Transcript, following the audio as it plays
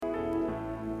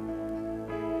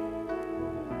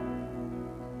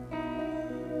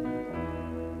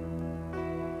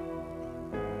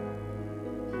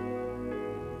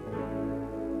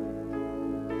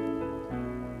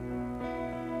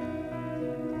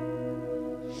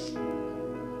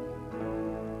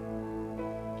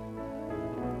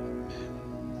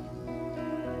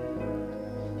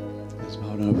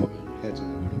on our heads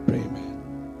and we're going to pray, man.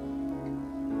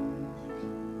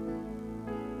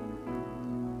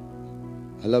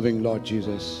 Our loving Lord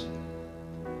Jesus,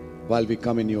 while we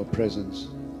come in your presence,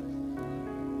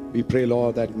 we pray,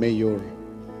 Lord, that may your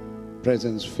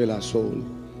presence fill our soul.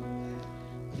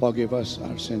 Forgive us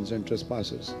our sins and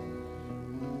trespasses.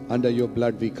 Under your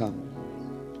blood we come,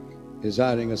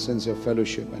 desiring a sincere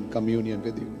fellowship and communion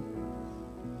with you.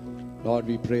 Lord,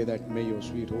 we pray that may your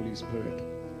sweet Holy Spirit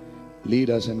lead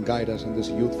us and guide us in this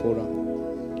youth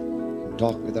forum.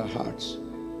 Talk with our hearts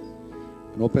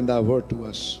and open thy word to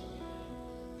us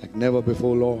like never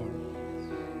before, Lord,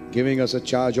 giving us a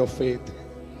charge of faith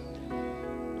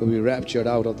to be raptured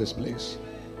out of this place.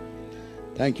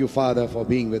 Thank you, Father, for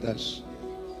being with us.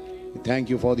 We thank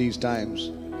you for these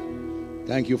times.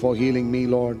 Thank you for healing me,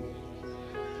 Lord.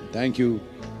 Thank you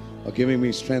for giving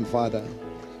me strength, Father.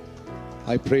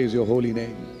 I praise your holy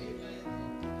name.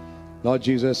 Lord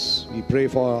Jesus, we pray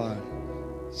for our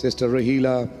sister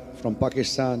Rahila from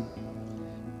Pakistan,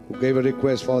 who gave a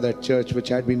request for that church which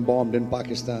had been bombed in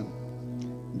Pakistan.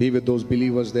 Be with those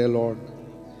believers there, Lord,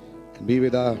 and be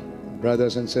with our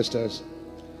brothers and sisters.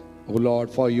 Oh Lord,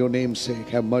 for your name's sake,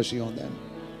 have mercy on them.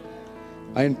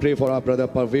 I pray for our brother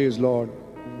Parvez, Lord.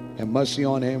 Have mercy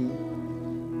on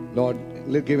him. Lord,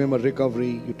 give him a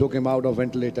recovery. You took him out of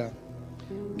ventilator.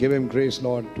 Give him grace,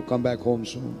 Lord, to come back home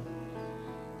soon.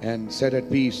 And set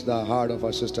at peace the heart of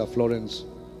our sister Florence.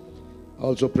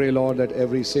 Also pray, Lord, that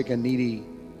every sick and needy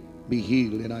be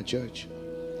healed in our church.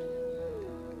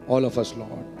 All of us,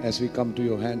 Lord, as we come to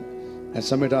your hand and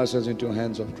submit ourselves into your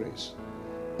hands of grace.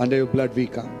 Under your blood we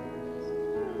come.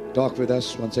 Talk with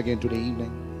us once again today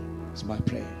evening. It's my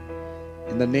prayer.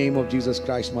 In the name of Jesus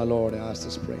Christ, my Lord, I ask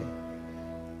this prayer.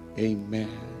 Amen.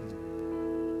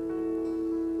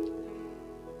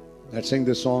 Let's sing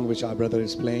this song which our brother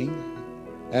is playing.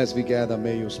 As we gather,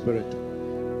 may your spirit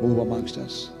move amongst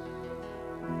us.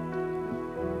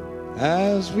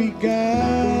 As we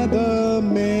gather,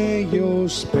 may your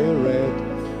spirit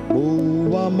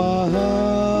move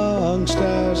amongst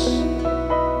us.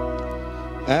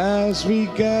 As we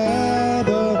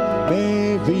gather,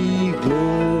 may we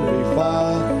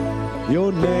glorify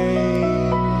your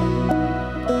name,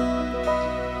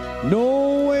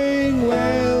 knowing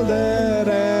well that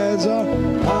as our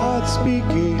hearts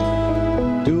begin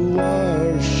to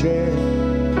worship,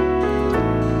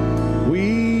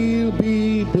 we'll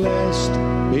be blessed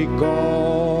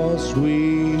because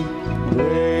we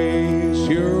praise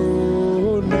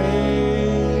your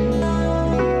name.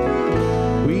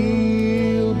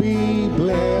 We'll be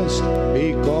blessed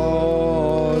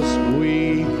because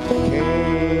we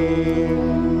came.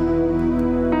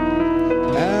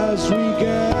 As we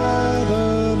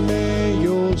gather, may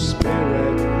your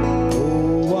spirit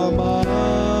move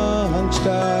amongst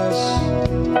us.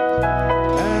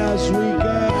 As we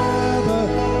gather,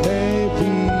 may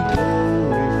we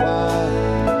glorify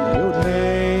your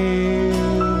name,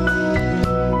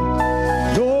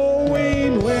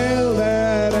 knowing well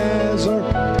that as our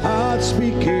hearts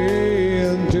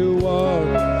begin to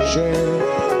worship,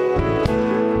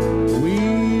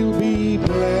 we'll be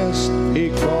blessed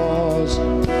because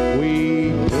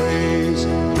we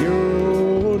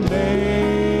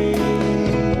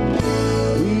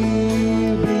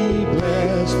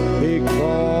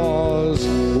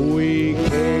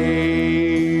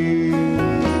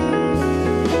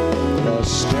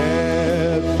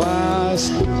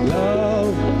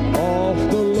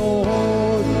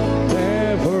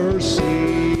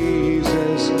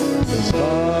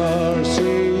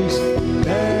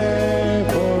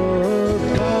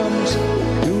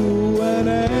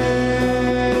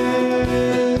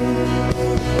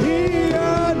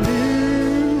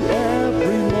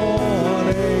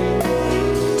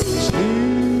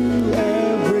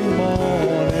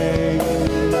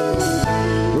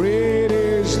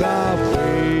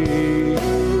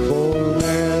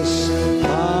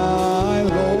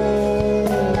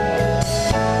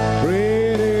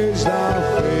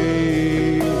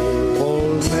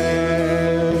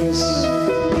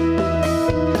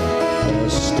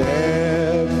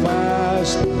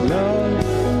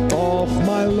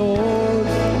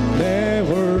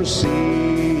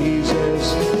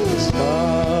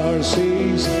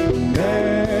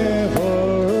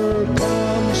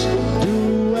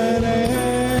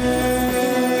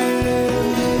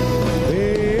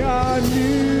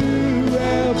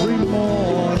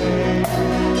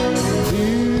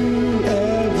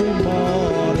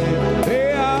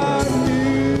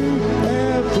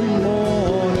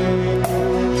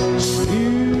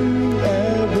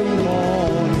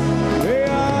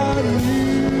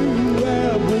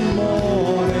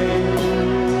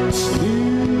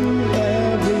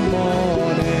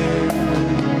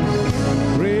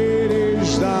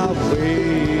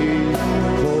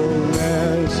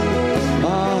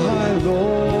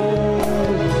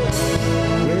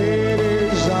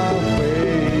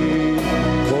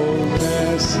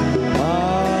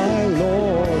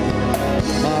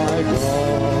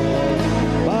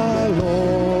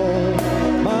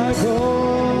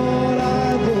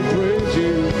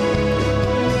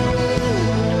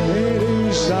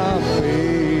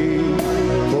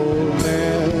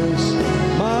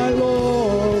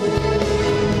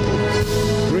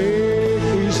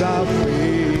our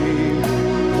faithfulness.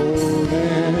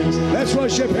 Let's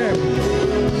worship Him.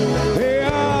 They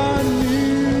are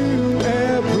new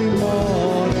every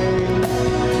morning.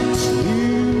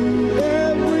 New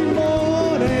every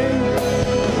morning.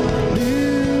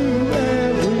 New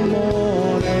every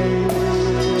morning.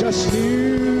 Just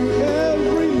new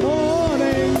every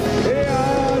morning. They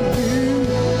are new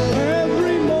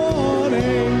every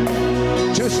morning.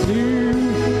 Just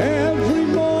new every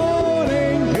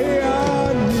morning. They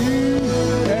are new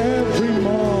every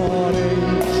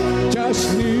morning.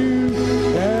 Just new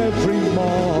every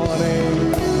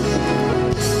morning.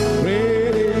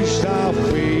 Great is thy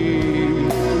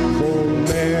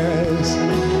faithfulness,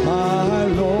 my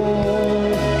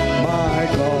Lord, my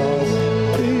God.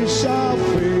 Is thy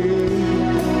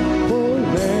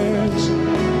faithfulness,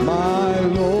 my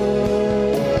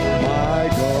Lord, my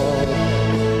God.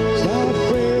 Is thy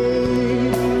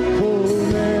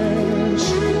faithfulness,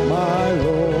 my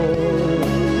Lord,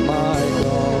 my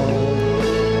God.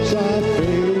 Is thy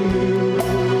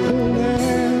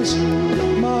faithfulness,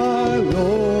 my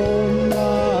Lord,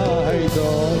 my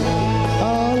God.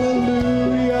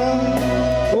 Hallelujah.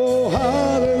 Oh,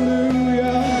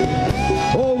 hallelujah.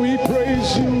 Oh, we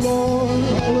praise you, Lord.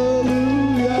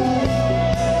 Hallelujah.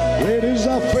 Great is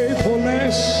thy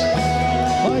faithfulness,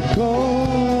 my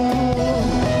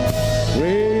God.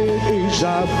 Great is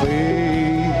thy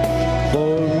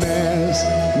faithfulness,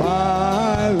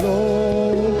 my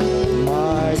Lord,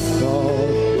 my God.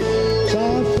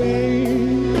 Thy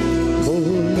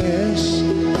faithfulness,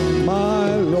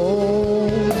 my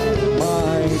Lord,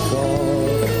 my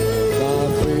God. Thy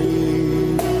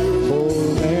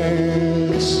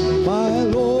faithfulness, my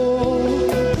Lord,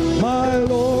 my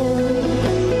Lord,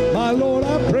 my Lord.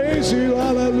 I praise you,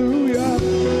 hallelujah.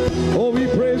 Oh, we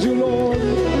praise you, Lord.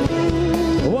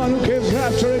 The one who gives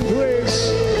rapture and grace,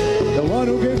 the one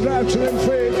who gives rapture and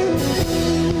faith,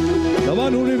 the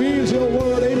one who reveals your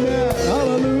word. Amen.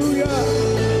 Hallelujah.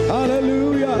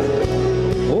 Hallelujah.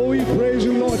 Oh, we praise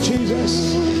you, Lord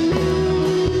Jesus.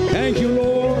 Thank you,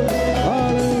 Lord.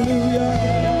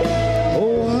 Hallelujah.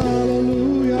 Oh,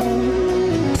 hallelujah.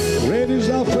 Great is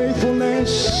thy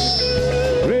faithfulness.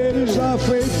 Great is thy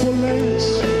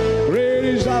faithfulness. Great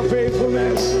is thy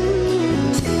faithfulness.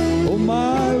 Oh,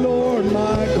 my Lord,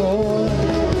 my God,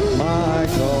 my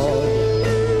God.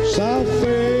 Thy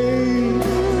faithfulness,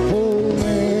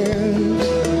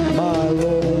 my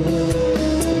Lord,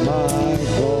 my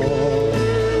God,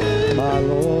 my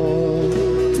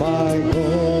Lord, my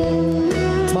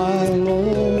God, my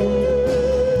Lord.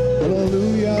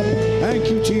 Hallelujah.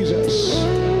 Thank you, Jesus.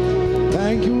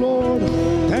 Thank you, Lord.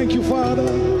 Thank you, Father.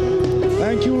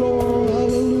 Thank you, Lord.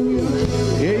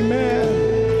 Hallelujah.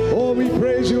 Amen. Oh, we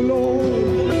praise you,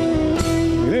 Lord.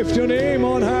 Lift your name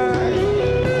on high.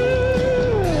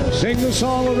 Sing the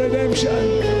song of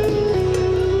redemption.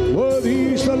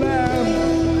 Worthy is the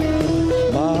Lamb.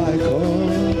 My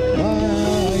God,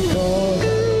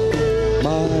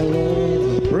 my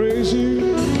Lord. Praise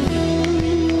you.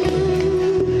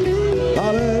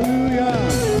 Hallelujah.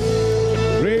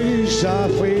 Great is thy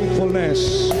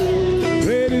faithfulness.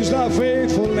 Great is thy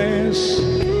faithfulness.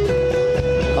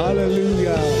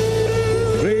 Hallelujah.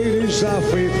 Great is thy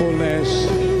faithfulness.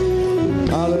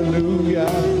 Hallelujah.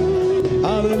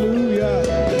 Hallelujah.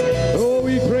 Oh,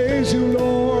 we praise you,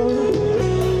 Lord.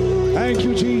 Thank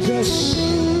you, Jesus.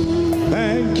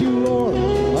 Thank you, Lord.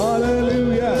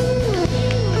 Hallelujah.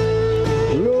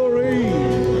 Glory.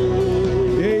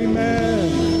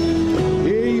 Amen.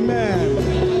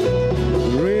 Amen.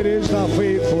 Great is thy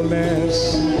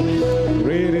faithfulness.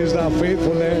 Great is thy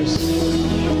faithfulness.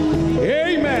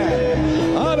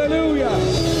 Amen.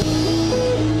 Hallelujah.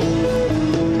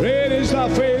 Great is thy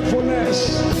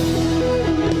faithfulness.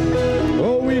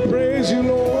 Oh, we praise you,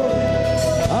 Lord.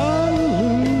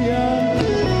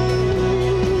 Hallelujah.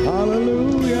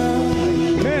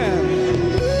 Hallelujah. Amen.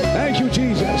 Thank you,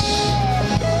 Jesus.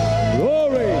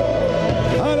 Glory.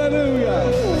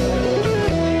 Hallelujah.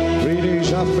 Great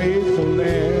is thy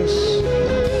faithfulness.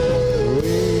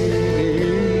 Great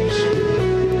is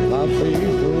thy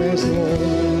faithfulness,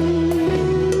 Lord.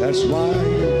 That's why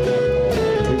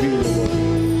we be the Lord.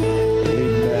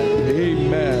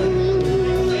 Amen.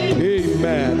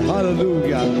 Amen.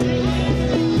 Hallelujah.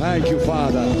 Thank you,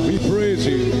 Father. We praise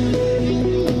you.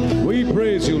 We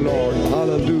praise you, Lord.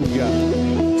 Hallelujah.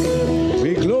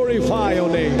 We glorify your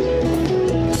name.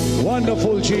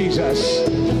 Wonderful Jesus.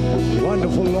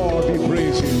 Wonderful Lord, we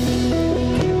praise you.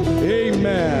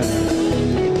 Amen.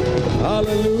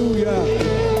 Hallelujah.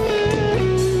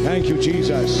 Thank you,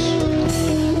 Jesus.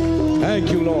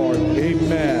 Thank you, Lord.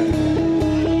 Amen.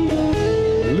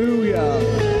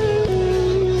 Hallelujah.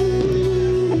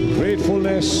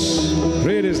 faithfulness.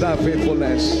 Great is thy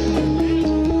faithfulness.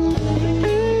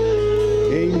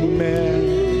 Amen.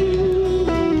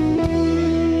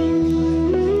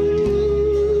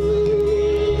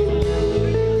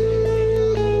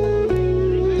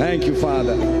 Thank you,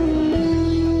 Father.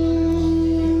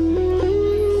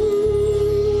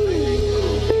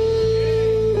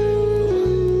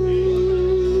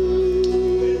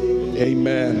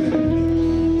 Amen.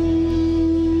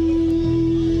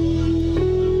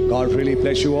 God really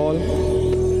bless you all.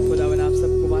 खुदावन आप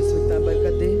सबको वास्तविकता में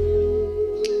बरकत दे।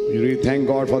 We really thank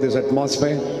God for this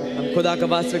atmosphere. हम खुदा का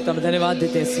वास्तविकता में धन्यवाद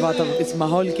देते हैं इस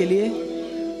माहौल के लिए।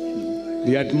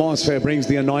 The atmosphere brings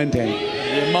the anointing.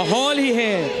 ये माहौल ही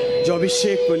है जो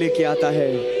अभिषेक को लेके आता है।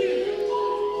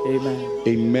 Amen.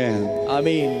 Amen.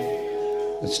 आमीन।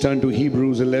 Let's turn to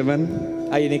Hebrews 11.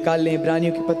 आइए निकाल लें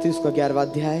इब्रानियों की पत्री उसका 11वां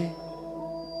अध्याय।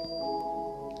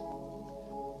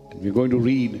 We're going to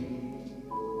read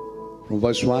from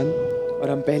verse 1. और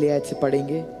हम पहली आयत से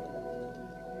पढ़ेंगे।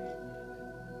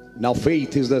 Now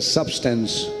faith is the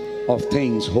substance of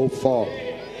things hoped for,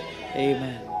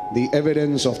 Amen. the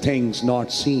evidence of things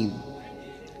not seen.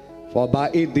 For by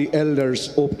it the elders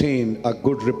obtained a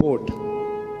good report.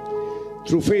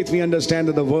 Through faith we understand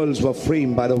that the worlds were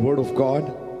framed by the word of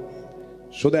God,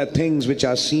 so that things which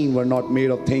are seen were not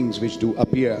made of things which do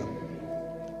appear.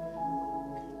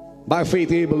 By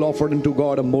faith Abel offered unto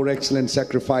God a more excellent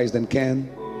sacrifice than Cain,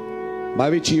 by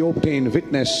which he obtained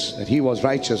witness that he was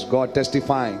righteous, God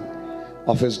testifying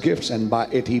of his gifts, and by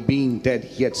it he being dead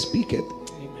yet speaketh.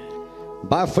 Amen.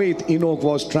 By faith Enoch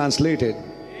was translated,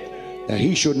 that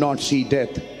he should not see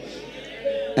death,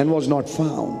 and was not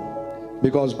found,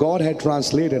 because God had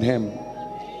translated him.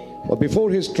 For before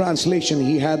his translation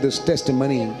he had this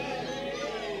testimony,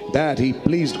 that he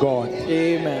pleased God.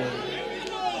 Amen.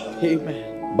 Amen.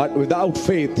 But without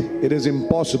faith it is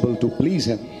impossible to please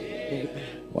him. Amen.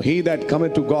 For he that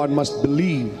cometh to God must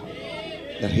believe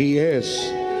that he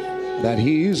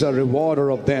is a rewarder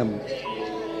of them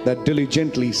that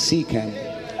diligently seek him.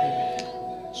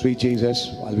 Sweet Jesus,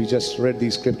 while we just read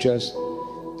these scriptures,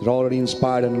 they're already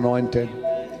inspired and anointed.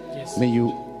 Yes. May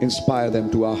you inspire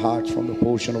them to our hearts from the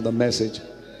portion of the message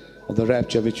of the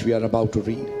rapture which we are about to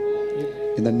read.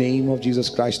 In the name of Jesus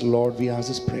Christ, Lord, we ask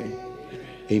this prayer.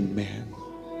 Amen.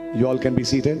 You all can be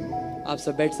seated. आप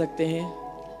सब बैठ सकते हैं।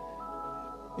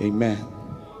 Amen.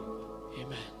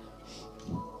 Amen.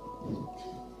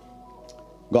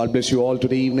 God bless you all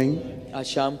today evening. आज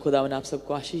शाम खुदावन आप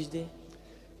सबको आशीष दे।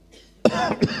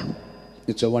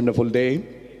 It's a wonderful day,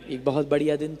 एक बहुत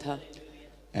बढ़िया दिन था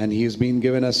and He's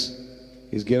given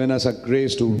us a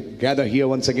grace to gather here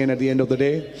once again at the end of the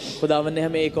day. खुदावन ने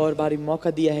हमें एक और बारी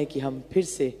मौका दिया है कि हम फिर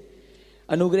से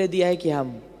अनुग्रह दिया है कि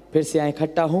हम फिर से आए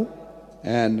इकट्ठा हों।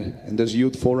 And in this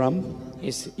youth forum,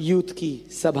 इस यूथ की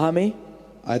सभा में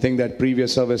I think that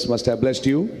previous service must have blessed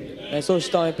you. मैं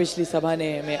सोचता हूँ पिछली सभा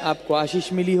ने में आपको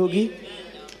आशीष मिली होगी।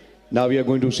 Now we are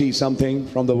going to see something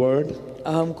from the Word.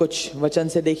 हम कुछ वचन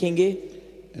से देखेंगे।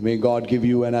 And may God give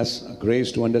you and us a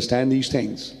grace to understand these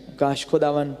things. काश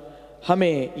खुदावन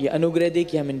हमें ये अनुग्रह दे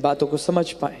कि हम इन बातों को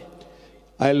समझ पाए।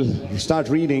 I'll start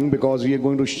reading because we are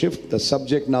going to shift the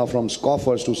subject now from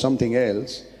scoffers to something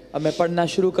else. अब मैं पढ़ना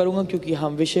शुरू करूँगा क्योंकि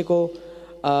हम विषय को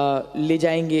ले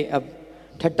जाएंगे अब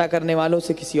ठट्टा करने वालों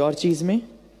से किसी और चीज़ में।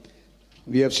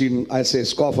 We have seen, I say,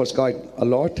 scoffers quite a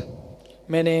lot.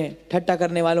 मैंने ठट्टा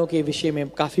करने वालों के विषय में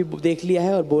काफ़ी देख लिया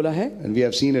है और बोला है। And we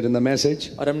have seen it in the message.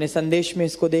 और हमने संदेश में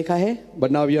इसको देखा है।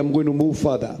 But now we are going to move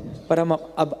further. पर हम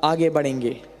अब आगे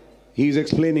बढ़ेंगे। He is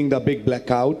explaining the big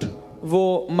blackout.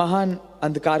 वो महान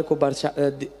अंधकार को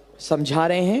समझा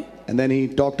रहे हैं। And then he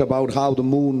talked about how the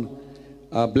moon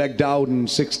blacked out in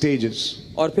 6 stages.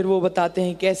 और फिर वो बताते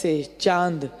हैं कैसे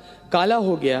चांद काला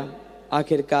हो गया,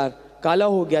 आखिरकार काला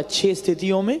हो गया 6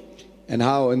 स्थितियों में। And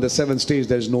how in the 7th stage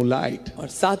there is no light. और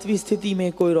 7वीं स्थिति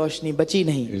में कोई रोशनी बची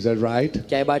नहीं। Is that right?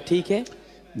 क्या ये बात ठीक है?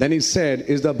 Then he said,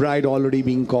 is the bride already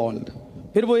being called?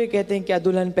 फिर वो ये कहते हैं क्या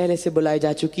दुल्हन पहले से बुलाई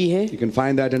जा चुकी है? You can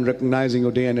find that in recognizing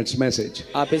your day and its message.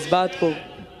 आप इस बात को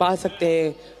पा सकते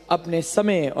हैं अपने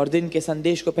समय और दिन के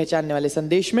संदेश को पहचानने वाले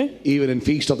संदेश में। Even in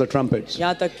Feast of the Trumpets.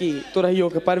 यहाँ तक कि तुरहियों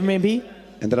के पर्व में भी।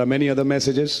 And there are many other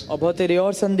messages. और बहुत सारे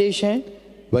और संदेश हैं।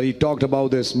 But he talked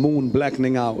about this moon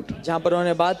blackening out. जहाँ पर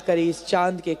उन्होंने बात करी इस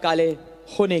चांद के काले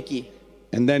होने की।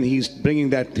 And then he's bringing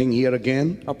that thing here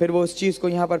again. और फिर वो उस चीज को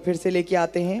यहाँ पर फिर से लेके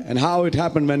आते हैं। And how it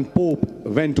happened when Pope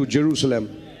went to Jerusalem.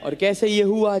 और कैसे ये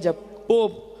हुआ जब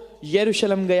पोप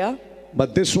यरूशलेम गया।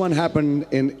 But this one happened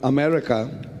in America.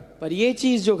 पर ये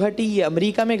चीज जो घटी ये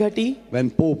अमेरिका में घटी। When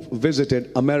Pope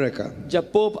visited America.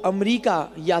 जब पोप अमेरिका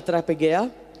यात्रा पे गया।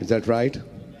 Is that right?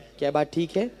 क्या बात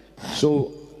ठीक है?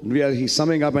 So He's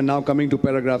summing up and now coming to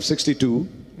paragraph 62.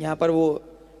 यहाँ पर वो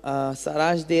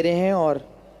सारांश दे रहे हैं और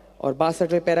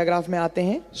 62वें पैराग्राफ में आते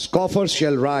हैं। Scoffers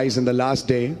shall rise in the last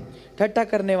day, ठट्ठा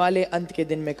करने वाले अंत के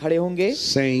दिन में खड़े होंगे,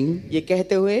 saying, ये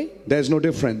कहते हुए, there's no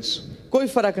difference कोई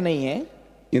फर्क नहीं है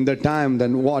in the time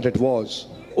than what it was,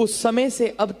 उस समय से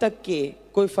अब तक के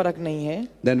कोई फर्क नहीं है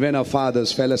than when our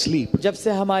fathers fell asleep. जब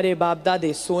से हमारे बाप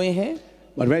दादे सोए हैं।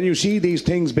 But when you see these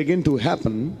things begin to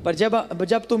happen, पर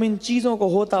जब तुम इन चीजों को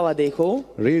होता हुआ देखो,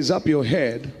 raise up your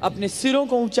head, अपने सिरों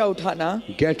को ऊंचा उठाना,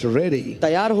 get ready.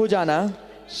 तैयार हो जाना।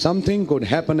 Something could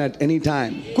happen at any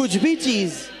time. कुछ भी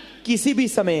चीज किसी भी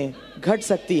समय घट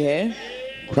सकती है।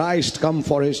 Christ come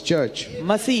for his church.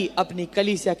 मसीह अपनी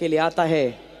कलीसिया के लिए आता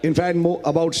है। In fact,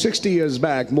 about 60 years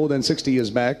back, more than 60 years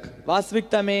back,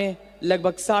 वास्तविकता में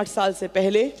लगभग 60 साल से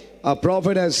पहले a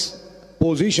prophet has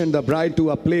positioned the bride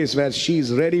to a place where she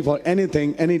is ready for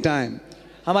anything, anytime.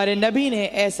 हमारे नबी ने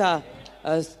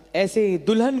ऐसे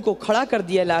दुल्हन को खड़ा कर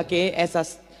दिया, लाके ऐसा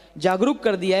जागरूक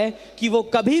कर दिया है कि वो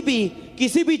कभी भी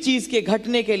किसी भी चीज के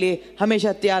घटने के लिए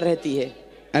हमेशा तैयार रहती है।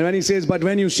 And when he says, but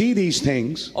when you see these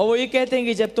things, और वो ये कहते हैं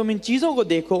कि जब तुम इन चीजों को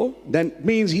देखो, then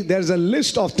means there's a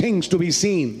list of things to be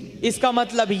seen. इसका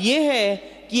मतलब ये है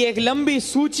कि एक लंबी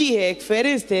सूची है, एक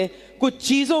फहरिस्त है कुछ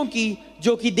चीजों की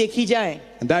जो कि देखी जाए।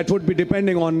 And that would be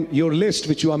depending on your list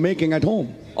which you are making at home.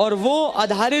 और वो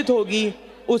आधारित होगी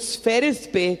उस फहरिस्त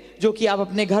पे जो कि आप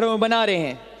अपने घरों में बना रहे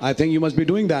हैं। I think you must be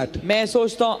doing that. मैं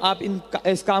सोचता हूँ आप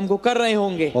इस काम को कर रहे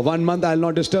होंगे। For 1 month I'll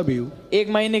not disturb you. एक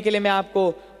महीने के लिए मैं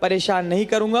आपको परेशान नहीं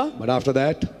करूंगा, But after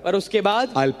that, पर उसके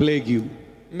बाद I'll plague you.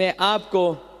 मैं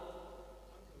आपको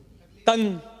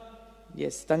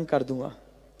तंग कर दूंगा।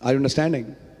 Are you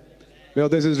understanding? Well,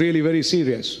 this is really very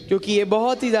serious. क्योंकि ये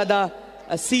बहुत ही ज्यादा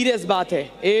सीरियस बात है।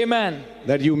 Amen.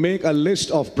 That you make a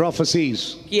list of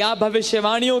prophecies. कि आप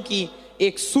भविष्यवाणियों की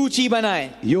एक सूची बनाएं,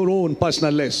 Your own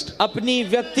personal list. अपनी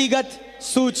व्यक्तिगत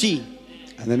सूची।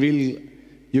 And then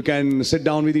you can sit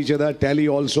down with each other, tally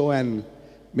also, and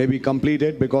maybe complete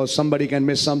it, because somebody can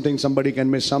miss something, somebody can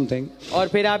miss something. और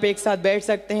फिर आप एक साथ बैठ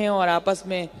सकते हैं और आपस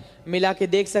में मिला के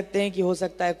देख सकते हैं कि हो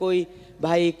सकता है कोई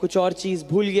भाई कुछ और चीज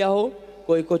भूल गया हो,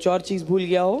 कोई कुछ और चीज भूल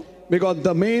गया हो। Because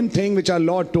the main thing which our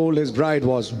Lord told his bride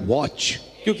was watch.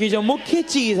 क्योंकि जो मुख्य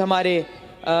चीज हमारे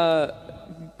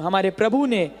प्रभु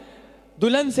ने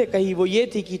दुल्हन से कही वो ये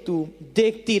थी कि तू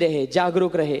देखती रहे,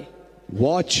 जागरूक रहे।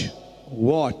 Watch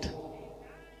what?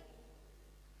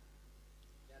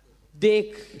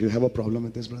 देख। Do you have a problem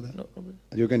with this, brother? No problem.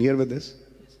 You can hear with this?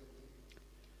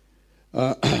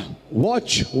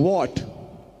 Watch what?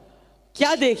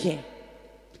 क्या देखें?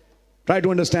 Try to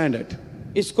understand it.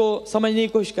 इसको समझने की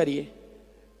कोशिश करिए।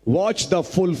 Watch the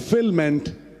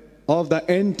fulfillment of the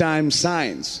end time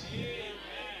signs.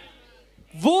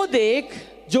 वो देख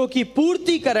जो कि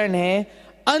पूर्तिकरण है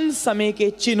अंत समय के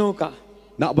चिन्हों का।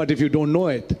 Now, but if you don't know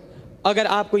it, अगर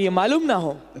आपको ये मालूम ना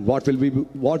हो, what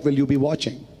will you be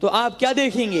watching? तो आप क्या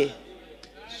देखेंगे?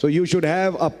 So you should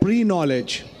have a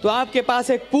pre-knowledge तो आपके पास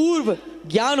एक पूर्व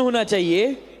ज्ञान होना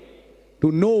चाहिए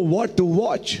to know what to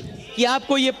watch, कि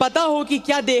आपको ये पता हो कि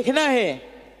क्या देखना है।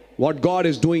 what God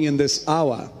is doing in this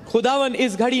hour. खुदावन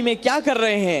इस घड़ी में क्या कर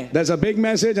रहे हैं। There's a big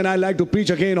message, and I'd like to preach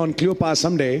again on Cleopas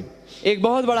someday. एक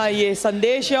बहुत बड़ा ये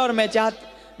संदेश है और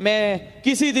मैं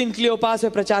किसी दिन क्लियोपास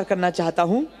में प्रचार करना चाहता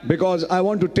हूँ। Because I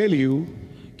want to tell you,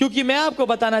 क्योंकि मैं आपको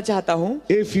बताना चाहता हूँ,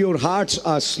 if your hearts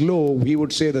are slow, he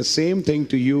would say the same thing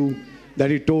to you that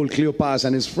he told Cleopas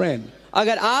and his friend.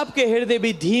 अगर आपके हृदय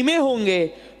भी धीमे होंगे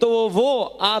तो वो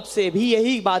आपसे भी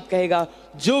यही बात कहेगा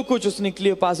जो कुछ उसने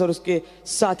क्लियोपास और उसके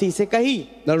साथी से कही।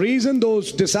 The reason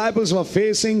those disciples were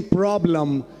facing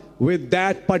problem with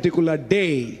that particular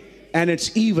day and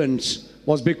its events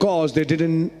was because they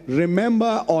didn't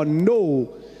remember or know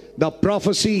the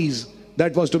prophecies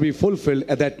that was to be fulfilled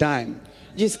at that time.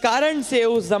 जिस कारण से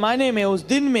उस जमाने में उस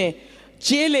दिन में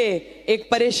चेले एक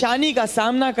परेशानी का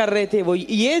सामना कर रहे थे, वो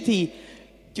ये थी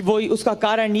कि वो उसका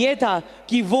कारण ये था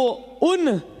कि वो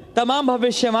उन तमाम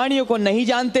भविष्यवाणियों को नहीं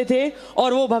जानते थे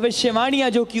और वो भविष्यवाणियां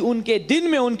जो कि उनके दिन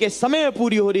में उनके समय में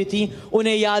पूरी हो रही थी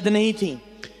उन्हें याद नहीं थी।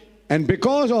 And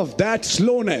because of that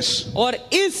slowness, और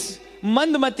इस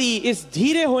मंदमती, इस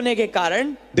धीरे होने के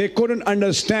कारण they couldn't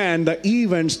understand the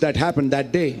events that happened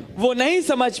that day. वो नहीं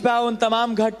समझ पाए उन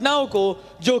तमाम घटनाओं को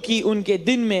जो कि उनके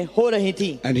दिन में हो रही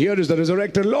थी। And here is the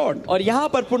resurrected Lord, और यहाँ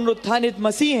पर पुनरुत्थानित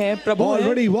मसीह हैं, प्रभु हैं,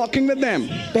 already walking with them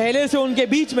पहले से उनके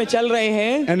बीच में चल रहे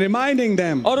हैं and reminding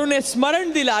them, और उन्हें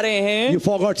स्मरण दिला रहे हैं, you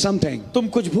forgot something. तुम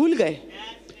कुछ भूल गए,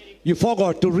 You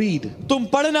forgot to read. तुम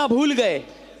पढ़ना भूल गए,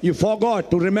 You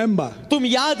forgot to remember. तुम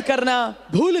याद करना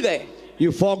भूल गए,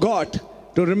 You forgot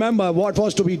to remember what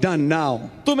was to be done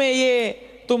now.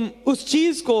 तुम उस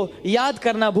चीज को याद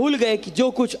करना भूल गए कि जो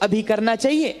कुछ अभी करना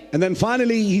चाहिए। And then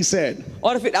finally he said,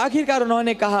 और फिर आखिरकार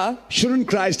उन्होंने कहा, shouldn't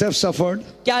Christ have suffered?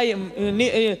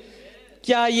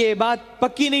 क्या ये बात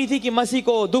पक्की नहीं थी कि मसीह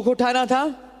को दुख उठाना था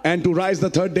And to rise the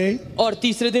third day और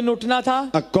तीसरे दिन उठना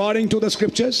था according to the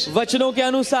scriptures? वचनों के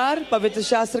अनुसार, पवित्र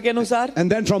शास्त्र के अनुसार।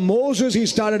 And then from Moses he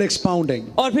started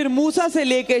expounding. और फिर मूसा से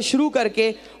लेके शुरू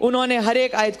करके उन्होंने हर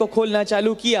एक आयत को खोलना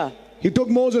चालू किया। He took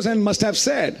Moses and must have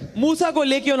said, मूसा को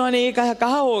लेके उन्होंने ये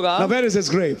कहा होगा, now where is his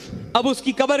grave? अब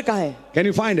उसकी कब्र कहाँ है? Can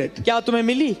you find it? क्या तुम्हें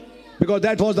मिली? Because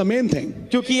that was the main thing.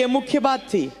 क्योंकि ये मुख्य बात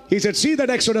थी। He said, see that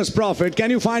Exodus prophet,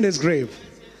 can you find his grave?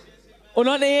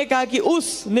 उन्होंने ये कहा कि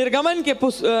उस निर्गमन के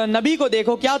नबी को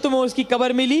देखो, क्या तुम्हें उसकी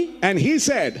कब्र मिली? And he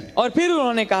said, और फिर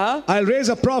उन्होंने कहा, I'll raise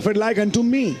a prophet like unto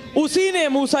me. उसी ने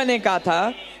मूसा ने कहा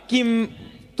था कि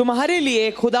तुम्हारे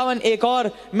लिए खुदावन एक और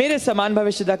मेरे समान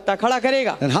भविष्यद्वक्ता खड़ा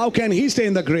करेगा। And how can he stay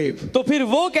in the grave? तो फिर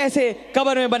वो कैसे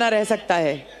कब्र में बना रह सकता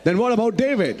है? Then what about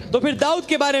David? तो फिर दाऊद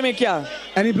के बारे में क्या?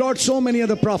 And he brought so many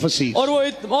other prophecies. और वो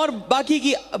और बाकी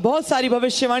की बहुत सारी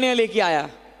भविष्यवाणियां लेके आया।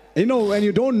 You know, when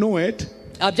you don't know it,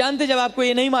 आप जानते जब आपको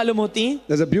ये नहीं मालूम होती,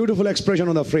 there's a beautiful expression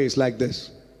on the phrase like this.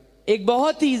 एक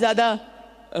बहुत ही ज्यादा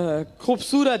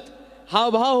खूबसूरत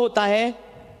हाव भाव होता है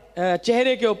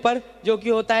चेहरे के ऊपर, जो कि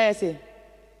होता है ऐसे।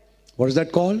 What is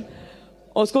that called?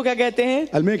 उसको क्या कहते हैं?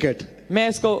 I'll make it. मैं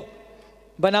इसको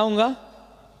बनाऊंगा।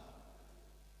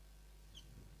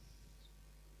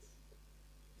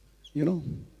 You know,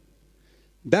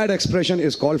 that expression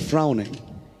is called frowning.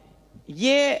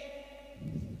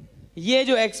 ये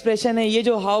जो एक्सप्रेशन है, ये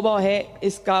जो हाव भाव है,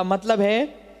 इसका मतलब है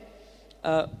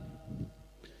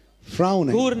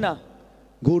Frowning. घूरना,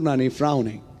 घूरना नहीं,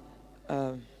 frowning.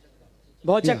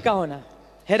 बहुत चक्का होना,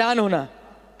 हैरान होना।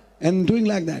 And doing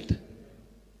like that.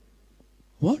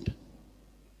 What?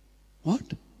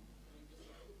 What?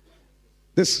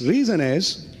 This reason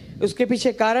is, उसके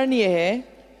पीछे कारण ये है,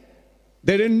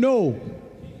 they didn't know.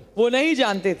 वो नहीं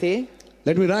जानते थे।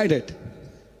 Let me write it.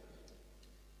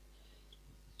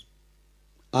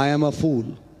 I am a fool.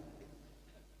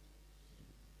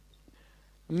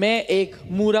 मैं एक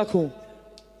मूर्ख हूं।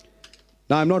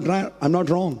 Now I'm not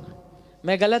wrong.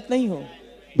 मैं गलत नहीं हूं,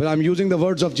 But I'm using the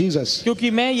words of Jesus.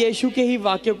 क्योंकि मैं यीशु के ही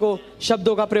वाक्यों को,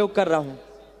 शब्दों का प्रयोग कर रहा हूं।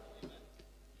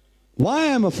 Why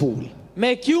I am a fool?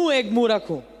 मैं क्यों एक मूर्ख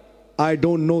हूं? I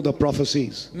don't know the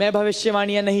prophecies. मैं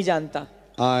भविष्यवाणियां नहीं जानता।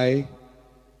 I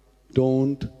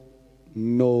don't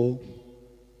know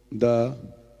the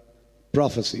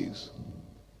prophecies.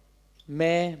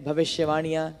 मैं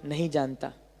भविष्यवाणियां नहीं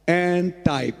जानता। And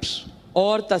types.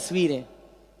 और तस्वीरें।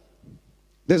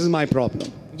 This is my problem.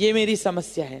 ये मेरी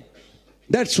समस्या है।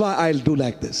 That's why I'll do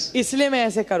like this. इसलिए मैं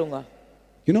ऐसे करूंगा।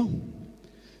 You know,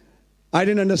 I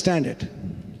didn't understand it.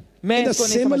 मैं In a इसको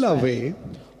नहीं समझ similar पाया। way,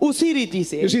 उसी रीति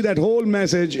से you see that whole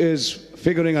message is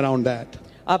figuring around that.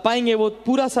 आप पाएंगे वो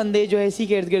पूरा संदेश जो है इसी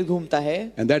के इर्द गिर्द घूमता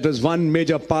है। And that was one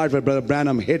major part where Brother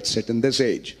Branham hits it in this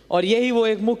age. और यही वो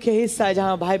एक मुख्य हिस्सा है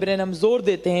जहां भाई ब्रैनम जोर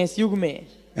देते हैं इस युग में।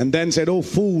 And then said, oh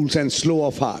fools and slow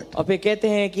of heart. और फिर कहते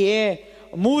हैं कि ये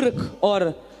मूर्ख और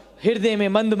हृदय में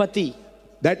मंदमती।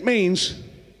 That means,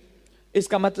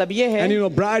 इसका मतलब ये है, and you know,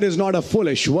 bride is not a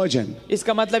foolish virgin.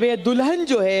 इसका मतलब ये दुल्हन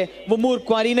जो है वो मूर्ख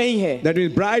कुंवारी नहीं है। That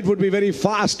means bride would be very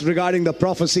fast regarding the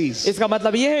prophecies. इसका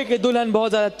मतलब ये है कि दुल्हन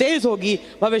बहुत ज्यादा तेज होगी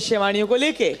भविष्यवाणियों को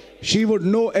लेके। She would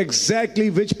know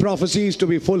exactly which prophecies to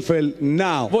be fulfilled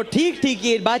now. वो ठीक ठीक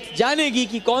ये बात जानेगी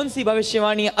कि कौन सी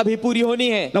भविष्यवाणियां अभी पूरी होनी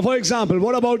है। Now, for example,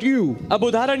 what about you? अब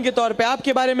उदाहरण के तौर पे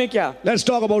आपके बारे में क्या? Let's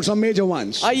talk about some major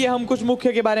ones. आइए हम कुछ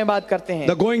मुख्य के बारे में बात करते हैं।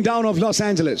 The going down of Los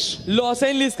Angeles Los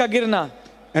Angeles का गिरना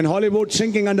and Hollywood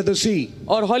sinking under the sea.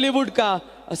 और हॉलीवुड का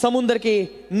समुद्र के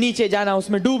नीचे जाना,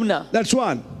 उसमें डूबना, That's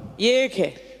one. ये एक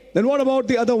है। Then what about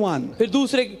the other one? फिर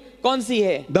दूसरे कौन सी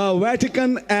है? The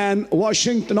Vatican and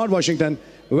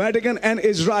Vatican and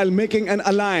Israel making an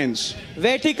alliance.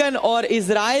 Vatican और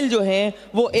इजराइल जो हैं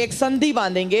वो एक संधि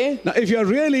बांधेंगे। Now, if you're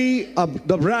really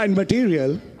the bride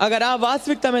material, अगर आप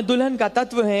वास्तविकता में दुल्हन का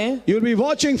तत्व हैं, you'll be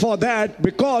watching for that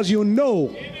because you know.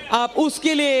 आप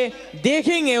उसके लिए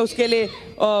देखेंगे, उसके लिए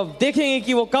देखेंगे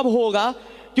कि वो कब होगा,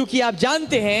 क्योंकि आप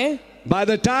जानते हैं By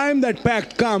the time that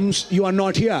pact comes, you are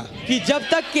not here. कि जब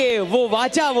तक के वो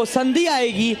वाचा, वो संधि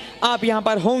आएगी, आप यहाँ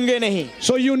पर होंगे नहीं।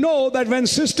 So you know that when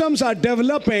systems are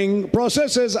developing,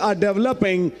 processes are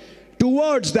developing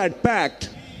towards that pact,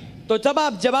 तो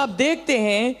जब आप देखते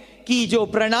हैं कि जो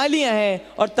प्रणालियां हैं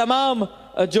और तमाम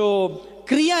जो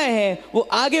क्रियाएं हैं वो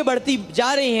आगे बढ़ती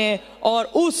जा रही हैं और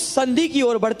उस संधि की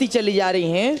ओर बढ़ती चली जा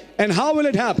रही हैं। and how will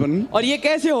it happen? और ये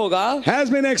कैसे होगा? Has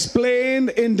been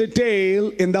explained in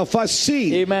detail in the first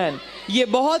seal. Amen. ये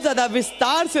बहुत ज्यादा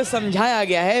विस्तार से समझाया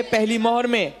गया है पहली मोहर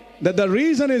में। that the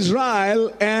reason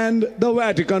Israel and the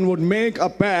Vatican would make a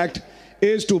pact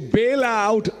is to bail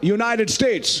out United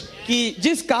States. कि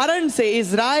जिस कारण से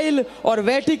इजराइल और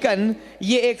वेटिकन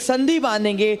ये एक संधि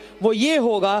बांधेंगे वो ये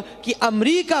होगा कि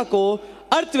अमेरिका को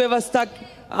अर्थव्यवस्था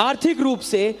आर्थिक रूप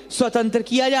से स्वतंत्र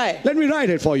किया जाए. Let me write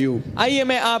it for you. आइए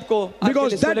मैं आपको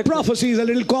Because that prophecy is a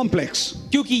little complex.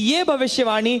 क्योंकि ये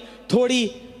भविष्यवाणी थोड़ी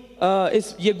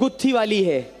ये गुत्थी वाली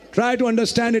है. Try to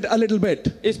understand it a little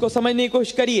bit. इसको समझने की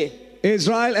कोशिश करिए.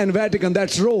 Israel and Vatican,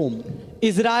 that's Rome.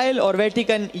 Israel और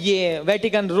वेटिकन, ये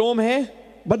वेटिकन रोम है.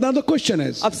 But now the question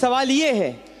is, अब सवाल ये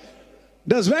है,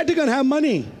 does Vatican have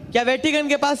money? क्या वेटिकन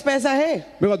के पास पैसा है?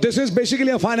 Because this is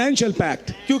basically a financial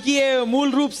pact. क्योंकि ये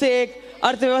मूल रूप से एक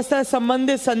अर्थव्यवस्था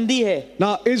संबंधित संधि है.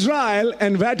 Now Israel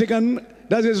and Vatican,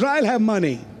 does Israel have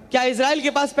money? क्या इजराइल के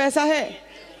पास पैसा है?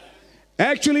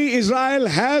 Actually Israel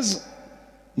has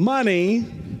money,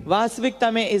 वास्तविकता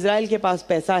में इजराइल के पास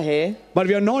पैसा है, but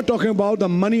we are not talking about the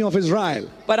money of Israel.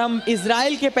 पर हम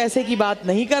इजराइल के पैसे की बात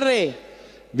नहीं कर रहे.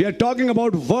 We are talking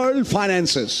about world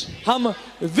finances. हम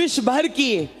विश्व भर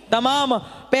की तमाम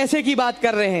पैसे की बात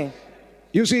कर रहे हैं.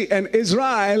 You see, and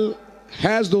Israel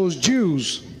has those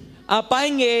Jews आप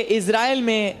पाएंगे इजराइल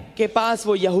में के पास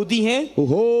वो यहूदी हैं who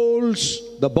holds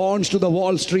the bonds to the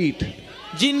Wall Street.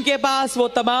 जिनके पास वो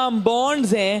तमाम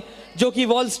बॉन्ड्स हैं जो कि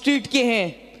वॉल स्ट्रीट के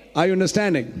हैं. Are you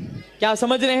understanding? क्या आप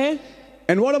समझ रहे हैं?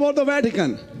 And what about the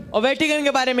Vatican? और वेटिकन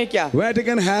के बारे में क्या?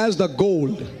 Vatican has the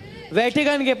gold.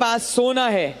 Vatican के पास सोना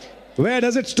है. Where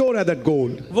does it store that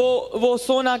gold? वो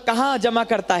सोना कहाँ जमा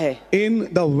करता है?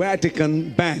 In the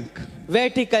Vatican Bank.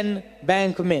 Vatican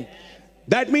bank में.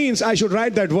 That means I should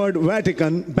write that word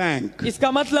Vatican Bank.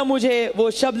 इसका मतलब मुझे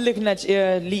वो शब्द लिखना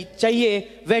चाहिए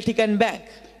Vatican bank.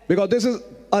 Because this is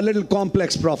a little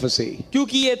complex prophecy.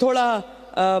 क्योंकि ये थोड़ा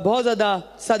बहुत ज्यादा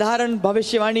साधारण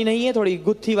भविष्यवाणी नहीं है, थोड़ी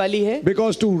गुत्थी वाली है.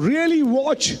 Because to really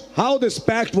watch how this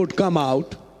pact would come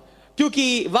out,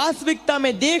 क्योंकि वास्तविकता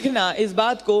में देखना इस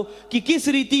बात को कि किस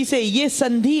रीति से ये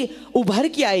संधि उभर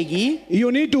के आएगी,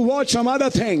 you need to watch some other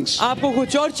things. आपको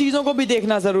कुछ और चीजों को भी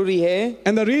देखना जरूरी है.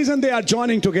 And the reason they are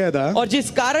joining together और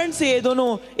जिस कारण से ये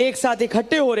दोनों एक साथ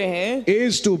इकट्ठे हो रहे हैं,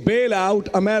 is to bail out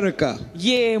America.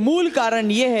 ये मूल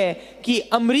कारण ये है कि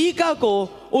अमेरिका को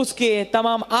उसके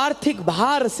तमाम आर्थिक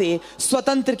भार से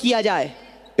स्वतंत्र किया जाए.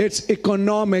 It's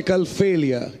economic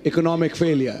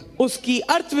failure. उसकी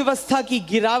अर्थव्यवस्था की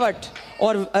गिरावट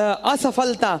और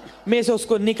असफलता में से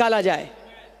उसको निकाला जाए.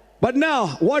 But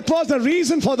now, what was the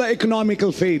reason for the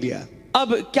economical failure?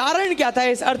 अब कारण क्या था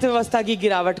इस अर्थव्यवस्था की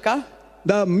गिरावट का?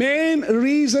 The main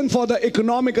reason for the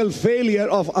economical failure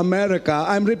of America,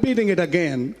 I'm repeating it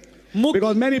again,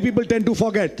 because many people tend to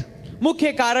forget.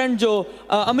 मुख्य कारण जो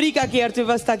अमेरिका की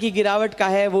अर्थव्यवस्था की गिरावट का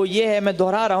है वो ये है, मैं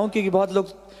दोहरा रहा हूं क्योंकि बहुत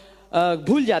लोग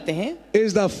भूल जाते हैं,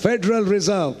 is the Federal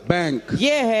Reserve Bank.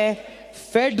 ये है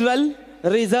federal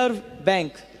reserve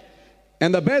bank.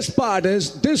 And the best part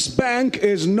is this bank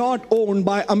is not owned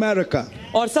by America.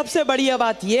 और सबसे बढ़िया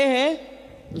बात ये है,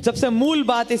 सबसे मूल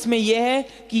बात इसमें ये है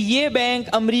कि ये बैंक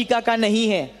अमेरिका का नहीं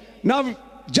है. Now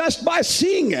just by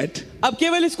seeing it, अब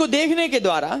केवल इसको देखने के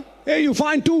द्वारा hey, you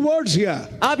find two words here.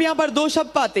 आप यहाँ पर दो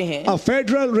शब्द पाते हैं. A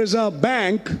Federal Reserve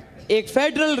Bank, एक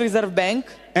federal reserve bank,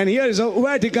 and here is a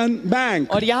Vatican Bank.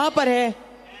 और यहाँ पर है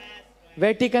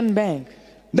Vatican bank.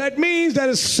 That means there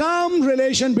is some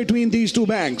relation between these two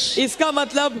banks. इसका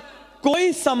मतलब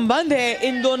कोई संबंध है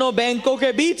इन दोनों बैंकों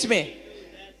के बीच में.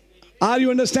 Are you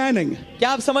understanding? क्या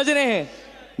आप समझ रहे हैं?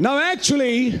 Now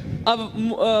actually,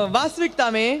 अब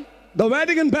वास्तविकता में the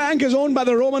Vatican Bank is owned by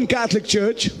the Roman Catholic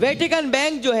Church, Vatican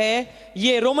bank जो है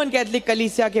ये रोमन कैथोलिक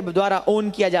कलीसिया के द्वारा ओन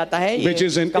किया जाता है, which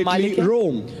is in Italy,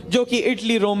 Rome. जो कि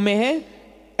इटली रोम में है.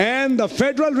 And the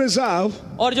Federal Reserve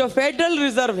और जो फेडरल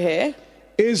रिजर्व है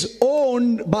is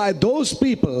owned by those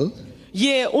people,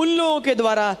 ये उन लोगों के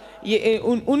द्वारा, ये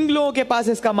उन लोगों के पास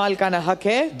इसका मालिकाना हक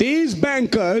है. these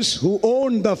bankers who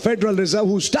owned the Federal Reserve,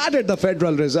 who started the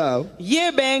Federal Reserve,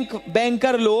 ये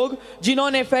बैंकर लोग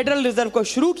जिन्होंने फेडरल रिजर्व को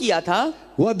शुरू किया था,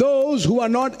 were those who are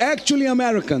not actually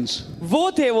Americans.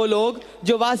 वो थे वो लोग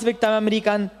जो वास्तविकता में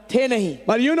अमेरिकन थे नहीं.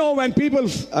 But you know, when people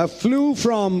flew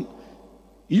from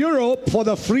Europe for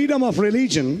the freedom of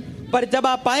religion, पर जब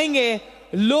आप पाएंगे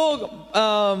लोग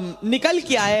निकल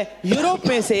के आए यूरोप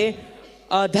में से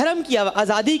धर्म की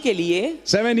आजादी के लिए.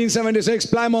 1776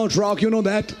 Plymouth Rock, you know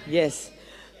that? Yes.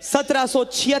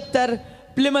 1776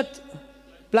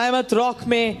 प्लायमथ rock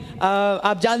में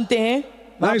आप जानते हैं.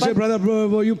 I say, brother,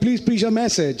 will you please preach a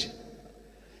message?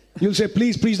 You'll say,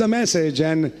 please preach the message.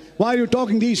 And why are you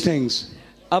talking these things?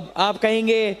 अब आप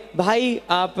कहेंगे भाई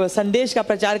आप संदेश का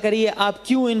प्रचार करिए, आप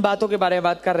क्यों इन बातों के बारे में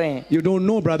बात कर रहे हैं? You don't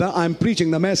know, brother, I'm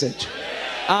preaching the message.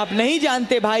 आप नहीं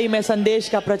जानते भाई, मैं संदेश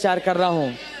का प्रचार कर रहा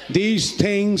हूं। These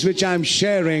things which I'm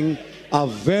sharing are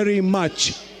very much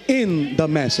in the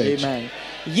message. Amen.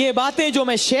 ये बातें जो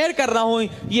मैं शेयर कर रहा हूं,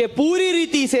 ये पूरी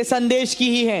रीति से संदेश की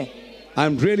ही हैं।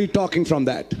 I'm really talking from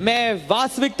that. मैं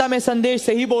वास्तविकता में संदेश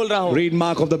से ही बोल रहा हूं। Read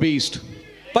Mark of the Beast,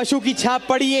 पशु की छाप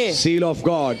पढ़िए, seal of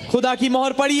God. खुदा की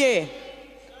मोहर पढ़िए,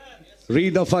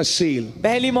 Read the first seal.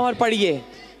 पहली मोहर पढ़िए,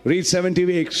 Read 70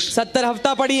 weeks. 70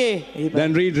 हफ्ता पढ़िए,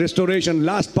 Then read restoration,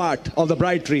 last part of the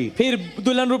bride tree. फिर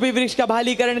दुल्हन रूपी वृक्ष का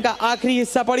भालीकरण का आखिरी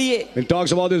हिस्सा पढ़िए, It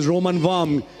talks about this Roman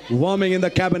worm worming in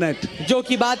the cabinet. जो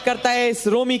की बात करता है इस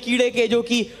रोमी कीड़े के जो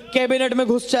कि कैबिनेट में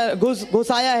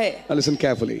घुस आया है। Now listen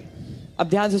carefully. अब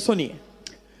ध्यान से सुनिए।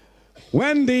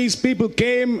 When these people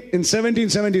came in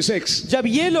 1776, जब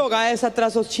ये लोग आए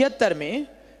 1776 में,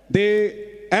 they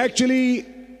actually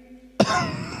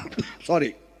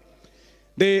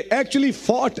they actually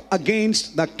fought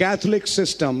against the Catholic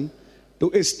system to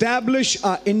establish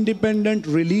an independent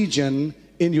religion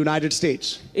in United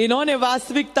States. इन्होंने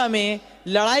वास्तविकता में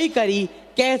लड़ाई करी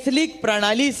कैथोलिक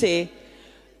प्रणाली से,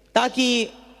 ताकि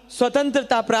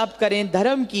स्वतंत्रता प्राप्त करें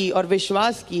धर्म की और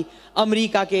विश्वास की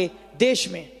अमेरिका के देश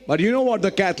में। But you know what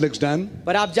the Catholics done?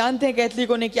 पर आप जानते हैं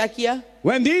कैथोलिकों ने क्या किया?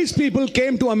 When these people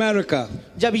came to America,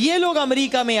 जब ये लोग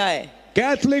अमेरिका में आए,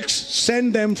 Catholics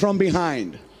sent them from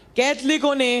behind.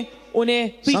 कैथोलिकों ने उन्हें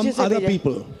पीछे Some से other भेजा।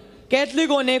 people.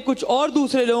 कैथोलिकों ने कुछ और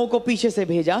दूसरे लोगों को पीछे से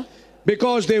भेजा,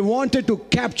 Because they wanted to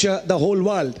capture the whole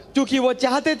world. क्योंकि वो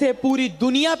चाहते थे पूरी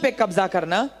दुनिया पे कब्जा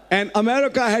करना। And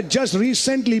America had just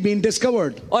recently been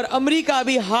discovered. और अमेरिका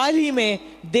अभी हाल ही में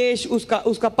देश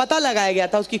उसका पता लगाया गया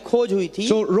था, उसकी खोज हुई थी।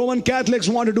 So Roman Catholics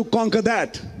wanted to conquer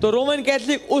that. तो रोमन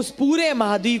कैथोलिक उस पूरे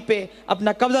महाद्वीप पे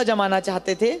अपना कब्जा जमाना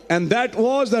चाहते थे। And that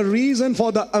was the reason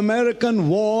for the American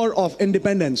War of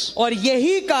Independence, और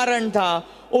यही कारण था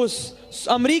उस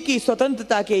अमेरिकी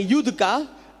स्वतंत्रता के युद्ध का,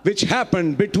 which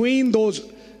happened between those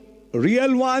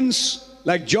real ones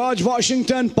like George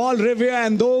Washington, Paul Revere,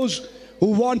 and those who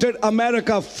wanted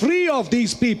America free of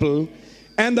these people,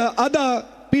 and the other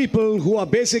people who are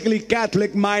basically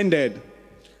Catholic minded.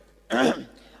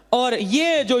 और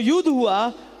ये जो युद्ध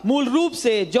हुआ मूल रूप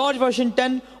से जॉर्ज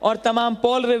वाशिंगटन और तमाम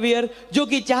पॉल रिवियर, जो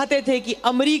कि चाहते थे कि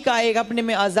अमेरिका एक अपने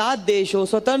में आजाद देश हो,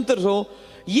 स्वतंत्र हो,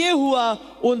 ये हुआ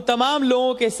उन तमाम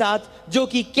लोगों के साथ जो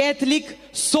कि कैथोलिक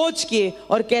सोच के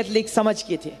और कैथोलिक समझ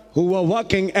के थे, Who were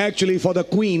working actually for the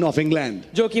Queen of England.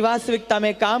 जो कि वास्तविकता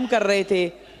में काम कर रहे थे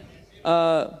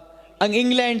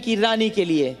इंग्लैंड की रानी के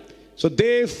लिए। So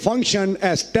they functioned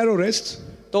as terrorists,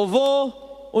 तो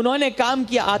वो उन्होंने काम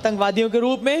किया आतंकवादियों के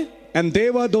रूप में, and they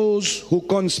were those who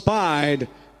conspired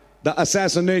the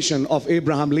assassination of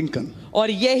Abraham Lincoln.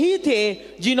 और यही थे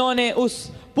जिन्होंने उस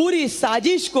पूरी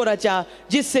साजिश को रचा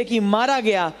जिससे कि मारा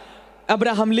गया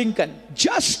Abraham Lincoln.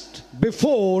 Just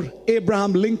before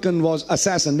Abraham Lincoln was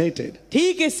assassinated,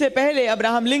 ठीक इससे पहले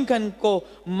अब्राहम लिंकन को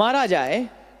मारा जाए,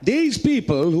 these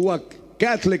people who are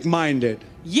Catholic minded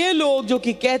ये लोग जो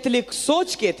कि कैथोलिक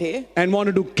सोच के थे and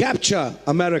wanted to capture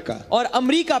America, और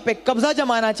अमेरिका पे कब्जा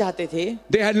जमाना चाहते थे,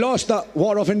 they had lost the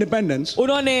War of Independence.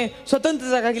 उन्होंने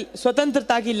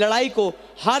स्वतंत्रता की लड़ाई को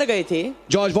हार गए थे।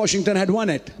 George Washington had won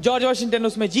it. George Washington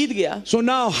उसमें जीत गया। So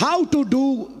now how to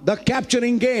do the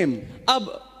capturing game?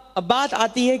 अब बात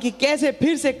आती है कि कैसे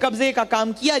फिर से कब्जे का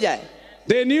काम किया जाए।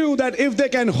 They knew that if they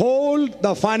can hold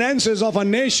the finances of a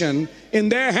nation in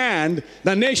their hand,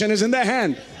 the nation is in their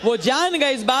hand. वो जान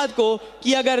गए इस बात को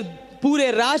कि अगर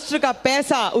पूरे राष्ट्र का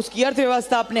पैसा, उसकी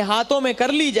अर्थव्यवस्था अपने हाथों में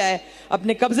कर ली जाए,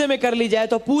 अपने कब्जे में कर ली जाए,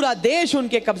 तो पूरा देश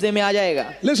उनके कब्जे में आ जाएगा।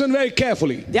 Listen very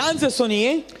carefully. ध्यान से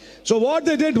सुनिए। So what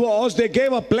they did was they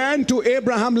gave a plan to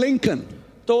Abraham Lincoln,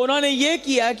 तो उन्होंने ये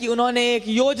किया कि उन्होंने एक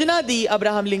योजना दी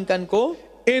अब्राहम लिंकन को,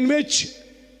 in which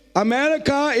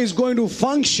America is going to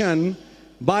function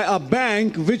by a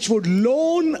bank which would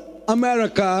loan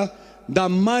America the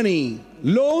money,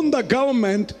 loan the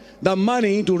government the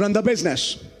money to run the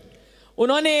business.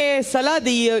 उन्होंने सलाह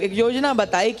दी, एक योजना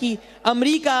बताई कि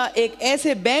अमेरिका एक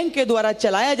ऐसे बैंक के द्वारा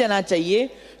चलाया जाना चाहिए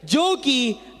जो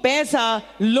कि पैसा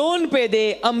लोन पे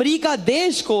दे अमेरिका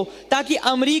देश को, ताकि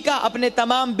अमेरिका अपने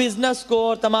तमाम बिजनेस को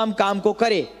और तमाम काम को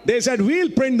करे। They said, we'll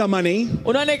print the money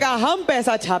उन्होंने कहा हम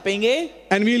पैसा छापेंगे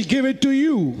and we'll give it to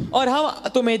you, और हम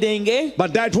तुम्हें देंगे,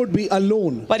 but that would be a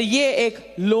loan. पर ये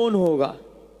एक लोन होगा।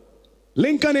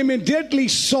 Lincoln immediately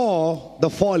saw the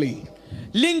folly.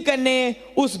 Lincoln ने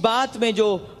उस बात में जो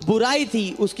बुराई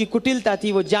थी, उसकी कुटिलता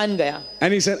थी, वो जान गया।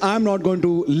 And he said, I'm not going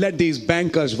to let these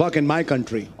bankers work in my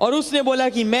country. और उसने बोला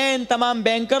कि मैं इन तमाम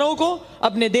बैंकरों को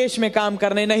अपने देश में काम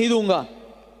करने नहीं दूंगा।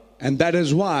 And that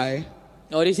is why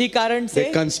और इसी कारण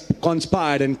से they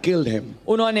conspired and killed him.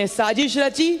 उन्होंने साजिश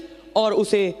रची और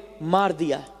उसे मार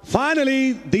दिया।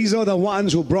 Finally, these are the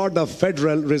ones who brought the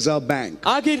Federal Reserve Bank.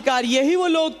 आखिरकार यही वो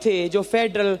लोग थे जो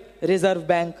फेडरल रिजर्व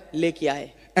बैंक लेके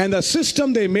आए। And the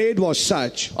system they made was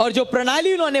such और जो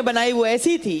प्रणाली उन्होंने बनाई वो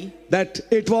ऐसी थी that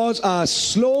it was a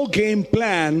slow game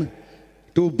plan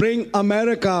to bring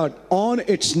America on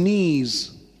its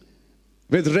knees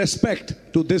with respect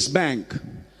to this bank.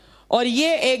 और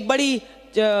ये एक बड़ी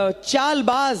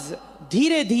चालबाज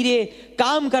धीरे धीरे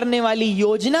काम करने वाली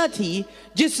योजना थी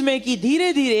जिसमें कि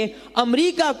धीरे धीरे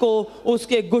अमेरिका को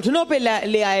उसके घुटनों पे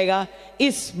ले आएगा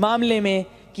इस मामले में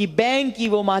कि बैंक की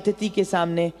वो मातहती के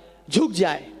सामने झुक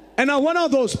जाए। And now one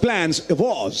of those plans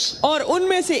was, और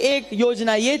उनमें से एक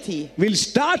योजना ये थी, we'll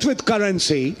start with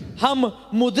currency. हम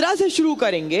मुद्रा से शुरू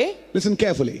करेंगे। Listen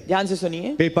carefully. ध्यान से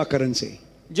सुनिए। Paper currency.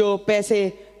 जो पैसे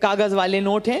कागज वाले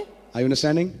नोट हैं। Are you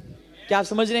understanding? क्या आप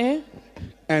समझ रहे हैं?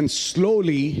 And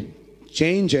slowly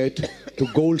change it to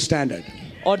gold standard.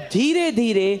 और धीरे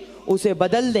धीरे उसे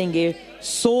बदल देंगे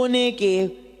सोने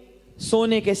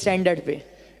के स्टैंडर्ड पे।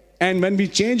 And when we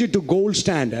change it to gold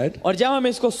standard, और जब हम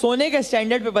इसको सोने के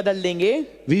स्टैंडर्ड पे बदल देंगे,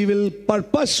 we will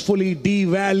purposefully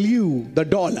devalue the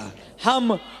dollar.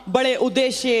 हम बड़े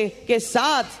उद्देश्य के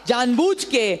साथ जानबूझ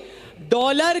के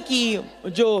डॉलर की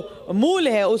जो मूल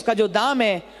है उसका जो दाम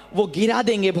है वो गिरा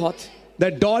देंगे बहुत। The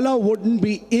dollar wouldn't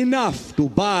be enough to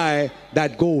buy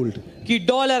that gold. कि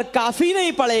डॉलर काफी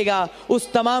नहीं पड़ेगा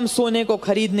उस तमाम सोने को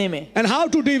खरीदने में। And how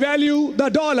to devalue the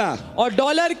dollar? और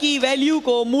डॉलर की वैल्यू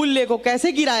को, मूल्य को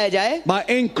कैसे गिराया जाए? By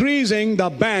increasing the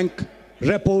bank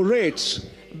repo rates.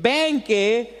 Bank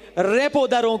के रेपो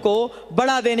दरों को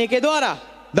बढ़ा देने के द्वारा।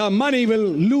 The money will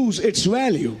lose its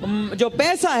value. जो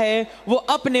पैसा है वो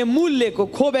अपने मूल्य को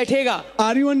खो बैठेगा।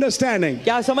 Are you understanding?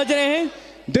 क्या समझ रहे हैं?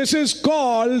 This is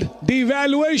called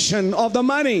devaluation of the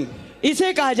money.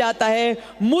 इसे कहा जाता है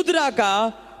मुद्रा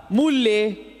का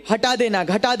मूल्य हटा देना,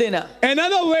 घटा देना।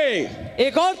 Another way,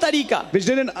 एक और तरीका which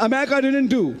America didn't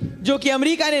do, जो कि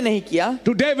अमेरिका ने नहीं किया,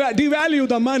 to devalue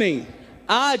the money.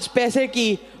 आज पैसे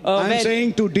की I'm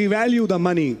saying to devalue the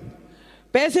money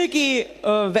पैसे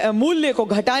की मूल्य को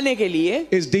घटाने के लिए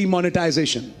is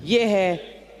demonetization. ये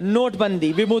है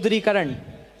नोटबंदी, विमुद्रीकरण।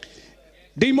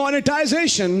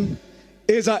 Demonetization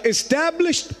is an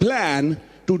established plan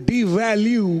to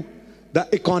devalue the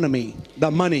economy, the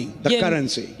money, the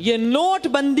currency. ये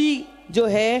नोटबंदी जो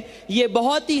है ये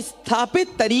बहुत ही स्थापित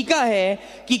तरीका है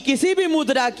कि किसी भी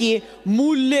मुद्रा की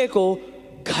मूल्य को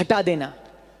घटा देना।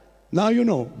 Now you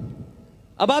know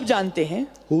अब आप जानते हैं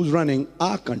who's running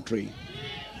our country.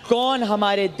 कौन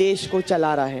हमारे देश को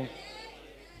चला रहा है।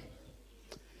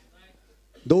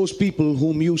 Those people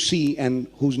whom you see and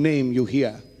whose name you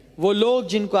hear वो लोग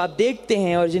जिनको आप देखते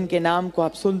हैं और जिनके नाम को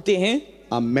आप सुनते हैं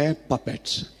are mere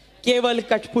puppets केवल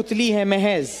कठपुतली है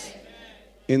महज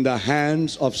in the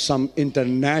hands of some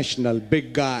international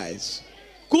big guys.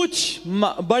 कुछ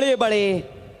बड़े बड़े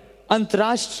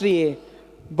अंतर्राष्ट्रीय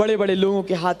बड़े बड़े लोगों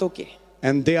के हाथों के।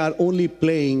 And they are only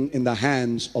playing in the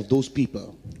hands of those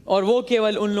people. और वो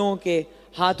केवल उन लोगों के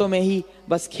हाथों में ही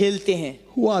बस खेलते हैं।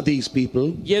 Who are these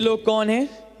people? ये लोग कौन हैं?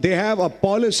 They have a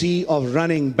policy of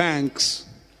running banks.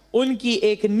 उनकी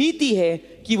एक नीति है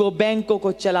कि वो बैंकों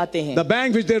को चलाते हैं। The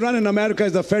bank which they run in America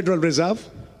is the Federal Reserve.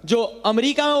 जो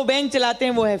अमेरिका में वो बैंक चलाते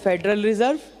हैं वो है federal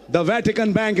reserve. The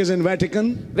Vatican Bank is in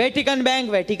Vatican. Vatican bank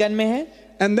Vatican में है।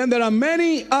 And then there are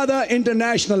many other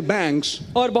international banks.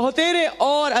 और बहुतेरे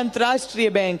और अंतर्राष्ट्रीय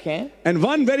बैंक हैं। And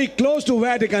one very close to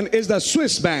Vatican is the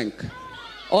Swiss Bank.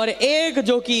 और एक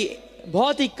जो कि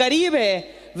बहुत ही करीब है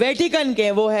वेटिकन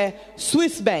के वो है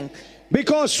Swiss bank.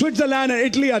 Because Switzerland and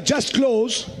Italy are just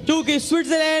close. क्योंकि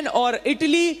स्विट्जरलैंड और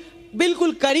इटली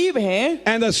बिल्कुल करीब हैं।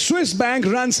 And the Swiss bank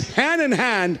runs hand in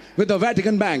hand with the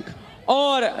Vatican Bank.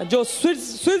 और जो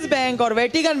स्विस बैंक और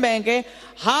वेटिकन बैंक है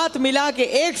हाथ मिला के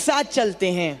एक साथ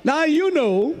चलते हैं। Now you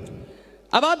know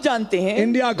अब आप जानते हैं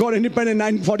India got independent in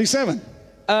 1947.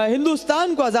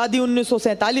 Hindustan को आजादी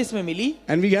 1947 में मिली।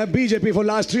 And we have BJP for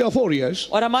last 3 or 4 years.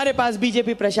 और हमारे पास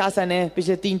बीजेपी प्रशासन है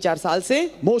पिछले 3-4 साल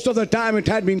से। Most of the time it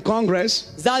had been Congress.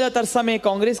 ज्यादातर समय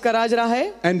कांग्रेस का राज रहा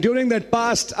है। And during that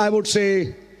past, I would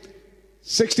say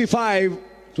 65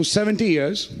 to 70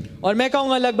 years, और मैं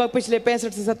कहूंगा लगभग पिछले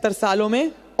 65 से 70 सालों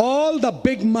में all the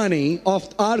big money of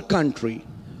our country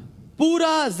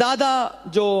पूरा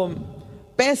ज्यादा जो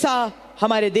पैसा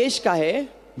हमारे देश का है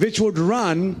which would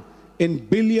run in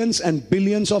billions and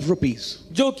billions of rupees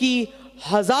जो कि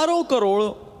हजारों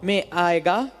करोड़ में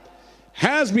आएगा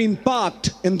has been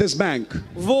parked in this bank.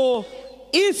 वो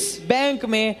इस बैंक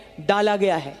में डाला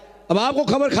गया है। अब आपको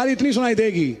खबर खाली इतनी सुनाई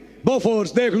देगी,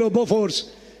 बोफोर्स देख लो, बोफोर्स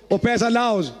वो पैसा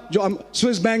लाओ, जो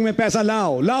स्विस बैंक में पैसा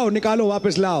लाओ, लाओ निकालो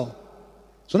वापस लाओ,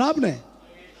 सुना आपने?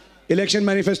 इलेक्शन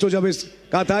मैनिफेस्टो जब इस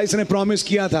कहा था, इसने प्रॉमिस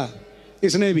किया था,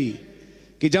 इसने भी,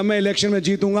 कि जब मैं इलेक्शन में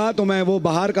जीतूंगा तो मैं वो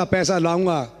बाहर का पैसा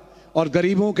लाऊंगा और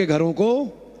गरीबों के घरों को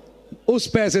उस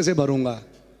पैसे से भरूंगा।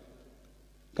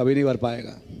 कभी नहीं भर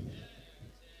पाएगा।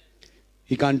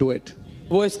 He can't do it.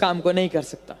 वो इस काम को नहीं कर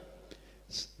सकता।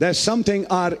 There's something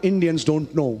our Indians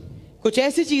don't know. कुछ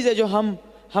ऐसी चीज है जो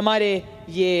हमारे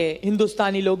ये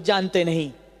हिंदुस्तानी लोग जानते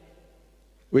नहीं,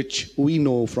 which we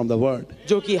know from the word.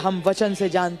 जो कि हम वचन से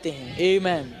जानते हैं।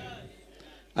 Amen.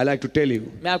 I like to tell you,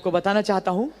 मैं आपको बताना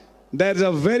चाहता हूं, there's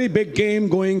a very big game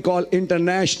going called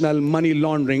international money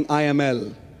laundering, IML.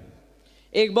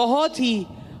 एक बहुत ही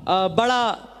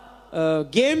बड़ा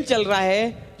गेम चल रहा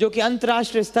है जो कि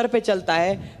अंतर्राष्ट्रीय स्तर पे चलता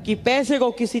है कि पैसे को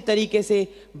किसी तरीके से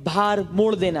बाहर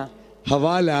मोड़ देना।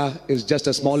 Hawala is just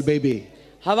a small baby.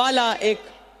 हवाला एक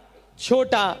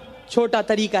छोटा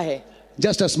तरीका है,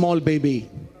 Just a small baby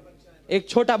एक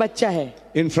छोटा बच्चा है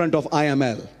in front of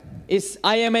IML. इस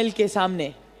IML के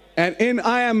सामने। And in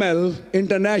IML,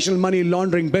 international money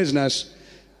laundering business,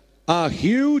 a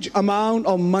huge amount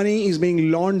of money is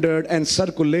being laundered and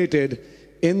circulated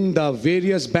in the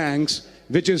various banks,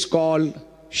 which is called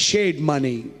shade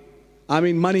money. I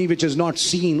mean, money which is not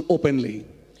seen openly.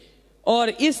 और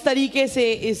इस तरीके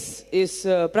से इस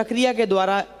प्रक्रिया के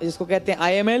द्वारा, जिसको कहते हैं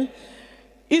IML,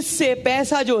 इससे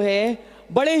पैसा जो है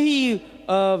बड़े ही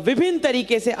विभिन्न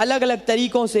तरीके से, अलग अलग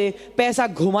तरीकों से पैसा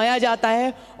घुमाया जाता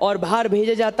है और बाहर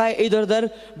भेजा जाता है, इधर उधर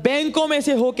बैंकों में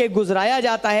से होके गुजराया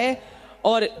जाता है।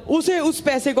 और उस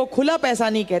पैसे को खुला पैसा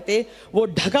नहीं कहते, वो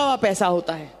ढका हुआ पैसा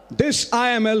होता है। This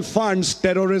IML funds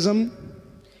terrorism.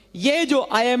 ये जो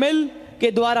IML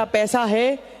के द्वारा पैसा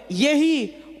है, यही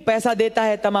पैसा देता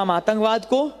है तमाम आतंकवाद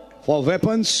को, for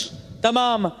weapons,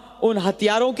 तमाम उन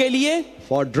हथियारों के लिए,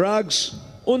 for drugs,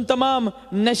 उन तमाम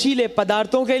नशीले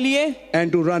पदार्थों के लिए,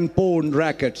 and to run porn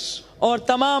rackets. और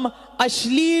तमाम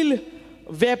अश्लील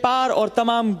व्यापार और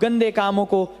तमाम गंदे कामों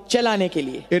को चलाने के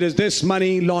लिए। It is this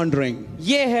money laundering.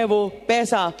 ये है वो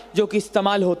पैसा जो कि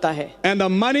इस्तेमाल होता है। And the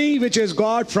money which is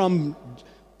got from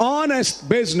honest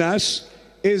business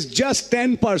is just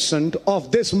 10%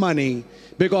 of this money,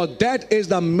 because that is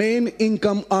the main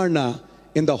income earner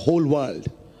in the whole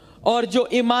world. और जो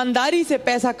ईमानदारी से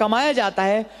पैसा कमाया जाता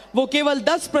है वो केवल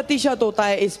 10% होता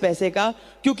है इस पैसे का,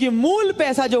 क्योंकि मूल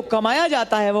पैसा जो कमाया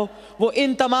जाता है वो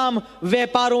इन तमाम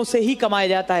व्यापारों से ही कमाया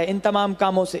जाता है, इन तमाम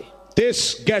कामों से।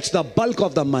 This gets the bulk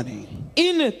of the money.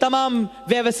 इन तमाम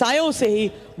व्यवसायों से ही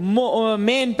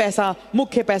मेन पैसा,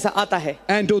 मुख्य पैसा आता है।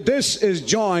 And to this is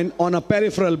joined on a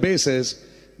peripheral basis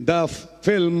the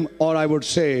film, or I would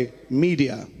say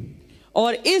media.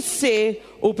 और इससे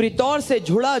ऊपरी तौर से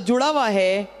जुड़ा हुआ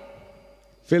है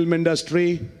Film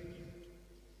industry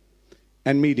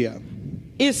and media.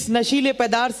 इस नशीले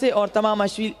पदार्थ से और तमाम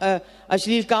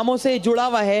अश्लील कामों से जुड़ा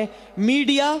हुआ है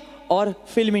मीडिया और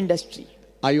film industry.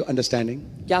 Are you understanding?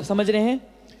 क्या आप समझ रहे हैं?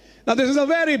 Now this is a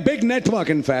very big network,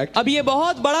 in fact. अब ये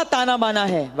बहुत बड़ा ताना बाना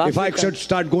है। If I should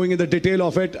start going in the detail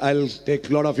of it, I'll take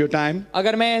a lot of your time.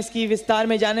 अगर मैं इसकी विस्तार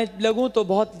में जाने लगूं तो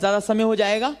बहुत ज्यादा समय हो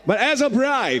जाएगा। But as a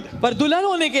bride, पर दुल्हन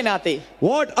होने के नाते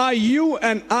what are you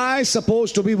and I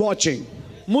supposed to be watching?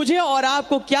 मुझे और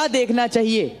आपको क्या देखना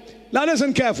चाहिए? Now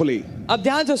listen carefully. अब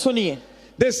ध्यान से सुनिए।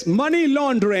 This money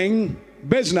laundering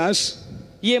business,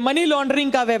 ये मनी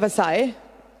लॉन्ड्रिंग का व्यवसाय,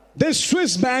 this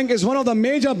Swiss bank is one of the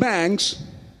major banks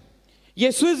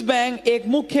ये स्विस बैंक एक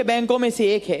मुख्य बैंकों में से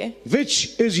एक है,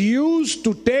 which is used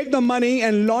to take the money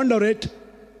and launder it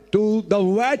to the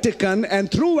Vatican and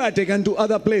through Vatican to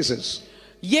other places.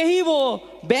 यही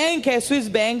वो बैंक है, स्विस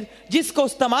बैंक, जिसको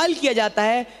इस्तेमाल किया जाता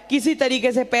है किसी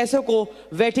तरीके से पैसों को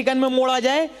वेटिकन में मोड़ा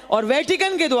जाए और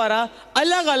वेटिकन के द्वारा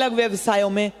अलग अलग व्यवसायों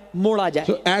में मोड़ा जाए।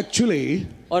 So actually,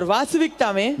 और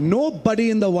वास्तविकता में nobody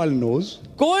in the world knows.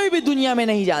 कोई भी दुनिया में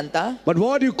नहीं जानता। But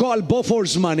what you call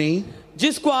Bofors money,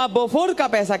 जिसको आप बोफोर का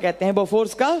पैसा कहते हैं,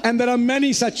 बोफोर्स का, and there are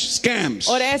many such scams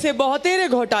और ऐसे बहुतेरे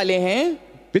घोटाले हैं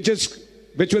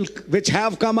which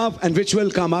have come up and which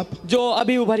will come up. जो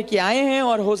अभी उभर के आए हैं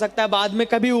और हो सकता है बाद में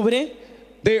कभी उभरे।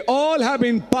 They all have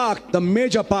been parked, the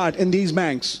major part, in these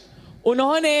banks.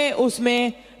 उन्होंने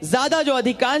उसमें ज्यादा जो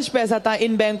अधिकांश पैसा था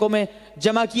इन बैंकों में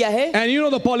जमा किया है। And you know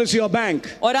the policy of bank.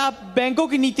 और आप बैंकों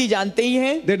की नीति जानते ही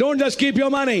हैं। They don't just keep your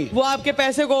money. वो आपके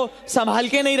पैसे को संभाल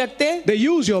के नहीं रखते, They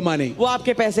use your money. वो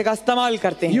आपके पैसे का इस्तेमाल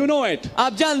करते हैं। You know it.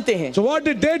 आप जानते हैं। So what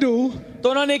did they do? तो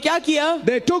उन्होंने क्या किया?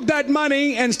 They took that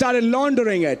money and started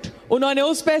laundering it. उन्होंने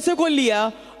उस पैसे को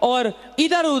लिया और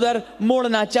इधर उधर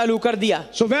मोड़ना चालू कर दिया।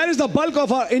 So where is the bulk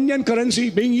of our Indian currency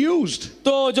being used?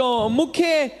 तो जो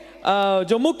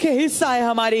मुख्य हिस्सा है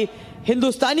हमारी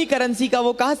हिंदुस्तानी करेंसी का,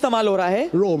 वो कहाँ इस्तेमाल हो रहा है?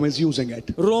 Rome is using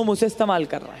it. रोम उसे इस्तेमाल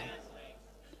कर रहा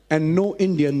है। and no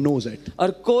Indian knows it.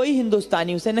 और कोई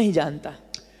हिंदुस्तानी उसे नहीं जानता.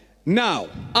 Now,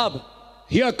 अब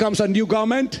here comes a new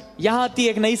government यहाँ आती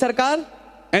एक नई सरकार,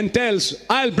 and tells,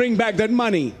 I'll bring back that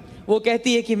money. वो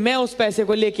कहती है कि मैं उस पैसे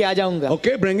को लेके आ जाऊंगा.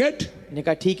 Okay, bring it. ने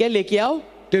कहा ठीक है, लेके आओ.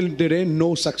 Till today,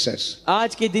 no success.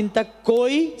 आज के दिन तक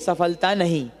कोई सफलता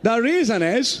नहीं. The reason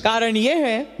is, कारण ये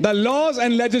है, the laws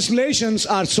and legislations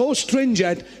are so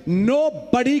stringent,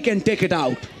 nobody can take it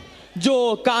out.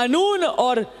 जो कानून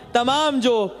और तमाम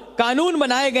जो कानून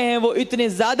बनाए गए हैं वो इतने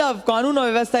ज्यादा, कानून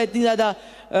और व्यवस्था इतनी ज्यादा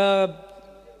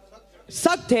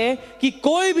सख्त है कि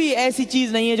कोई भी ऐसी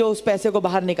चीज नहीं है जो उस पैसे को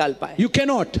बाहर निकाल पाए. You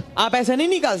cannot. आप ऐसा नहीं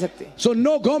निकाल सकते. So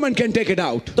no government can take it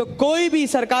out. तो कोई भी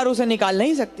सरकार उसे निकाल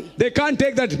नहीं सकती. They can't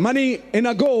take that money in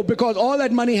a go because all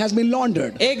that money has been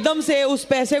laundered. एकदम से उस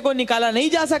पैसे को निकाला नहीं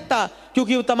जा सकता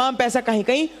क्योंकि वो तमाम पैसा कहीं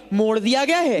कहीं मोड़ दिया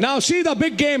गया है. Now see the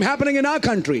big game happening in our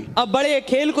country. अब बड़े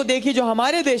खेल को देखिए जो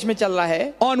हमारे देश में चल रहा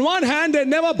है. On one hand, they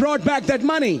never brought back that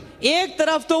money. एक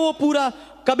तरफ तो वो पूरा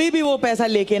कभी भी वो पैसा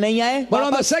लेके नहीं आए, But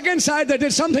on the second side, they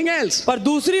did something else. पर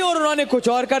दूसरी ओर उन्होंने कुछ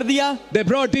और कर दिया. They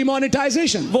brought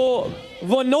demonetization.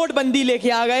 वो नोटबंदी लेके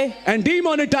आ गए. And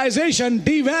demonetization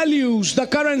devalues the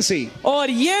currency. और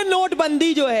ये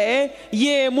नोटबंदी जो है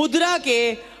ये मुद्रा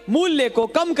के मूल्य को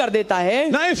कम कर देता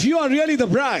है. Now if you are really the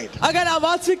bride, अगर आप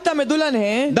वास्तविकता में दुल्हन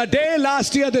हैं, the day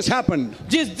last year this happened,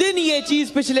 जिस दिन ये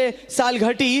चीज पिछले साल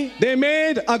घटी, they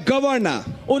made a governor.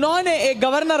 उन्होंने एक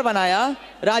गवर्नर बनाया,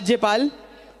 राज्यपाल.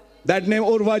 That name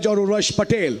Urvaj or Urvash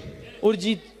Patel.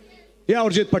 Urjit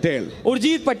Patel.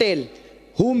 Urjit Patel,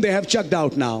 Whom they have chucked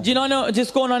out now.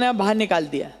 जिसको उन्होंने अब बाहर निकाल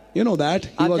दिया. You know that.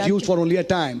 He was used for only a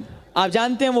time. आप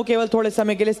जानते हैं वो केवल थोड़े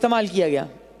समय के लिए इस्तेमाल किया गया.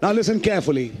 Now listen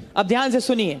carefully. अब ध्यान से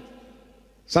सुनिए.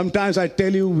 Sometimes I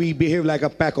tell you we behave like a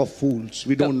pack of fools.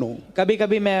 We don't know. कभी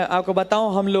कभी मैं आपको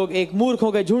बताऊं हम लोग एक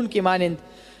मूर्खों के झुंड की मानिंद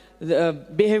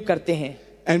बिहेव करते हैं.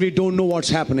 And we don't know what's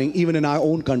happening even in our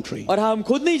own country. और हम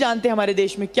खुद नहीं जानते हमारे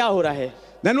देश में क्या हो रहा है.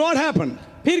 Then what happened?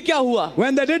 फिर क्या हुआ?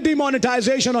 When they did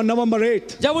demonetization on November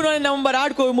 8th. जब उन्होंने नवंबर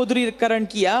 8 को विमुद्रीकरण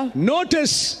किया.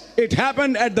 Notice it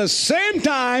happened at the same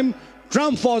time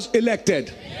Trump was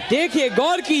elected. देखिए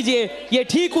गौर कीजिए ये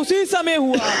ठीक उसी समय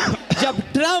हुआ जब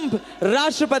ट्रंप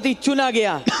राष्ट्रपति चुना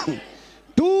गया.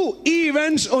 Two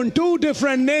events on two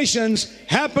different nations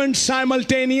happened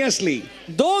simultaneously.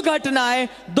 दो घटनाएं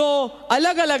दो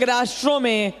अलग अलग राष्ट्रों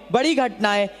में बड़ी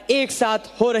घटनाएं एक साथ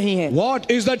हो रही हैं. What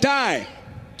is the tie?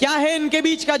 क्या है इनके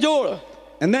बीच का जोड़?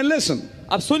 And then listen.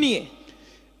 अब सुनिए.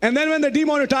 And then when they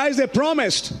demonetized, they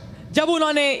promised. जब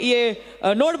उन्होंने ये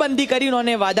नोटबंदी करी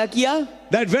उन्होंने वादा किया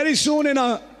that very soon in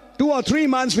 2 or 3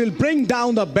 months we'll bring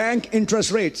down the bank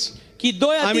interest rates. कि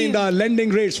the lending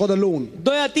rates for the loan.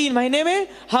 2 या 3 महीने में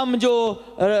हम जो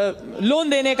लोन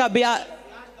देने का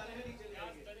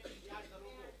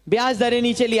ब्याज दरें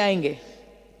नीचे ले आएंगे.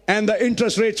 And the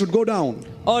interest rates would go down.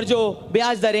 और जो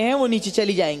ब्याज दरें हैं वो नीचे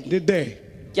चली जाएंगी. Did they?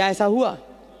 क्या ऐसा हुआ?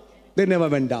 They never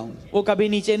went down. वो कभी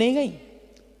नीचे नहीं गई.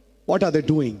 What are they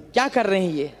doing? क्या कर रहे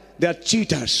हैं ये? They are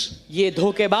cheaters. ये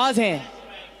धोखेबाज हैं.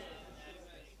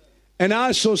 And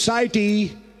our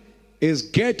society is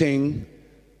getting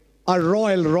a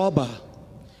royal robber.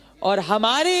 और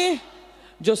हमारे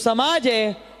जो समाज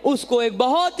है उसको एक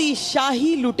बहुत ही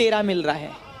शाही लुटेरा मिल रहा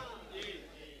है.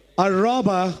 A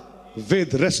robber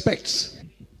with respects.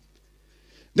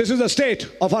 This is the state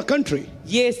of our country.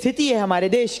 ये स्थिति है हमारे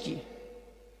देश की.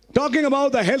 Talking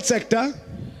about the health sector.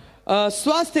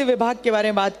 स्वास्थ्य विभाग के बारे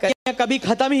में बात करें कभी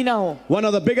खत्म ही ना हो. One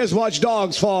of the biggest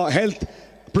watchdogs for health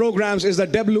programs is the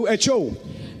WHO.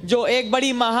 जो एक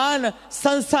बड़ी महान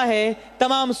संस्था है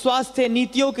तमाम स्वास्थ्य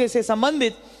नीतियों के से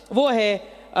संबंधित वो है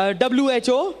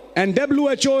WHO. And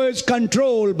WHO is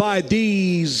controlled by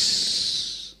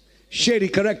these shady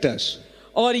characters.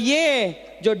 और ये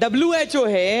जो WHO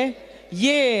है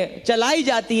ये चलाई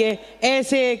जाती है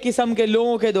ऐसे किस्म के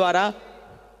लोगों के द्वारा.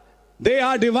 They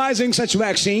are devising such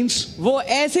vaccines. वो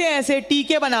ऐसे ऐसे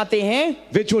टीके बनाते हैं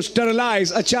which would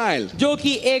sterilize a child. जो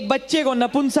कि एक बच्चे को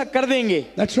नपुंसक कर देंगे.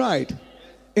 That's right.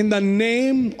 In the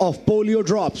name of polio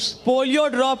drops. Polio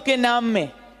drop के नाम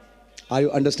में. Are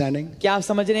you understanding? क्या आप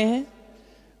समझ रहे हैं?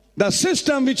 The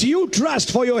system which you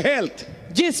trust for your health.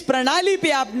 जिस प्रणाली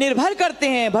पे आप निर्भर करते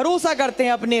हैं भरोसा करते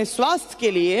हैं अपने स्वास्थ्य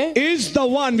के लिए is the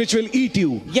one which will eat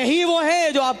you. यही वो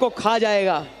है जो आपको खा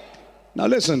जाएगा. Now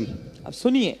listen. अब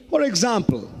सुनिए. For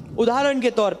example. उदाहरण के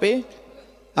तौर पे.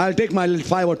 I'll take my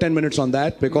 5 or 10 minutes on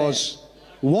that because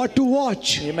what to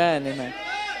watch. Amen.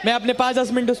 मैं अपने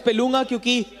 5-10 मिनट उस पे लूंगा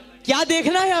क्योंकि क्या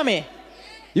देखना है हमें.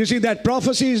 You see that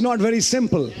prophecy is not very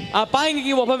simple. आप पाएंगे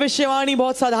कि वो भविष्यवाणी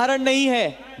बहुत साधारण नहीं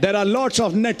है. There are lots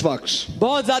of networks.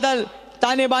 बहुत ज्यादा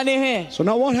ताने बाने हैं. So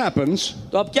now what happens?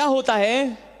 तो अब क्या होता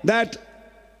है? That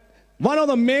One of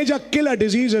the major killer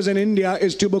diseases in India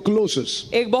is tuberculosis.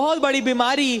 एक बहुत बड़ी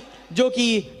बीमारी जो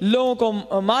कि लोगों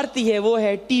को मारती है वो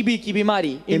है टीबी की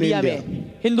बीमारी इंडिया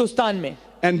में, हिंदुस्तान में.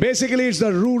 And basically it's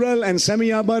the rural and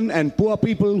semi-urban and poor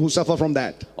people who suffer from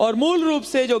that. और मूल रूप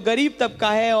से जो गरीब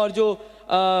तबका है और जो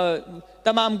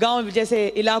तमाम गांव जैसे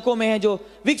इलाकों में है जो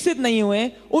विकसित नहीं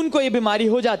हुए उनको ये बीमारी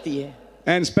हो जाती है.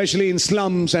 And especially in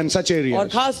slums and such और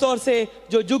areas. खास तौर से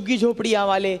जो झुग्गी झोपड़ियां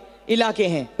वाले इलाके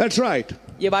हैं. That's right.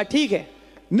 ये बात ठीक है.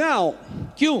 Now,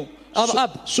 क्यों?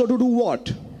 so to do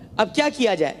what? अब क्या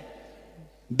किया जाए?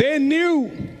 They knew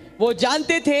वो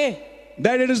जानते थे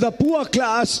that it is the poor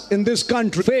class in this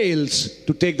country fails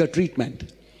to take the treatment.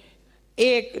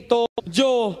 एक तो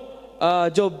जो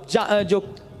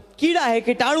कीड़ा है,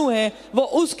 कीटाणु है, वो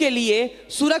उसके लिए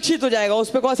सुरक्षित हो जाएगा, उस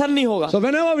पे कोई असर नहीं होगा. So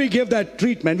whenever we give that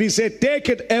treatment, we say take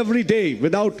it every day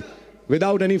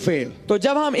without any fail. तो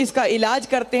जब हम इसका इलाज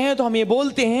करते हैं तो हम ये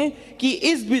बोलते हैं कि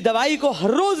इस दवाई को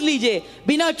हर रोज लीजिए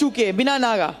बिना चूके, बिना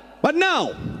नागा. But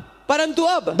now, परंतु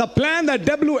अब the plan that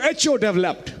WHO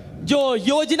developed, जो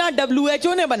योजना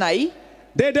WHO ने बनाई,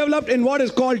 they developed in what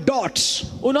is called DOTS.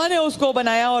 उन्होंने उसको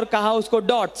बनाया और कहा उसको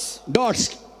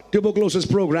DOTS tuberculosis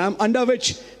program, under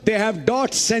which they have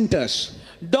DOTS centers.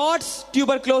 DOTS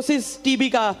tuberculosis TB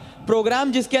का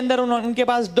प्रोग्राम जिसके अंदर उनके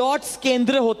पास डॉट्स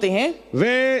केंद्र होते हैं,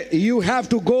 where you have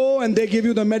to go and they give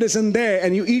you the medicine there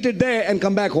and you eat it there and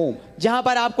come back home. जहां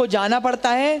पर आपको जाना पड़ता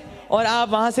है और आप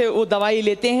वहां से वो दवाई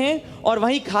लेते हैं और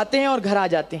वहीं खाते हैं और घर आ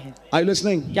जाते हैं. Are you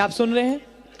listening? क्या आप सुन रहे हैं?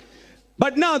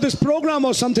 But now this program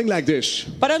was something like this,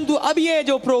 परंतु अब ये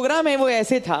जो प्रोग्राम है वो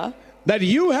ऐसे था that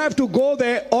you have to go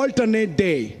there alternate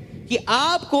day. कि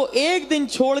आपको एक दिन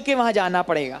छोड़ के वहां जाना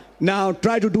पड़ेगा. Now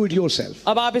try to do it yourself.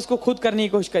 अब आप इसको खुद करने की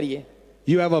कोशिश करिए.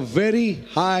 You have a very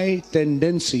high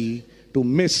tendency to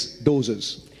miss doses.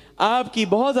 आपकी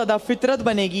बहुत ज्यादा फितरत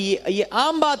बनेगी, ये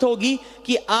आम बात होगी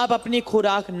कि आप अपनी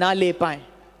खुराक ना ले पाएं.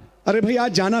 अरे भाई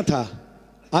आज जाना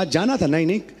था.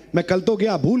 नहीं, मैं कल तो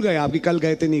गया, भूल गए आपकी, कल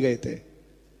गए थे नहीं गए थे.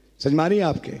 समझ मारिए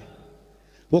आपके,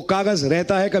 वो कागज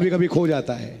रहता है, कभी कभी खो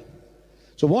जाता है.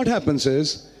 So what happens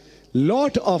is,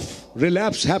 lot of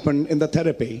relapse happen in the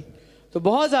therapy. तो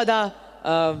बहुत ज्यादा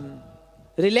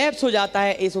रिलैप्स हो जाता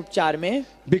है इस उपचार में,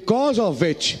 because of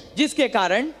which जिसके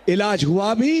कारण इलाज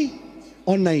हुआ भी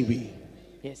और नहीं भी.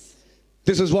 yes,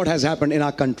 This is what has happened in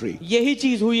our country. यही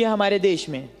चीज हुई है हमारे देश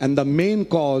में. And the main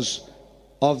cause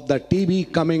of the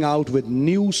TB coming out with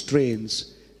new strains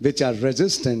which are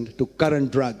resistant to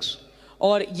current drugs.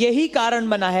 और यही कारण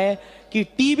बना है कि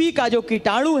टीबी का जो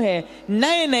कीटाणु है,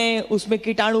 नए नए उसमें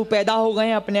कीटाणु पैदा हो गए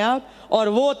हैं अपने आप, और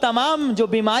वो तमाम जो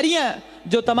बीमारियां,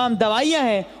 जो तमाम दवाइयां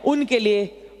हैं, उनके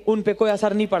लिए उन पे कोई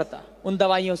असर नहीं पड़ता उन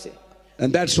दवाइयों से.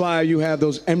 And that's why you have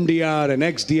those MDR and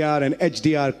XDR and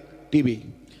HDR TB.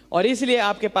 और इसलिए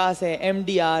आपके पास है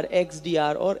MDR,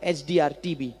 XDR और HDR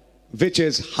TB, which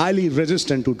is highly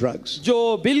resistant to drugs.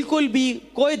 जो बिल्कुल भी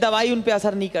कोई दवाई उन पे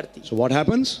असर नहीं करती. So what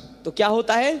happens? तो क्या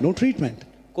होता है? No treatment.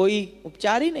 कोई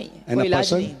उपचार ही नहीं है, And कोई a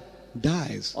इलाज नहीं, person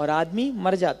dies. और आदमी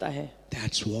मर जाता है.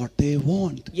 That's what they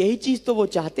want. यही चीज तो वो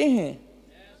चाहते हैं.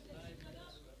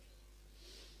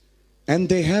 And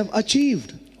they have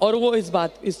achieved. और वो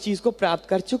इस चीज को प्राप्त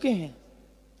कर चुके हैं.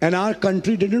 And our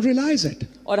country didn't realize it.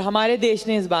 और हमारे देश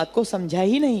ने इस बात को समझा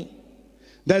ही नहीं.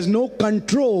 There's no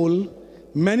control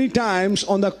many times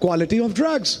on the quality of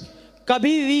drugs.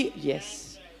 कभी भी,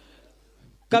 yes,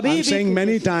 कभी I'm भी, saying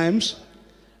many times.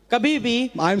 कभी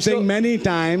भी, I'm saying many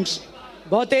times.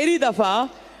 बहुतेरी दफा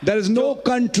There is no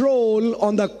control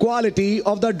on the quality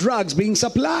of the drugs being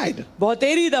supplied.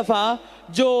 बहुतेरी दफा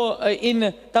जो इन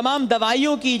तमाम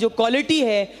दवाइयों की जो क्वालिटी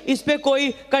है, इस पे कोई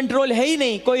कंट्रोल है ही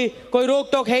नहीं, कोई रोक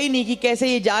टोक है ही नहीं कि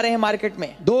कैसे ये जा रहे हैं मार्केट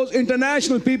में. Those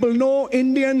international people know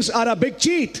Indians are a big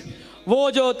cheat.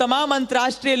 वो जो तमाम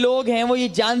अंतर्राष्ट्रीय लोग हैं वो ये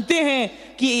जानते हैं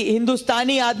कि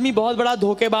हिंदुस्तानी आदमी बहुत बड़ा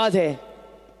धोखेबाज है.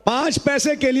 5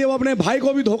 पैसे के लिए वो अपने भाई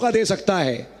को भी धोखा दे सकता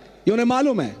है, ये उन्हें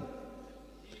मालूम है.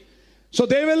 So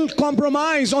they will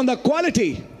compromise on the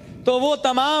quality. तो वो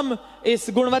तमाम इस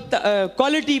गुणवत्ता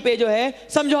क्वालिटी पे जो है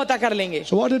समझौता कर लेंगे.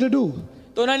 So what did they do?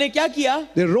 तो उन्होंने क्या किया?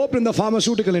 They roped in the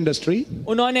pharmaceutical industry.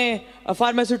 उन्होंने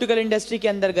फार्मास्यूटिकल इंडस्ट्री के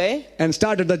अंदर गए And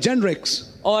started the generics.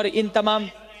 और इन तमाम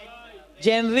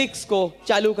जेनरिक्स को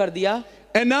चालू कर दिया.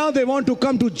 And now they want to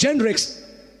come to generics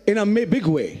in a big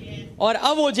way. और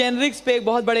अब वो जेनरिक्स पे एक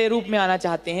बहुत बड़े रूप में आना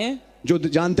चाहते हैं. जो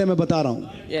जानते हैं मैं बता रहा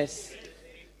हूं. Yes.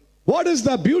 What is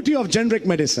the beauty of generic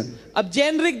medicine? अब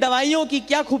जेनरिक दवाइयों की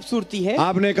क्या खूबसूरती है?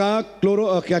 आपने कहा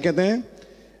क्या कहते हैं,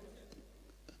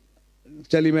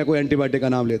 चलिए मैं कोई एंटीबायोटिक का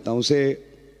नाम लेता हूं, उसे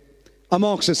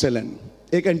अमोक्सिसिलिन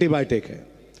एक एंटीबायोटिक है,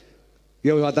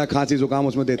 ये होता है खांसी जुकाम,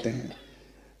 उसमें देते हैं.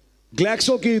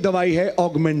 ग्लैक्सो की दवाई है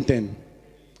ऑगमेंटिन,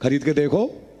 खरीद के देखो,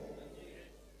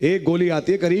 एक गोली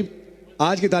आती है करीब,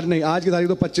 आज की तारीख नहीं, आज की तारीख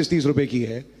तो 25-30 रुपए की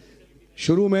है।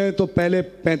 शुरू में तो पहले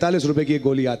 45 रुपए की एक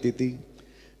गोली आती थी।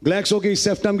 ग्लैक्सो की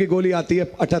सेफ्टम की गोली आती है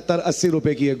 78-80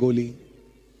 रुपए की एक गोली।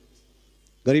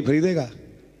 गरीब खरीदेगा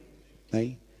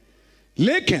नहीं।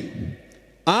 लेकिन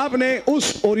आपने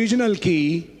उस ओरिजिनल की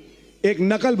एक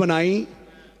नकल बनाई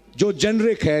जो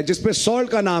जेनरिक है, जिसपे सॉल्ट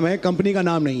का नाम है, कंपनी का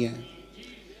नाम नहीं है,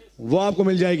 वो आपको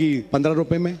मिल जाएगी 15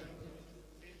 रुपए में।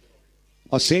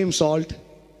 और सेम सॉल्ट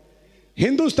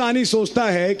हिंदुस्तानी सोचता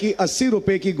है कि 80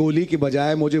 रुपए की गोली की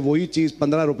बजाय मुझे वही चीज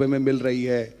 15 रुपए में मिल रही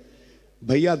है।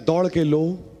 भैया दौड़ के लो,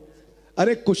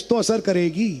 अरे कुछ तो असर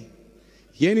करेगी।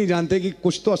 ये नहीं जानते कि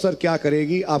कुछ तो असर क्या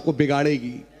करेगी, आपको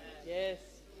बिगाड़ेगी।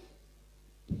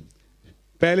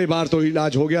 पहली बार तो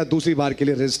इलाज हो गया, दूसरी बार के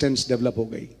लिए रेजिस्टेंस डेवलप हो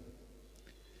गई।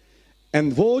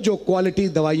 एंड वो जो क्वालिटी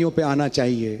दवाइयों पे आना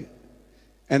चाहिए,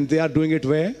 and they are doing it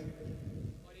where,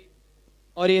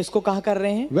 और ये इसको कहाँ कर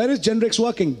रहे हैं? Where is generics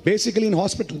working? Basically in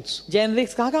hospitals.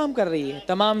 Generics कहाँ काम कर रही है?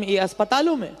 तमाम ये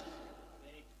अस्पतालों में।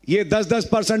 ये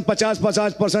 10-10%,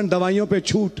 50-50% दवाइयों पे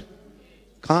छूट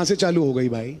कहां से चालू हो गई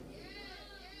भाई?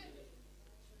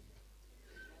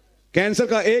 कैंसर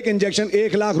का एक इंजेक्शन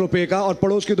 1 लाख रुपए का, और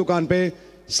पड़ोस की दुकान पे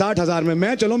 60,000 में।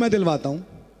 मैं दिलवाता हूं।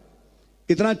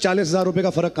 इतना 40,000 रुपए का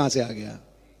फर्क कहां से आ गया?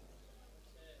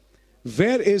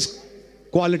 Where is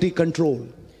quality control?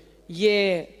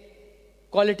 ये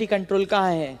क्वालिटी कंट्रोल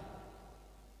कहां है?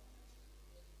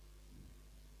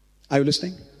 Are you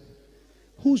listening?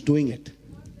 Who's doing it?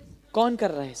 कौन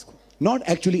कर रहा है इसको? Not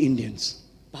actually Indians.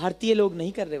 भारतीय लोग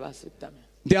नहीं कर रहे वास्तविकता में।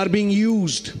 They are being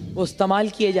used वो इस्तेमाल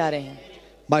किए जा रहे हैं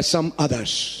by some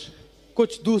others.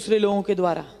 कुछ दूसरे लोगों के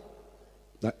द्वारा,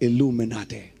 The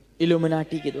Illuminati.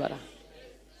 इल्यूमिनाटी के द्वारा।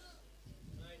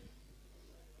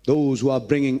 Those who are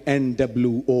bringing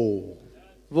NWO.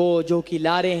 वो जो कि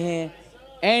ला रहे हैं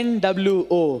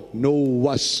NWO,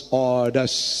 Novus Ordo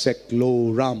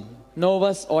Seclorum,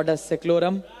 नोवस orders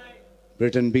सेक्लोरम,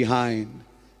 written behind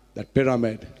that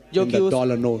pyramid जो in कि the उस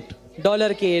dollar note.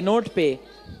 डॉलर के नोट पे,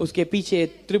 उसके पीछे,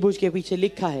 त्रिभुज के पीछे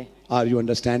लिखा है। Are you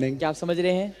understanding? क्या आप समझ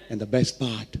रहे हैं? And the best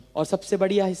part, और सबसे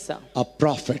बढ़िया हिस्सा, a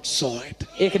prophet saw it.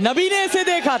 एक नबी ने इसे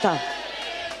देखा था।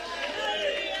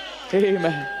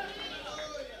 Amen.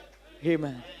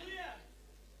 Amen.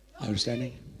 Are you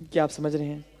understanding? क्या आप समझ रहे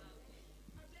हैं?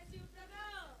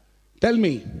 Tell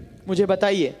me, मुझे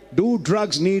बताइए, do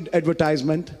drugs need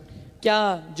advertisement? क्या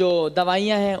जो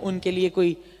दवाइयां हैं उनके लिए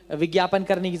कोई विज्ञापन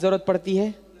करने की जरूरत पड़ती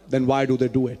है? Then why do they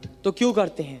do it? तो क्यों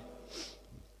करते हैं?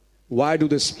 Why do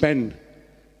they spend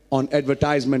on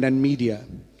advertisement and media?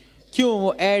 क्यों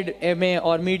वो एड में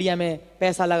और मीडिया में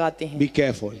पैसा लगाते हैं? Be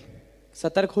careful.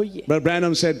 सतर्क होइए। Brother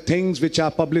Branham said things which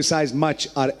are publicized much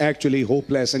are actually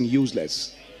hopeless and useless.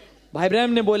 भाई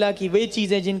ब्रैनम ने बोला कि वे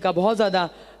चीजें जिनका बहुत ज्यादा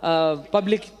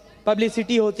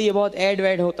पब्लिसिटी होती है, बहुत एड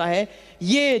वेड होता है,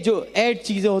 ये जो एड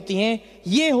चीजें होती हैं,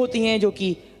 ये होती हैं जो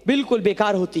कि बिल्कुल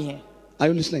बेकार होती हैं। Are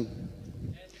you listening?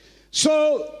 So,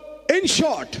 in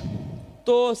short,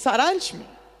 तो सारांश में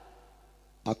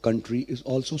our country is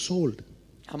also sold.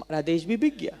 हमारा देश भी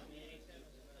बिक गया,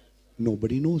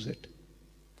 Nobody knows it.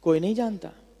 कोई नहीं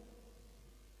जानता।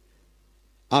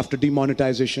 After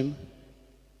demonetization,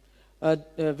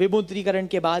 विमुद्रीकरण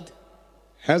के बाद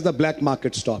has the black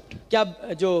market stopped? क्या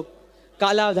जो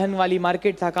काला धन वाली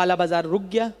मार्केट था, काला बाजार रुक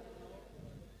गया?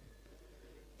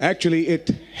 Actually,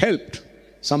 it helped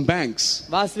some banks.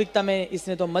 वास्तविकता में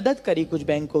इसने तो मदद करी कुछ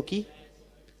बैंकों की।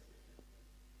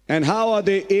 And how are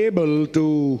they able to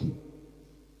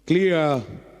clear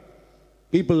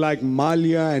people like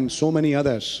Malia and so many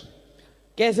others?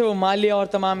 कैसे वो माल्या और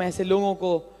तमाम ऐसे लोगों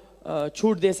को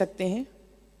छूट दे सकते हैं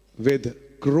With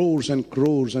crores and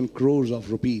crores and crores of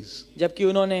rupees. जबकि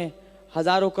उन्होंने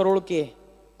हजारों करोड़ के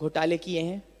घोटाले किए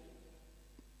हैं?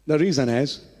 The reason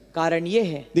is, कारण ये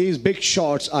है, these big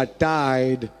shots are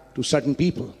tied to certain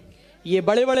people. ये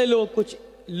बड़े बड़े लोग कुछ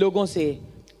लोगों से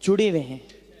जुड़े हुए हैं।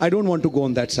 I don't want to go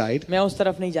on that side, मैं उस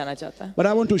तरफ नहीं जाना चाहता, but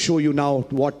I want to show you now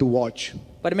what to watch.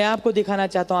 पर मैं आपको दिखाना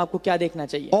चाहता हूँ आपको क्या देखना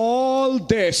चाहिए। All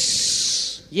this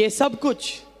ये सब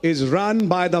कुछ is run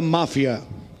by the mafia,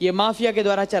 ये माफिया के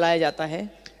द्वारा चलाया जाता है।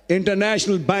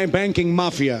 international banking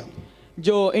mafia,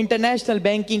 जो इंटरनेशनल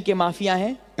बैंकिंग के माफिया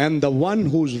हैं, and the one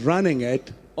who's running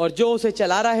it, और जो उसे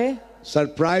चला रहा है,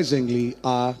 surprisingly,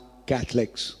 are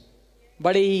Catholics.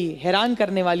 बड़ी ही हैरान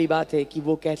करने वाली बात है कि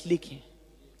वो कैथलिक हैं।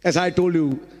 As I told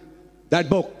you, that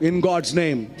book, In God's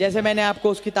Name, जैसे मैंने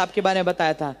आपको उस किताब के बारे में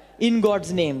बताया था, इन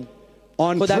गॉड्स नेम,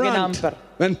 on खुदा के नाम front, पर।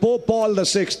 when Pope Paul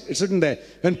VI, it's written there,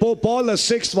 when Pope Paul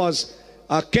VI was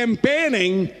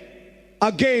campaigning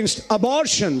against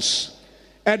abortions,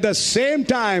 at the same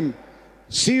time,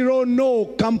 Cyrano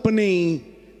Company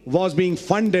was being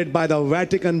funded by the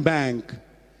Vatican Bank,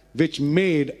 which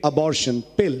made abortion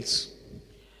pills.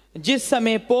 जिस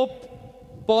समय pope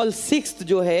Paul sixth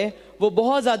जो है वो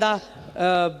बहुत ज्यादा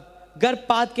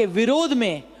गर्भपात के विरोध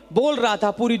में बोल रहा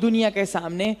था पूरी दुनिया के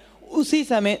सामने, उसी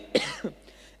समय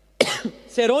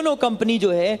सेरोनो कंपनी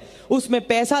जो है उसमें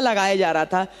पैसा लगाया जा रहा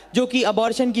था, जो कि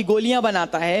अबॉर्शन की गोलियां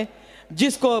बनाता है,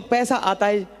 जिसको पैसा आता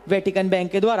है वेटिकन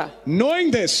बैंक के द्वारा।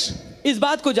 Knowing this, इस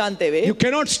बात को जानते हुए you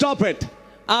cannot stop it.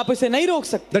 आप इसे नहीं रोक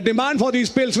सकते। The demand for these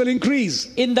pills will increase.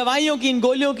 इन दवाइयों की, इन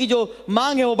गोलियों की जो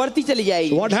मांग है वो बढ़ती चली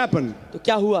जाएगी। What happened? तो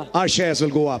क्या हुआ? Our shares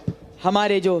will go up.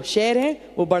 हमारे जो शेयर हैं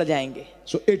वो बढ़ जाएंगे।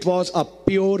 So it was a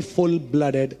pure,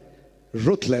 full-blooded,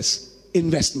 ruthless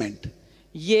investment.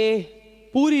 ये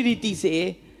पूरी रीति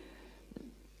से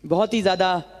बहुत ही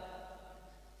ज्यादा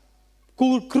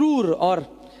क्रूर और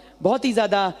बहुत ही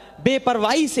ज्यादा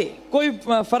बेपरवाही से, कोई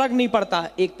फर्क नहीं पड़ता,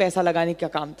 एक पैसा लगाने का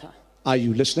काम था। Are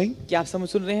you listening? क्या आप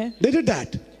सुन रहे हैं? They did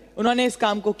that. उन्होंने इस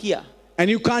काम को किया। And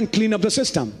you can't clean up the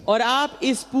system. और आप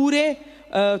इस पूरे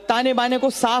ताने बाने को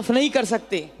साफ नहीं कर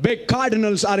सकते। Big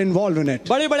cardinals are involved in it.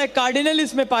 बड़े बड़े कार्डिनल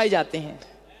इसमें पाए जाते हैं।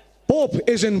 Pope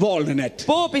is involved in it.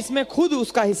 Pope इसमें खुद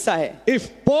उसका हिस्सा है। If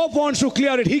Pope wants to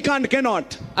clear it, he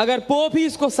cannot. अगर पोप ही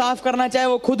इसको साफ करना चाहे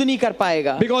वो खुद नहीं कर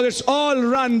पाएगा। Because it's all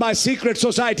run by secret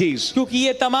societies. क्योंकि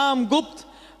ये तमाम गुप्त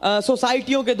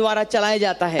सोसाइटियों के द्वारा चलाया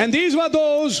जाता है। And these were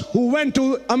those who went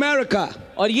to America.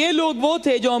 और ये लोग वो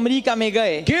थे जो अमेरिका में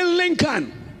गए, Killed Lincoln.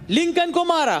 लिंकन को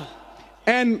मारा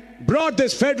And brought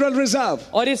this Federal Reserve.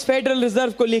 और इस फेडरल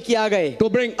रिजर्व को लेके आ गए To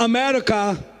bring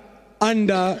America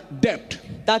under debt.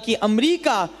 ताकि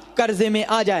अमेरिका कर्जे में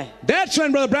आ जाए। That's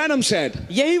when Brother Branham said,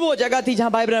 यही वो जगह थी जहां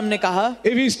भाई ब्रह्म ने कहा,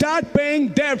 if we start paying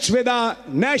debts with our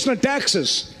national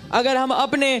taxes, अगर हम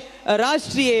अपने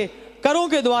राष्ट्रीय करों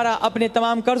के द्वारा अपने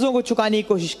तमाम कर्जों को चुकाने की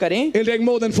कोशिश करें, it'll take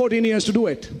more than 14 years to do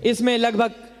it. इसमें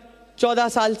लगभग 14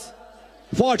 साल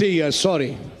 40 years,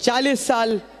 sorry. 40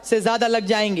 साल से ज्यादा लग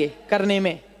जाएंगे करने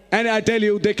में। And I tell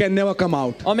you, they can never come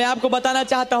out. और मैं आपको बताना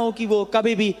चाहता हूं कि वो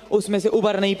कभी भी उसमें से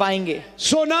उबर नहीं पाएंगे।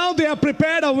 So now they have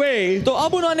prepared a way तो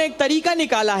अब उन्होंने एक तरीका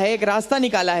निकाला है, एक रास्ता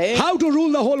निकाला है, how to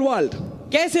rule the whole world.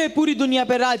 कैसे पूरी दुनिया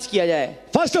पर राज किया जाए।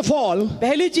 First of all,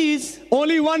 पहली चीज,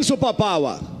 only one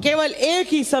superpower, केवल एक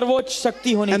ही सर्वोच्च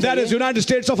शक्ति होनी and that is चाहिए, United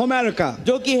States of America.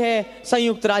 जो कि है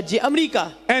संयुक्त राज्य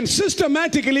America. And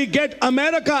systematically get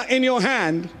America in your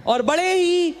hand, और बड़े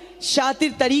ही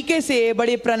शातिर तरीके से,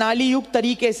 बड़े प्रणाली युक्त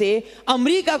तरीके से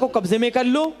अमेरिका को कब्जे में कर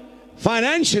लो,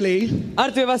 financially.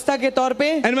 अर्थव्यवस्था के तौर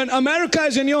पे। And when America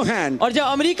is in your hand, और जब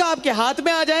अमेरिका आपके हाथ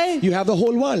में आ जाए, you have the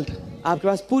whole world. आपके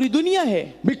पास पूरी दुनिया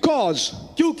है। Because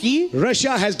क्योंकि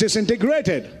Russia has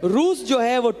disintegrated रूस जो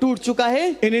है वो टूट चुका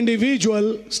है in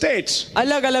individual states.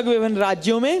 अलग अलग विभिन्न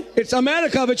राज्यों में। It's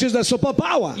America which is the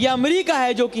superpower. ये अमेरिका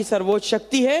है जो कि सर्वोच्च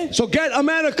शक्ति है। So get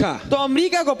America तो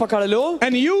अमेरिका को पकड़ लो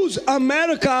and use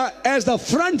America as the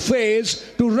front face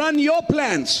to run your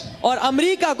plans. और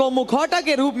अमेरिका को मुखौटा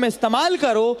के रूप में इस्तेमाल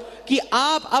करो कि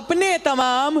आप अपने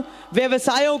तमाम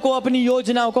व्यवसायों को, अपनी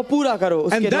योजनाओं को पूरा करो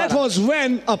उसके And that द्वारा। was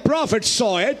when a prophet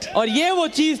saw it और ये वो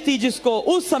चीज थी जिसको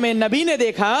उस समय नबी ने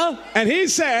देखा and he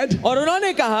said, और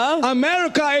उन्होंने कहा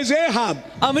America is Ahab.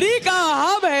 America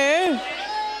Ahab है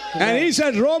And he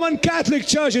said, Roman Catholic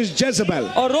Church is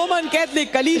Jezebel. और रोमन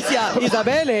कैथलिक कलीसिया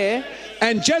इजाबेल है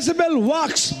And Jezebel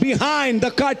walks behind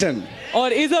the curtain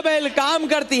और इजाबेल काम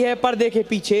करती है पर्दे के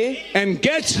पीछे and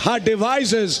gets her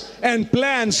devices and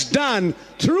plans done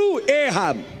through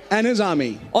Ahab and his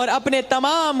army. और अपने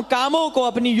तमाम कामों को,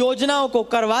 अपनी योजनाओं को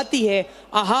करवाती है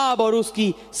अहाब और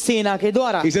उसकी सेना के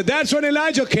द्वारा। He said, that's when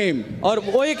Elijah came. और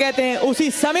वो ये कहते हैं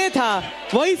उसी समय था,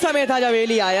 वही समय था जब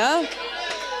एली आया।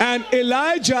 And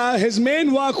Elijah, his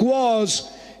main work was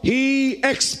he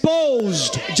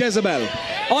exposed Jezebel.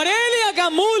 और एलिया का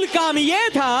मूल काम ये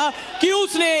था कि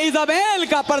उसने इजाबेल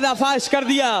का पर्दाफाश कर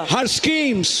दिया, Her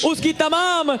schemes. उसकी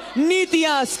तमाम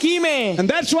नीतियां, स्कीमें। And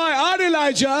that's why our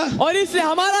Elijah और इसलिए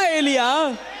हमारा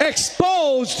एलिया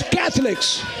exposed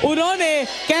Catholics. उन्होंने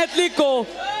कैथलिक को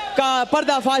का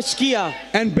पर्दाफाश किया।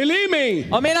 And believe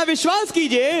me, और मेरा विश्वास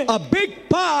कीजिए, a big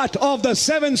part of the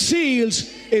 7 seals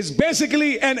is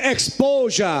basically an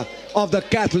exposure of the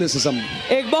Catholicism.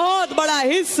 एक बहुत बड़ा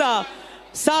हिस्सा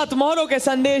 7 मोहरों के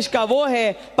संदेश का वो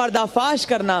है पर्दाफाश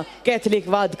करना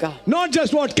कैथलिकवाद का। Not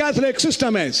just what Catholic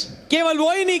system is, केवल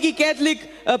वो ही नहीं कि कैथलिक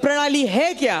प्रणाली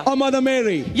है क्या, or Mother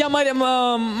Mary. या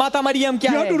माता मरियम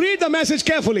क्या You have to है। read the message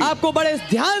carefully. आपको बड़े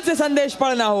ध्यान से संदेश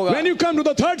पढ़ना होगा। When you come to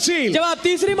the 3rd seal, जब आप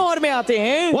तीसरी मोहर में आते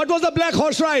हैं, what was the black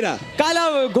horse rider?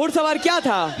 काला घुड़सवार क्या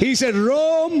था? He said,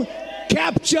 Rome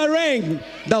capturing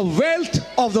the wealth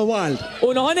of the world.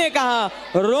 उन्होंने कहा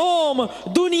रोम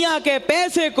दुनिया के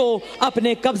पैसे को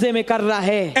अपने कब्जे में कर रहा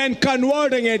है And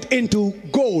converting it into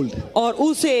gold. और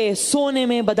उसे सोने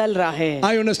में बदल रहा है.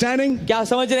 Are you understanding? क्या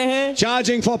समझ रहे हैं?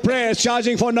 Charging for prayers,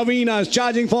 charging for novenas,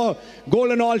 charging for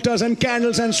golden altars and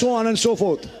candles and so on and so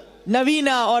forth.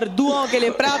 नवीना और दुआओं के लिए,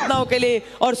 प्रार्थनाओं के लिए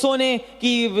और सोने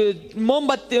की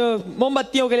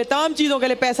मोमबत्तियों के लिए, तमाम चीजों के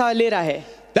लिए पैसा ले रहा है.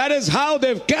 That is how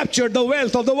they've captured the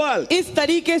wealth of the world. इस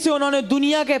तरीके से उन्होंने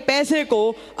दुनिया के पैसे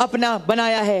को अपना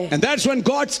बनाया है. And that's when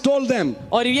God told them,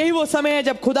 और यही वो समय है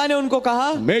जब खुदा ने उनको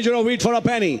कहा measure of wheat for a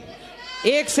penny.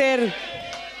 एक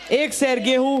सेर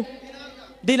गेहूं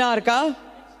दिनार का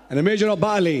And a measure of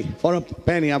barley for a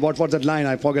penny. What's that line?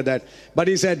 I forget that. But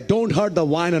he said, don't hurt the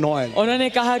wine and oil. उन्होंने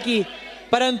कहा कि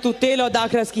परंतु तेल और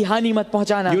दाखरस की हानि मत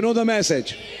पहुंचाना. You know the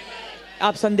message.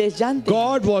 आप संदेश जानते हैं.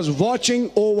 God was watching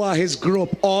over his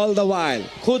group all the while.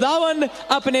 खुदावन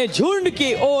अपने झुंड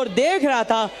की ओर देख रहा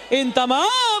था इन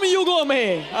तमाम युगों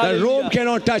में. The Rome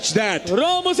cannot touch that.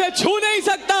 रोम उसे छू नहीं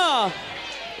सकता.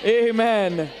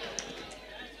 Amen.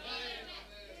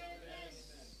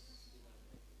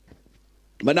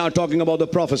 But now talking about the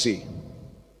prophecy.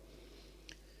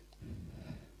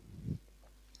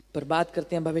 पर बात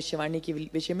करते हैं भविष्यवाणी के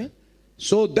विषय में.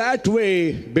 So that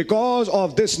way, because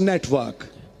of this network,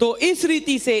 तो इस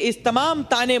रीति से इस तमाम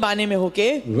ताने बाने में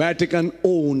होके Vatican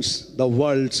owns the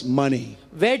world's money.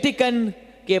 Vatican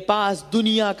के पास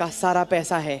दुनिया का सारा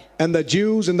पैसा है. And the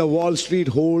Jews in the Wall Street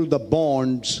hold the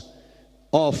bonds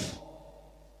of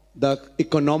the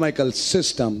economical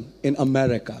system in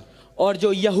America. और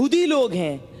जो यहूदी लोग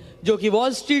हैं जो कि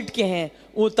वॉल स्ट्रीट के हैं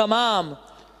वो तमाम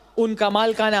उनका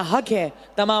मालकाना हक है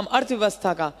तमाम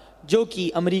अर्थव्यवस्था का जो कि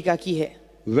अमेरिका की है.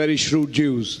 Very shrewd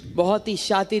Jews. बहुत ही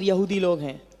शातिर यहूदी लोग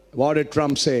हैं. What did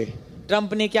Trump say?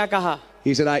 Trump ने क्या कहा?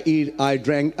 He said, I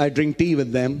drink tea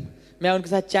with them. मैं उनके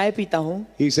साथ चाय पीता हूँ.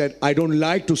 He said, I don't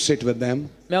like to sit with them.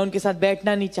 मैं उनके साथ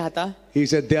बैठना नहीं चाहता. He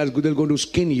said, they're going to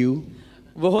skin you.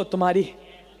 वो तुम्हारी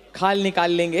खाल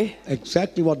निकाल लेंगे.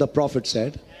 Exactly what the prophet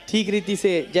said. ठीक रीति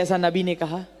से जैसा नबी ने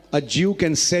कहा. A Jew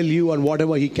can sell you on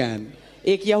whatever he can.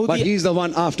 एक But यहूदी he's the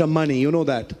one after money. You know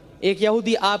that. एक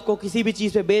यहूदी आपको किसी भी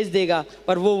चीज पे बेच देगा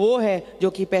पर वो है जो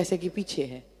कि पैसे के पीछे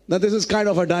है. Now this is kind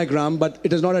of a diagram, but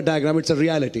it is not a diagram, it's a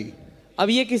reality. अब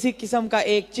ये किसी किस्म का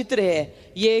एक चित्र है.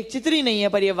 ये एक चित्र ही नहीं है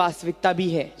पर ये वास्तविकता भी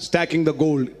है. Stacking the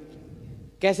gold.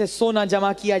 कैसे सोना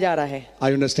जमा किया जा रहा है. Are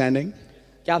you understanding?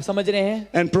 क्या आप समझ रहे हैं?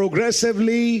 And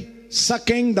progressively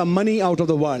sucking the money out of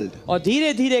the world. और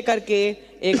धीरे धीरे करके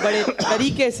एक बड़े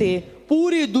तरीके से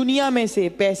पूरी दुनिया में से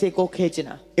पैसे को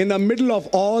खींचना. In the middle of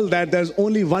all that, there's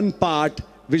only one part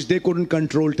which they couldn't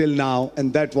control till now,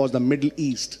 and that was the Middle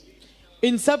East.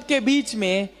 इन सब के बीच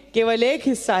में केवल एक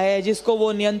हिस्सा है जिसको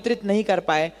वो नियंत्रित नहीं कर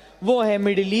पाए. वो है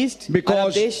मिडिल ईस्ट, अरब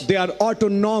Because देश. they are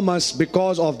autonomous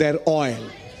because of their oil.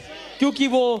 क्योंकि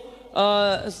वो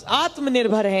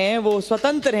आत्मनिर्भर हैं, वो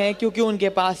स्वतंत्र हैं क्योंकि उनके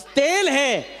पास तेल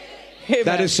है.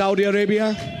 That is Saudi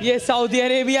Arabia, ये सऊदी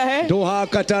अरेबिया है. Doha,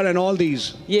 Qatar, and all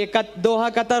these. ये दोहा,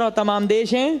 कतर और तमाम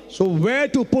देश हैं. So where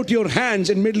to put your hands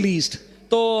in Middle East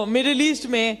तो मिडिल ईस्ट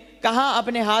में कहाँ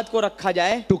अपने हाथ को रखा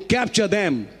जाए to capture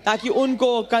them? ताकि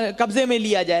उनको कब्जे में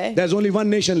लिया जाए. There's only one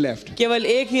nation left. केवल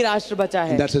एक ही राष्ट्र बचा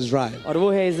है That's Israel. और वो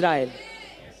है Israel.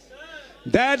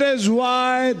 That is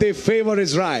why they favor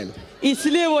Israel.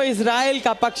 इसलिए वो इजराइल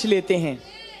का पक्ष लेते हैं.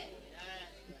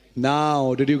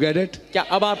 Now, did you get it? क्या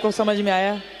अब आपको समझ में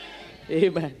आया?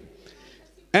 Amen.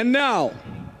 And now,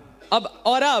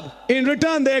 अब in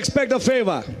return, they expect a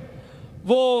favor.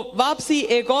 वो वापसी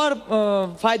एक और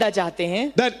फायदा चाहते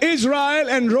हैं That Israel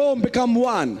and Rome become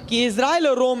one. कि इजराइल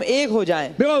और रोम एक हो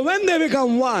जाएं. Because when they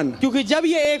become one, क्योंकि जब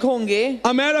ये एक होंगे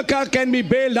America can be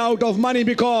bailed out of money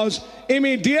because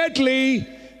immediately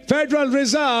Federal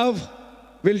Reserve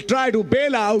will try to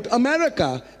bail out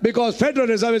America because Federal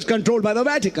Reserve is controlled by the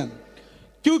Vatican.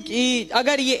 क्योंकि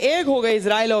अगर ये एक हो गए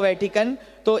इजराइल और वेटिकन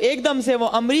तो एकदम से वो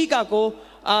अमेरिका को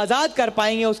आजाद कर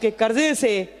पाएंगे उसके कर्जे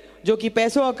से जो कि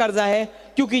पैसों का कर्जा है.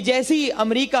 क्योंकि जैसे ही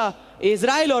अमेरिका,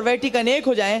 इजराइल और वेटिकन एक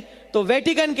हो जाएं तो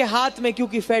वेटिकन के हाथ में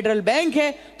क्योंकि फेडरल बैंक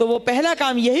है तो वो पहला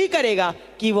काम यही करेगा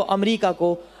कि वो अमेरिका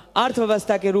को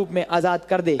अर्थव्यवस्था के रूप में आजाद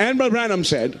कर दे. And Brother Branham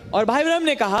said, और भाई ब्रह्म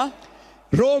ने कहा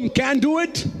Rome can do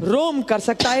it, रोम कर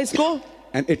सकता है इसको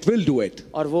and it will do it.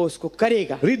 और वो उसको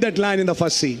करेगा. Read that line in the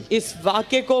first seal. इस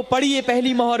वाक्य को पढ़िए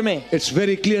पहली मोहर में. It's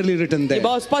very clearly written ये there.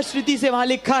 बहुत स्पष्ट रीति से वहां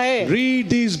लिखा है. Read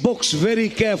these books very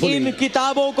in carefully.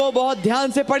 किताबों को बहुत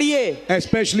ध्यान से पढ़िए.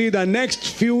 Especially the next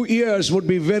few years would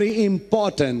be very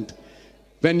important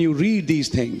when you read these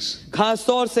things. खास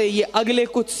तौर से ये अगले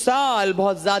कुछ साल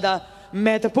बहुत ज्यादा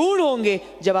महत्वपूर्ण होंगे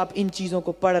जब आप इन चीजों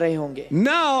को पढ़ रहे होंगे।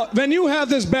 Now, when you have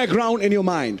this background in your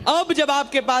mind, अब जब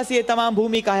आपके पास ये तमाम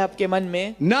भूमिका है आपके मन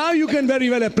में, now you can very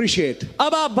well appreciate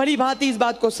अब आप भली भांति इस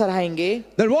बात को सराहेंगे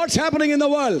that what's happening in the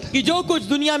world. कि जो कुछ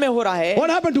दुनिया में हो रहा है, What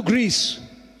happened to Greece?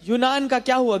 यूनान का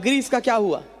क्या हुआ, ग्रीस का क्या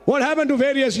हुआ, What happened to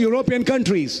various European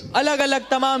countries? अलग अलग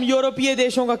तमाम यूरोपीय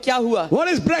देशों का क्या हुआ, What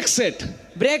is Brexit?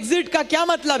 ब्रेक्जिट का क्या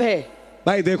मतलब है।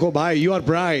 भाई देखो भाई, you are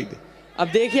bride. अब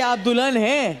देखिए आप दुल्हन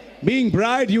हैं, Being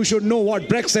bride, you should know what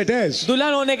Brexit is.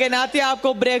 दुल्हन होने के नाते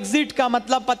आपको ब्रेक्जिट का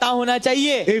मतलब पता होना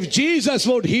चाहिए। If Jesus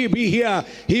would he be here,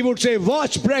 he would say,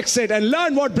 watch Brexit and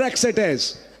learn what Brexit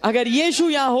is. अगर यीशु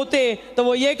यहाँ होते तो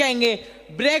वो ये कहेंगे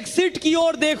ब्रेक्सिट की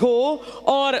ओर देखो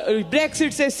और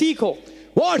ब्रेक्सिट से सीखो।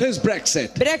 What is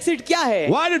Brexit? ब्रेक्सिट क्या है?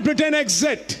 Why did Britain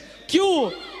exit?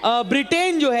 क्यों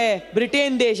ब्रिटेन जो है,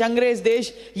 ब्रिटेन देश, अंग्रेज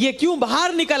देश, ये क्यों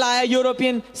बाहर निकल आया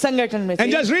यूरोपियन संगठन में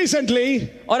And से? just recently,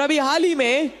 और अभी हाल ही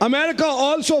में America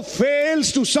also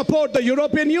fails to support the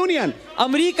European Union.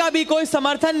 America भी कोई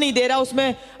समर्थन नहीं दे रहा,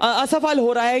 उसमें असफल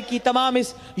हो रहा है कि तमाम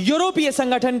इस यूरोपीय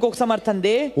संगठन को समर्थन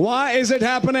दे। Why is it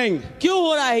happening? क्यों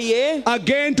हो रहा है ये?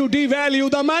 Again to devalue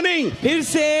the money. फिर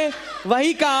से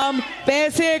वही काम,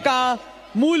 पैसे का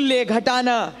मूल्य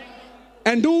घटाना।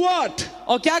 And do what?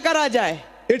 और क्या करा जाए?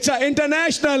 It's an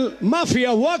international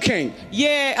mafia working.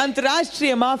 ये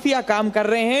अंतर्राष्ट्रीय माफिया काम कर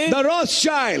रहे हैं। The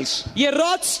Rothschilds. ये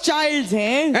रॉथस्चाइल्ड्स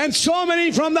हैं And so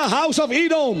many from the house of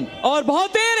Edom. और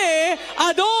बहुतेरे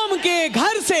अदोम के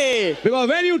घर से। Because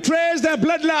when you trace their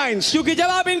bloodlines, क्योंकि जब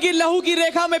आप इनकी लहू की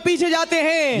रेखा में पीछे जाते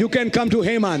हैं, you can come to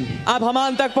Haman. आप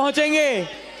हमान तक पहुंचेंगे,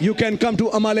 You can come to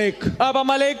Amalek. आप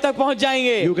अमालेक तक पहुंच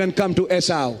जाएंगे, You can come to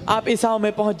Esau. आप ईसाऊ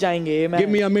में पहुंच जाएंगे। Give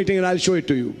me a meeting and I'll show it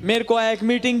to you. मेरे को एक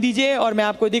मीटिंग दीजिए और मैं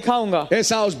आपको दिखाऊंगा।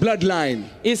 Esau's bloodline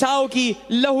ईसाऊ की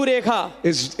लहू रेखा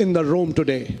is in the Rome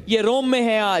today. ये रोम में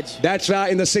है आज। That's why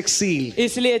in the sixth seal,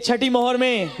 इसलिए छठी मोहर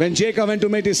में when Jacob went to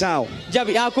meet Esau, जब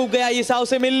याकूब गया ईसाऊ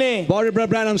से मिलने, Brother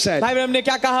Branham said, भाई ब्रह्म ने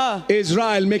क्या कहा?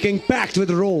 Israel making pact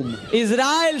with Rome.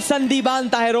 Israel संधि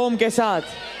बांधता है रोम के साथ।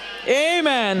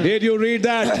 Amen. Did you read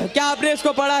that? क्या आपने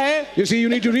इसको पढ़ा है? You see, you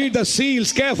need to read the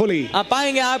seals carefully. आप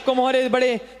पाएंगे आपको मोहरे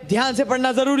बड़े ध्यान से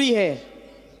पढ़ना जरूरी है।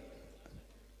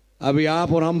 अभी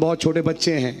आप और हम बहुत छोटे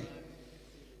बच्चे हैं.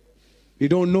 We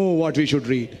don't know what we should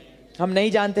read हम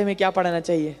नहीं जानते हमें क्या पढ़ना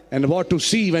चाहिए and what to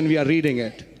see when we are reading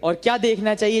it. और क्या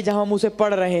देखना चाहिए जहां हम उसे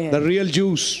पढ़ रहे हैं। The real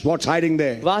juice, what's hiding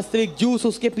there. वास्तविक जूस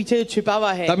उसके पीछे जो छिपा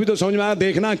हुआ है। तभी तो समझ में आया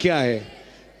देखना क्या है।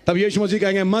 तब यीशु मसीह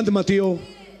कहेंगे मंदमतियों।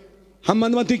 हम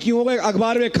मंदमती क्यों हो गए?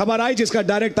 अखबार में खबर आई जिसका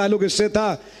डायरेक्ट ताल्लुक इससे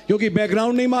था, क्योंकि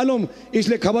बैकग्राउंड नहीं मालूम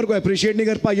इसलिए खबर को अप्रिशिएट नहीं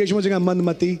कर पाए। यीशु मसीह कहेंगे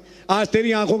मंदमती, आज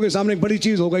तेरी आंखों के सामने एक बड़ी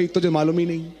चीज हो गई, तुझे मालूम ही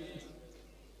नहीं।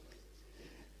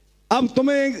 अब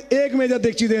तुम्हें एक मेजर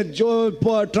एक चीज है जो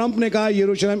ट्रंप ने कहा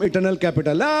यरूशलेम इटर्नल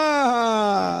कैपिटल।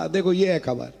 देखो ये है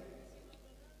खबर,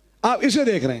 आप इसे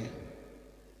देख रहे हैं।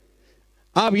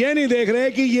 आप ये नहीं देख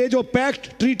रहे कि ये जो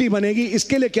पैक्ट ट्रीटी बनेगी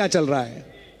इसके लिए क्या चल रहा है।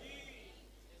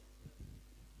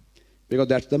 Because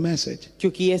that's the message.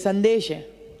 क्योंकि ये संदेश है।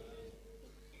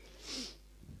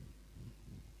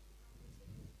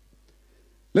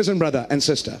 Listen, brother and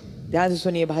sister. ध्यान से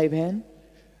सुनिए भाई बहन।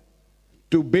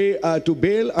 To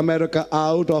bail America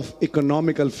out of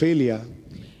economical failure,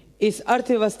 इस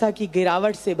अर्थव्यवस्था की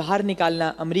गिरावट से बाहर निकालना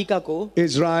अमेरिका को,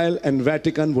 Israel and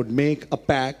Vatican would make a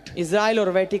pact. Israel और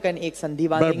वेटिकन एक संधि But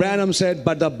बांधेंगे। Branham said,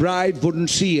 but the bride wouldn't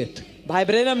see it. भाई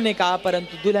ब्रैनम ने कहा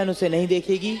परंतु दुल्हन उसे नहीं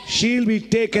देखेगी। She'll be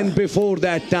taken before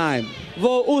that time.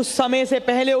 वो उस समय से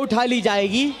पहले उठा ली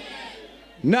जाएगी।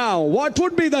 Now, what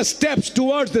would be the steps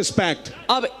towards this pact?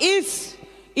 अब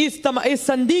इस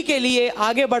संधि के लिए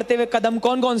आगे बढ़ते हुए कदम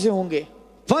कौन कौन से होंगे?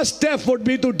 First step would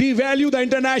be to devalue the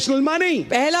international money.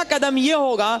 पहला कदम ये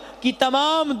होगा कि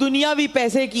तमाम दुनियावी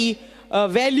पैसे की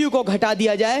वैल्यू को घटा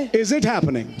दिया जाए। Is it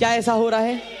happening? क्या ऐसा हो रहा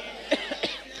है?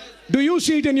 Do you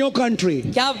see it in your country?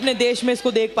 क्या अपने देश में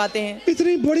इसको देख पाते हैं?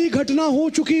 इतनी बड़ी घटना हो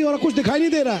चुकी और कुछ दिखाई नहीं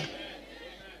दे रहा।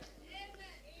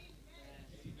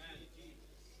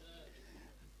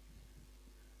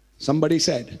 Somebody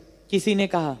said, किसी ने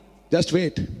कहा just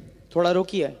wait, थोड़ा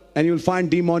रोकिए, and you'll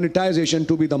find demonetization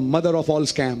to be the mother of all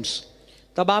scams.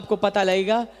 तब आपको पता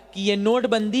लगेगा कि ये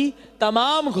नोटबंदी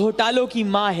तमाम घोटालों की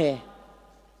मां है।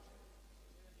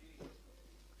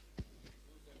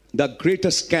 The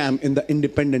greatest scam in the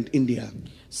independent India.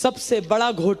 सबसे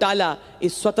बड़ा घोटाला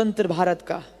इस स्वतंत्र भारत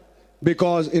का।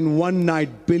 Because in one night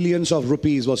billions of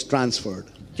rupees was transferred.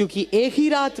 क्योंकि एक ही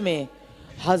रात में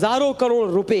हजारों करोड़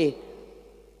रुपए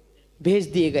भेज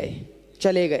दिए गए,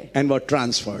 चले गए And were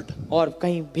transferred. और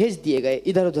कहीं भेज दिए गए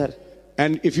इधर उधर।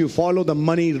 And if you follow the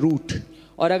money route,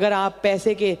 और अगर आप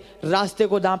पैसे के रास्ते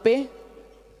को दांपे,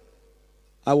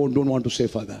 I don't want to say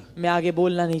further. मैं आगे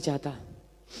बोलना नहीं चाहता,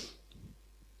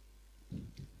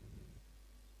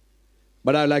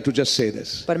 But I'd like to just say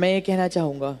this. पर मैं ये कहना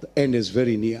चाहूंगा, The end is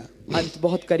very near. अंत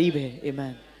बहुत करीब है.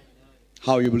 Amen.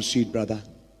 How you will see it, brother?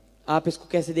 आप इसको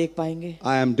कैसे देख पाएंगे?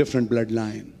 I am different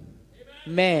bloodline.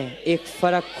 मैं एक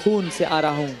फर्क खून से आ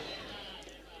रहा हूँ.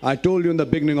 I told you in the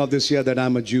beginning of this year that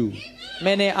I'm a Jew.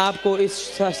 मैंने आपको इस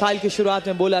साल की शुरुआत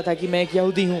में बोला था कि मैं एक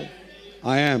यहूदी हूँ.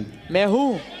 I am. मैं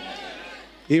हूँ.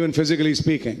 Even physically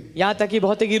speaking. यहाँ तक कि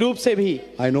भौतिकी रूप से भी.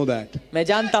 I know that. मैं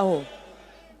जानता हूँ.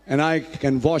 And I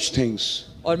can watch things.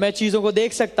 और मैं चीजों को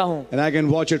देख सकता हूँ. And I can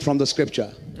watch it from the scripture.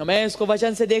 मैं इसको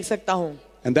वचन से देख सकता हूँ.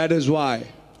 And that is why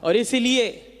और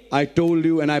इसीलिए I told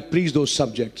you and I preached those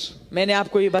subjects. मैंने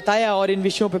आपको ये बताया और इन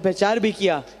विषयों पर प्रचार भी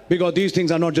किया. Because these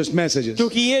things are not just messages.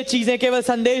 क्योंकि ये चीजें केवल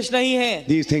संदेश नहीं हैं.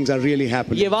 These things are really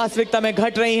happening. ये वास्तविकता में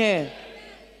घट रही हैं.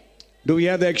 Do we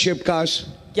have the egg-shaped cars?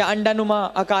 क्या अंडानुमा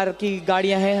आकार की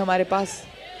गाड़ियां हैं हमारे पास?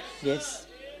 Yes.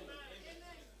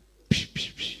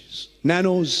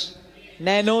 Nanos,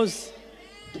 नैनोज,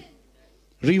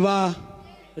 Riva,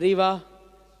 Rewa,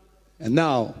 and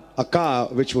now a car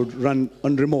which would run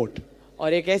on remote.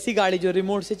 और एक ऐसी गाड़ी जो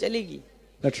रिमोट से चलेगी.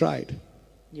 That's right.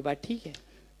 ये बात ठीक है.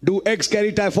 Do eggs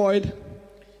carry typhoid?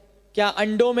 क्या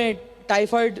अंडों में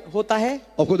टाइफाइड होता है?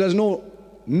 Of course, there's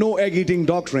no egg eating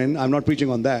doctrine. I'm not preaching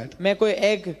on that. मैं कोई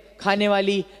एग खाने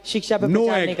वाली शिक्षा पे No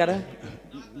प्रचार egg. नहीं कर रहा.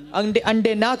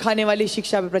 अंडे ना खाने वाली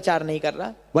शिक्षा पे प्रचार नहीं कर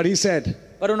रहा. But he said,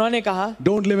 पर उन्होंने कहा,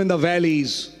 don't live in the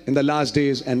valleys in the last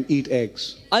days and eat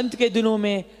eggs. अंत के दिनों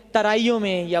में तराइयों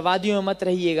में या वादियों में मत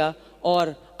रहिएगा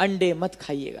और अंडे मत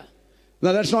खाइएगा.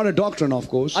 Now that's not a doctrine, of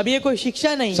course. अब ये कोई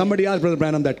शिक्षा नहीं है. Somebody asked Brother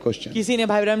Branham that question. किसी ने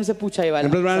भाई ब्रह्म से पूछा ये वाला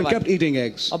And Brother Branham सवाल. kept eating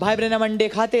eggs. और भाई ब्रह्म अंडे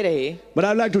खाते रहे. But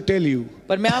I'd like to tell you,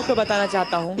 पर मैं आपको बताना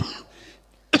चाहता हूँ,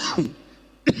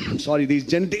 sorry, these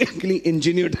genetically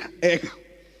engineered eggs,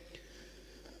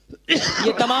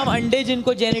 ये तमाम अंडे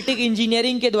जिनको जेनेटिक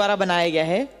इंजीनियरिंग के द्वारा बनाया गया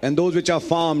है and those which are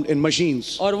farmed in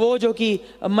machines, और वो जो कि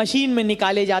मशीन में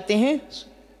निकाले जाते हैं,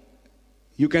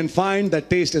 you can find that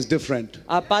taste is different.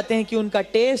 आप पाते हैं कि उनका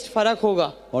टेस्ट फर्क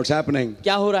होगा. What's happening?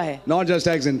 क्या हो रहा है? Not just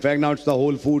eggs, in fact, now it's the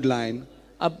whole food line.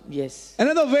 अब yes,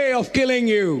 Another way of killing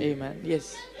you. Amen,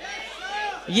 yes,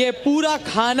 ये पूरा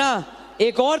खाना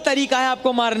एक और तरीका है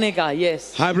आपको मारने का.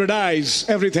 Yes, Hybridize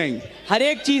everything. हर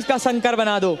एक चीज का संकर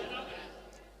बना दो.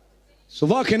 So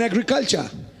work in agriculture.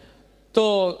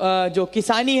 तो जो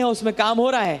किसानी है उसमें काम हो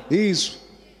रहा है. These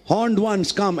horned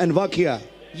ones come and work here.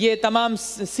 ये तमाम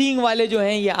सींग वाले जो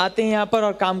हैं ये आते हैं यहाँ पर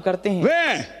और काम करते हैं.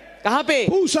 Where? कहाँ पे?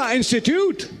 Pusa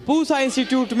Institute. पूसा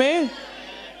इंस्टीट्यूट में.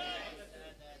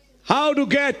 How to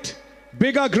get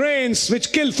bigger grains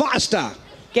which kill faster.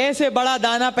 कैसे बड़ा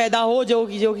दाना पैदा हो जो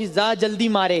कि ज्यादा जल्दी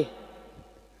मारे.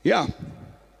 Yeah.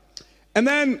 And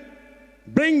then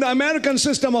bring the American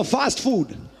system of fast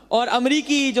food, और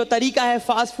अमेरिकी जो तरीका है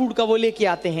फास्ट फूड का वो लेके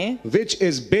आते हैं, which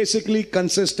is basically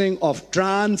consisting of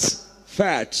trans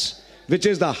fats, which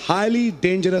is the highly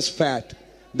dangerous fat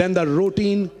than the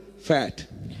routine fat.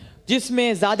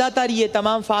 जिसमें ज्यादातर ये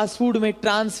तमाम फास्ट फूड में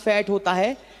ट्रांस फैट होता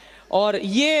है और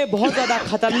ये बहुत ज्यादा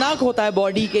खतरनाक होता है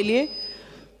बॉडी के लिए,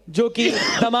 जो कि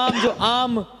तमाम जो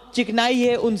आम चिकनाई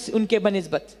है उनके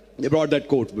बनिस्बत. They brought that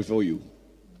quote before you.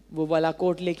 वो वाला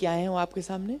कोट लेके आए हैं वो आपके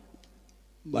सामने.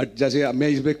 But जैसे मैं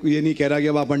इसमें ये नहीं कह रहा कि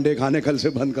अब आप अंडे खाने कल से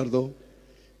बंद कर दो.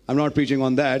 I'm not preaching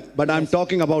on that, but I'm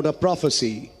talking about a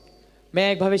prophecy.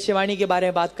 मैं एक भविष्यवाणी के बारे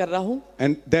में बात कर रहा हूँ.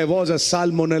 And there was a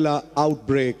salmonella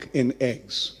outbreak in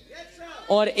eggs.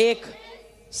 और एक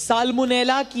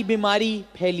साल्मोनेला की बीमारी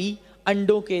फैली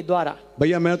अंडों के द्वारा.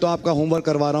 भैया मैं तो आपका होमवर्क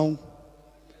करवा रहा हूं,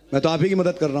 मैं तो आप ही की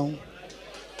मदद कर रहा हूं.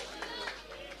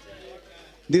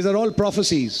 These are all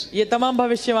prophecies. ये तमाम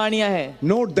भविष्यवाणियां हैं.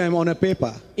 Note them on a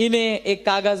paper. इन्हें एक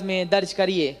कागज में दर्ज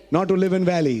करिए. Not to live in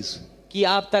valleys. कि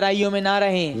आप तराइयों में ना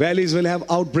रहें. Valleys will have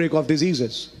outbreak of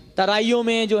diseases. तराइयों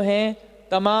में जो हैं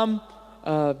तमाम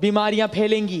बीमारियां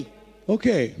फैलेंगी.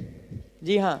 Okay.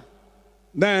 जी हाँ.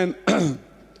 Then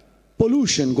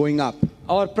pollution going up.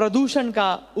 और प्रदूषण का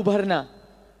उभरना.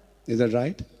 Is that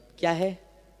right? क्या है?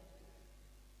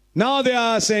 Now they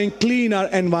are saying cleaner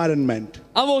environment.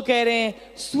 अब वो कह रहे हैं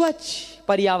स्वच्छ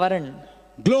पर्यावरण.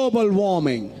 Global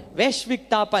warming. वैश्विक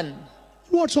तापन.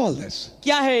 What's all this?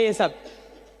 क्या है ये सब?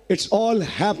 It's all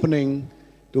happening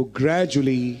to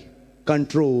gradually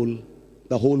control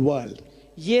the whole world.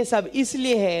 ये सब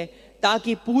इसलिए है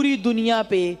ताकि पूरी दुनिया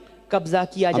पे कब्जा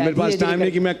किया अब जाए. मेरे पास टाइम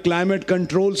नहीं कि मैं क्लाइमेट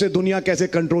कंट्रोल से दुनिया कैसे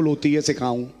कंट्रोल होती है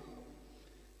सिखाऊं,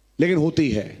 लेकिन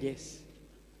होती है. Yes.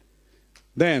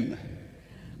 Then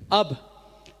अब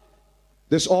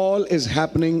this all is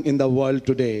happening in the world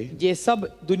today, ये सब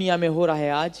दुनिया में हो रहा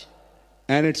है आज.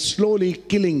 and it's slowly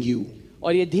killing you.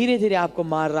 और ये धीरे धीरे आपको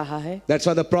मार रहा है. That's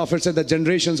why the prophet said the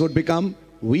generations would become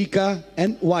weaker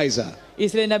and wiser.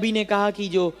 इसलिए नबी ने कहा कि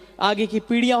जो आगे की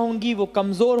पीढ़ियां होंगी वो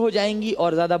कमजोर हो जाएंगी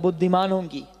और ज्यादा बुद्धिमान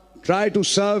होंगी. Try to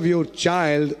serve your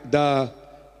child the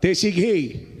desi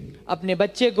ghee. अपने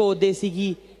बच्चे को देसी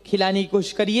घी खिलाने की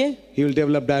कोशिश करिए. He will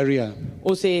develop diarrhea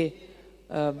उसे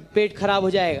पेट खराब हो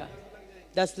जाएगा,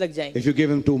 दस्त लग जाएंगे if you give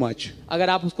him too much. अगर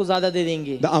आप उसको ज्यादा दे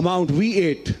देंगे. The amount we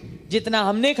ate, जितना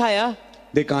हमने खाया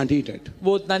they can't eat it.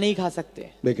 वो उतना नहीं खा सकते.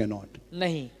 They cannot.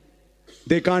 नहीं,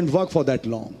 They can't work for that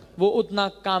long. वो उतना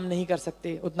काम नहीं कर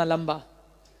सकते उतना लंबा.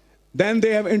 Then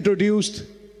they have introduced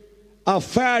a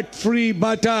fat-free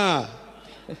butter.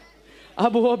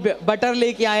 अब वो बटर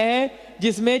लेके आए हैं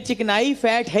जिसमें चिकनाई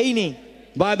फैट है ही नहीं.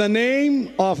 By the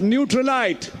name of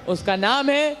Nutrilite. उसका नाम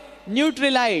है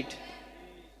Nutrilite.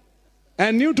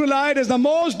 And Nutrilite is the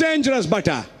most dangerous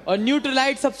butter और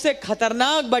न्यूट्रिलाइट सबसे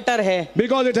खतरनाक बटर है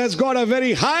because it has got a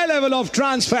very high level of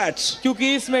trans fats.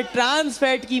 क्योंकि इसमें ट्रांस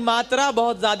फैट की मात्रा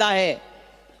बहुत ज्यादा है.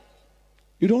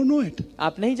 You don't know it.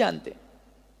 आप नहीं जानते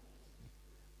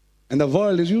And the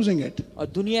world is using it. और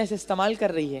दुनिया इसे इस्तेमाल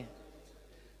कर रही है.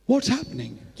 What's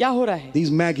happening? क्या हो रहा है?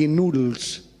 These Maggi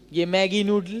noodles, ये Maggi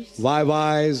noodles,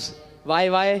 YYs, Y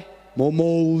Y,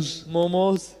 momos,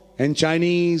 momos and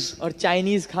Chinese, और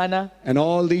चाइनीज खाना, and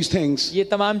all these things, ये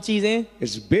तमाम चीजें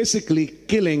it's basically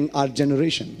killing our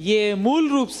generation. ये मूल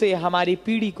रूप से हमारी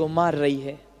पीढ़ी को मार रही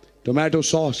है. Tomato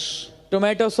sauce,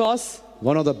 tomato sauce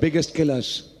one of the biggest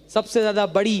killers, सबसे ज्यादा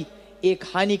बड़ी एक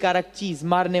हानिकारक चीज,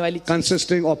 मारने वाली चीज.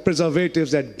 consisting of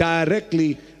preservatives that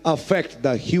directly affect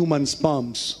the human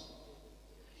sperms.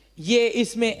 ये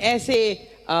इसमें ऐसे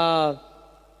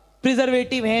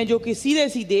प्रिजर्वेटिव हैं जो कि सीधे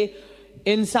सीधे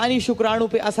इंसानी शुक्राणु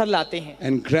पे असर लाते हैं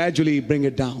And gradually bring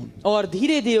it down. और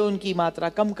धीरे धीरे उनकी मात्रा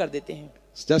कम कर देते हैं.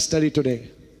 Just study today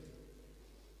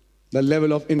the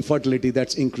level of infertility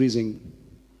that's increasing.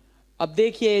 अब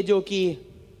देखिए जो कि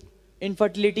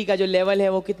इनफर्टिलिटी का जो लेवल है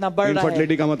वो कितना बढ़ रहा है.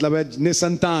 Infertility का मतलब है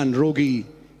निसंतान रोगी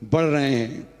बढ़ रहे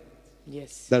हैं.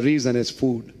 Yes. The reason is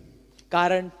food.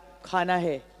 कारण खाना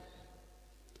है.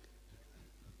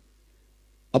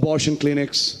 Abortion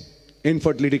clinics,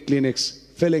 infertility clinics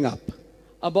filling up.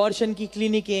 Abortion की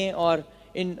क्लिनिकें और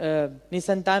इन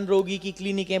निसंतान रोगी की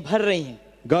क्लिनिकें भर रही हैं.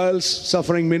 Girls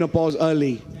suffering menopause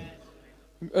early.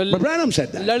 But Branham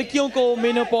said that. लड़कियों को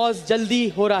मेनोपॉज जल्दी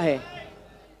हो रहा है.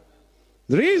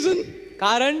 The reason?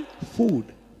 कारण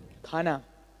Food. खाना.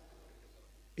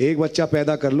 एक बच्चा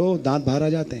पैदा कर लो दांत बाहर आ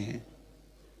जाते हैं.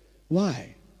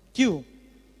 Why? क्यों?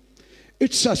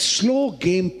 It's a slow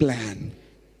game plan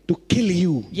to kill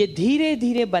you. ये धीरे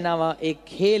धीरे बना हुआ एक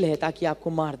खेल है ताकि आपको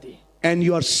मार दे. And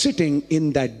you are sitting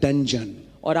in that dungeon.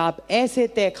 और आप ऐसे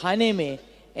तय खाने में,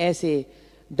 ऐसे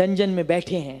डंजन में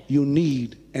बैठे हैं. You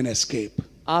need an escape.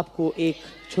 आपको एक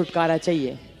छुटकारा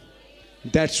चाहिए.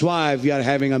 That's why we are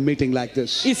having a meeting like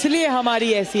this. इसलिए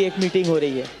हमारी ऐसी एक मीटिंग हो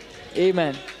रही है.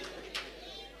 Amen.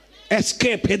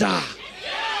 Escape इधर.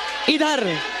 इधर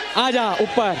आजा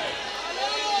ऊपर.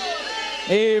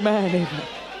 Amen. Amen.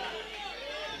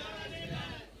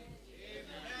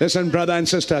 Listen, brother and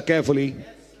sister, carefully.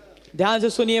 ध्यान से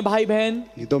सुनिए भाई बहन.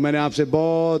 ये तो मैंने आपसे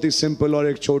बहुत ही सिंपल और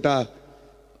एक छोटा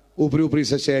ऊपरी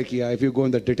से शेयर किया. If you go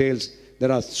in the details,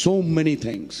 there are so many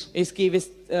things.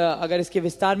 अगर इसके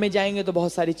विस्तार में जाएंगे तो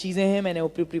बहुत सारी चीजें हैं, मैंने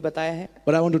ऊपरी बताया है.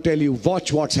 But I want to tell you,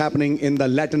 watch what's happening in the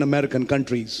Latin American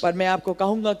countries. पर मैं आपको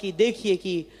कहूंगा कि देखिए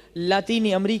कि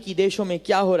लातीनी अमेरिकी देशों में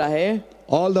क्या हो रहा है.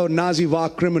 All the Nazi war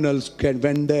criminals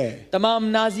went there. तमाम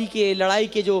नाजी के लड़ाई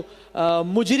के जो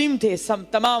मुजरिम थे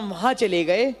तमाम वहां चले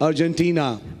गए.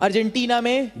 Argentina, अर्जेंटीना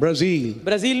में, Brazil.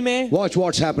 ब्राजील में. Watch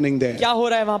what's happening there. क्या हो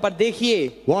रहा है वहां पर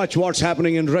देखिए. Watch what's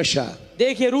happening in Russia.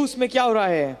 देखिए रूस में क्या हो रहा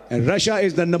है. And Russia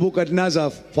is the Nebuchadnezzar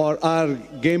for our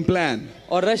game plan.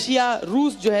 और रशिया,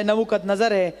 रूस जो है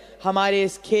नबूकदनजर है हमारे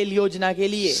इस खेल योजना के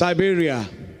लिए. Siberia,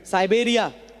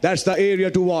 Siberia, that's the area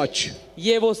to watch.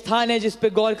 ये वो स्थान है जिस पे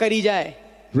गौर करी जाए.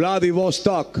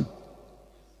 Vladivostok.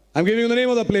 I'm giving you the name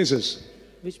of the places.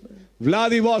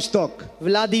 Vladivostok,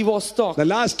 Vladivostok, the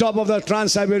last stop of the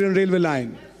Trans-Siberian Railway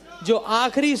line. जो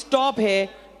आखिरी स्टॉप है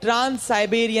ट्रांस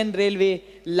साइबेरियन रेलवे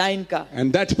लाइन का.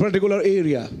 And that particular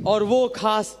area, और वो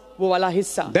खास वो वाला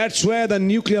हिस्सा, that's where the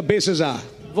nuclear bases are.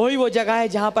 वही वो जगह है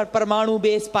जहां पर परमाणु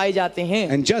बेस पाए जाते हैं.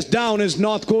 And just down is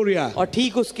North Korea. और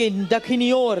ठीक उसके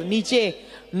दक्षिणी ओर नीचे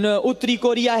उत्तरी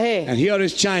कोरिया है. And here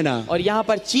is China. और यहाँ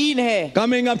पर चीन है.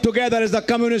 Coming up together is the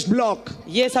communist bloc.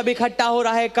 ये सब इकट्ठा हो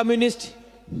रहा है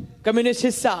कम्युनिस्ट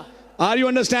हिस्सा. Are you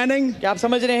understanding? क्या आप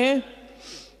समझ रहे हैं?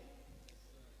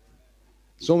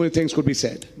 So many things could be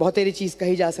said. बहुत सारी चीज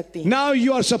कही जा सकती है. Now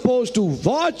you are supposed to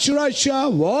watch Russia,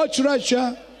 watch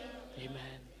Russia.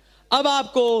 अब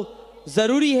आपको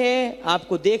जरूरी है,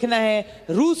 आपको देखना है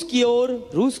रूस की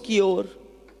ओर।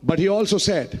 But he also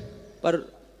said, पर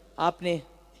आपने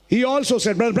he also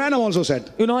said, Brother Branham also said,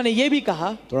 उन्होंने ये भी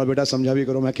कहा, थोड़ा बेटा समझा भी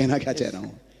करो मैं कहना क्या चाह रहा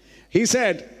हूं. He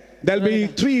said there'll be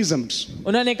three isms: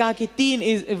 उन्होंने कहा कि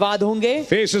 3 वाद होंगे,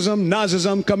 fascism,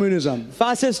 Nazism, communism.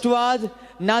 फासिस्टवाद,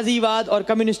 नाजीवाद और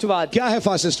कम्युनिस्टवाद। क्या है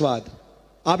फासिस्टवाद?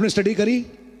 आपने स्टडी करी?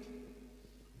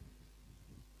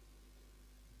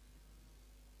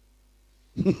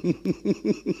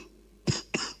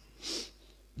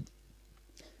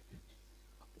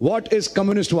 What is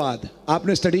कम्युनिस्टवाद?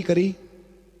 आपने स्टडी करी?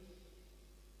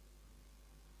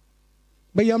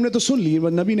 भाई हमने तो सुन ली,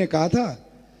 नबी ने कहा था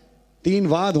 3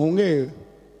 वाद होंगे,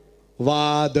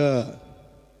 वाद,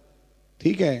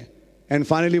 ठीक है, एंड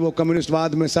फाइनली वो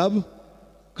कम्युनिस्टवाद में सब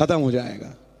खत्म हो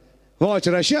जाएगा. Watch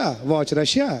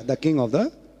Russia, the king of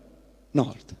the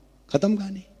north. खत्म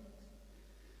कहानी.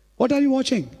 What are you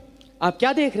watching? आप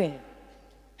क्या देख रहे हैं?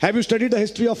 Have you studied the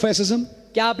history of fascism?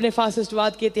 क्या आपने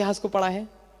फासिस्टवाद के इतिहास को पढ़ा है?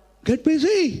 Get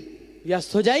busy.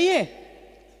 व्यस्त हो जाइए।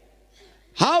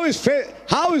 How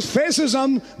is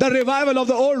fascism the revival of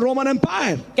the old Roman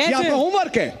Empire? कैसे? ये आपका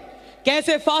होमवर्क है।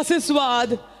 कैसे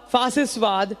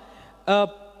फासिस्टवाद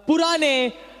पुराने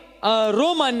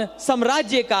रोमन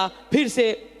साम्राज्य का फिर से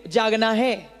जागना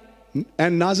है।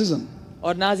 And Nazism.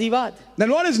 और नाजीवाद। Then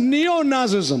what is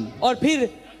neo-Nazism? और फिर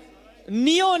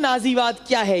नियो नाजीवाद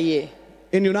क्या है ये?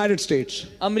 In United States.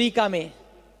 अमेरिका में।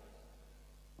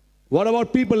 What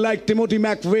about people like Timothy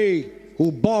McVeigh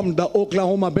who bombed the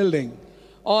Oklahoma building?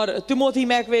 और तिमोथी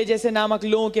मैकवे जैसे नामक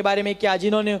लोगों के बारे में क्या,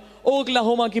 जिन्होंने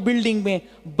ओक्लाहोमा की बिल्डिंग में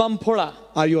बम फोड़ा?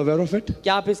 Are you aware of it?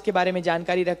 क्या आप इसके बारे में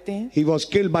जानकारी रखते हैं? He was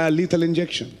killed by a lethal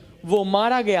injection. वो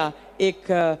मारा गया एक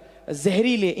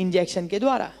जहरीले इंजेक्शन के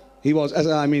द्वारा। He was,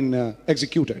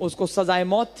 executed. उसको सजाए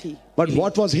मौत थी। But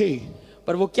what was he?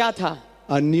 पर वो क्या था?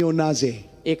 A neo-Nazi.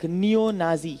 एक neo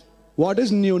Nazi. What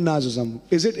is neo-Nazism?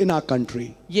 Is it in our country?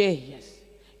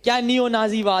 क्या नियो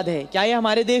नाजीवाद है? क्या ये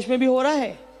हमारे देश में भी हो रहा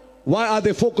है? Why are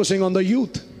they focusing on the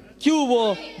youth? क्यों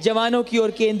वो जवानों की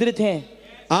ओर केंद्रित हैं?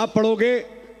 आप पढ़ोगे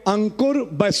अंकुर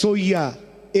बसोइया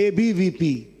ABVP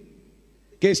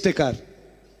के स्टिकर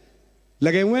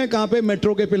लगे हुए हैं कहां पे?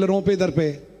 मेट्रो के पिलरों पे, इधर पे।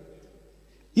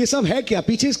 ये सब है क्या?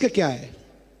 पीछे इसके क्या है?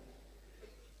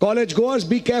 College goers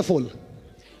be careful.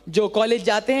 जो कॉलेज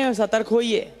जाते हैं सतर्क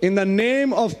होइए। In the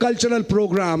name of cultural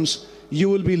programs, you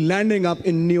will be landing up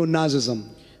in neo-Nazism.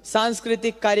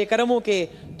 सांस्कृतिक कार्यक्रमों के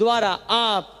द्वारा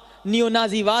आप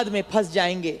नियोनाजीवाद में फंस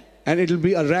जाएंगे। And it will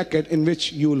be a racket in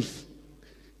which you will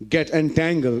get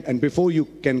entangled, and before you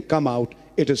can come out,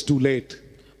 it is too late.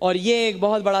 और ये एक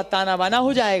बहुत बड़ा ताना बाना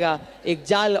हो जाएगा, एक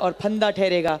जाल और फंदा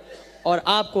ठहरेगा, और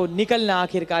आपको निकलना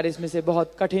आखिरकार इसमें से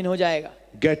बहुत कठिन हो जाएगा।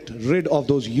 Get rid of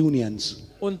those unions.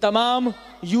 उन तमाम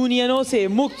यूनियनों से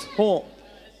मुक्त हो।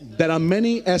 There are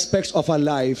many aspects of our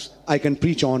lives I can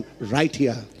preach on right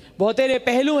here. बहुत सारे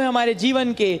पहलू हैं हमारे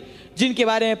जीवन के जिनके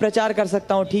बारे में प्रचार कर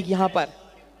सकता हूं ठीक यहां पर।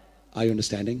 Are you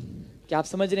understanding? क्या आप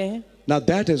समझ रहे हैं? Now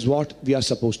that is what we are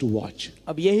supposed to watch.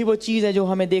 अब यही वो चीज है जो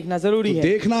हमें देखना जरूरी है।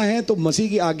 देखना है तो मसीह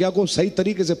की आज्ञा को सही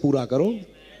तरीके से पूरा करो।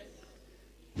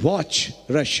 Watch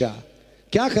Russia.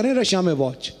 क्या करें रशिया में?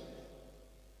 वॉच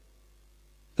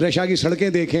रशिया की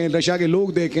सड़कें देखें, रशिया के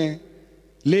लोग देखें।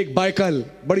 लेक बाइकल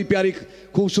बड़ी प्यारी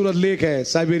खूबसूरत लेक है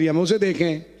साइबेरिया में, उसे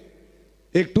देखें।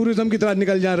 एक टूरिज्म की तरह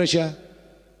निकल जाए रशिया,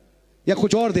 या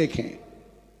कुछ और देखें।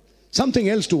 Something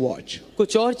else to watch.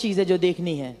 कुछ और चीजें जो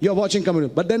देखनी है। You're watching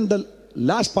communism, but then the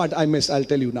last part I missed. I'll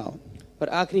tell you now. पर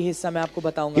आखिरी हिस्सा मैं आपको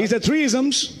बताऊंगा। He said 3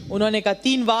 isms. उन्होंने कहा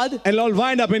 3 वाद, And all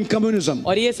wind up in communism.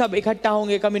 और ये सब इकट्ठा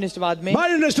होंगे कम्युनिस्टवाद में। But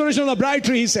in restoration of the bright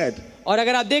tree, he said. और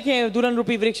अगर आप देखें दुल्हन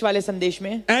रूपी वृक्ष वाले संदेश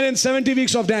में, And in 70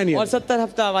 weeks of Daniel. और 70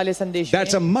 हफ्ता वाले संदेश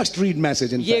That's में, a must-read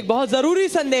message. In ये एक fact. बहुत जरूरी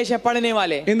संदेश है पढ़ने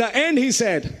वाले। In the end, he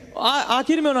said.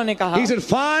 आखिर में उन्होंने कहा, He said,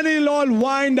 finally, all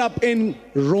wind up in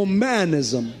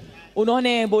Romanism.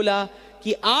 उन्होंने बोला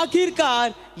कि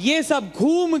आखिरकार ये सब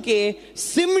घूम के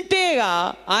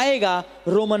सिमटेगा, आएगा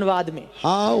रोमनवाद में।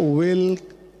 How will,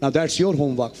 now that's your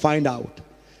homework, find out.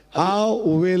 How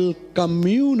will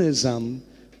communism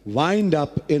wind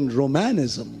up in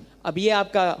Romanism? अब ये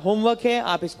आपका होमवर्क है,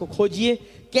 आप इसको खोजिए,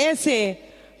 कैसे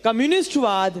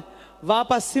कम्युनिस्टवाद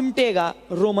वापस सिमटेगा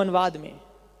रोमनवाद में।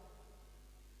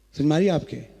 समझ मारिए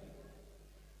आपके।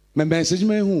 मैं मैसेज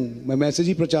में हूं, मैं मैसेज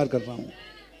ही प्रचार कर रहा हूं,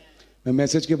 मैं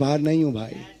मैसेज के बाहर नहीं हूं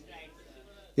भाई।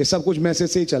 ये सब कुछ मैसेज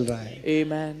से ही चल रहा है।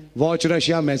 आमेन। वॉच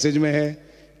रशिया मैसेज में है,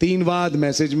 3 वाद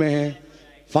मैसेज में है,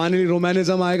 फाइनली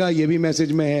रोमानिज्म आएगा, ये भी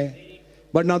मैसेज में है।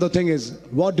 But now the thing is,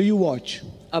 what do you watch?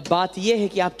 अब बात ये है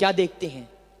कि आप क्या देखते हैं।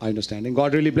 Understanding,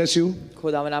 God really bless you.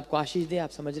 खुदावन आपको आशीष दे।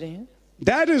 आप समझ रहे हैं?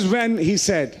 That is when he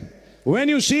said, When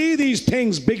you see these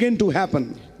things begin to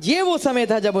happen, ये वो समय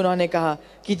था जब उन्होंने कहा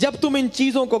कि जब तुम इन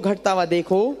चीजों को घटता हुआ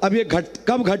देखो, अब ये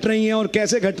कब घट रही हैं और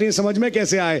कैसे घट रही हैं समझ में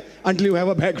कैसे आए, until you have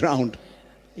a background.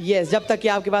 Yes, जब तक कि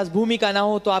आपके पास भूमिका ना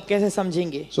हो तो आप कैसे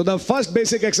समझेंगे? So the first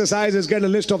basic exercise is get a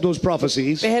list of those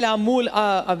prophecies. पहला मूल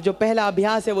अब जो पहला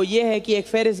अभ्यास है वो ये है कि एक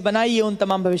फेहरिस्त बनाइए उन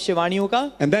तमाम भविष्यवाणियों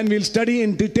का, And then we'll study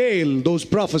in detail those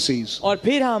prophecies. और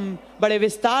फिर हम बड़े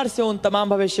विस्तार से उन तमाम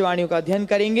भविष्यवाणियों का अध्ययन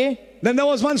करेंगे. Then there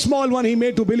was one small one he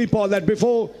made to Billy Paul that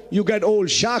before you get old,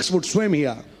 sharks would swim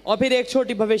here. और फिर एक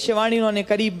छोटी भविष्यवाणी उन्होंने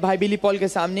करी भाई बिली पॉल के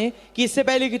सामने कि इससे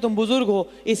पहले कि तुम बुजुर्ग हो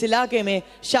इस इलाके में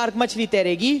शार्क मछली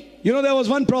तैरेगी. You know, there was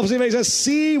one prophecy where he says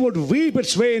sea would weep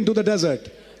its way into the desert.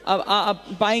 अब आप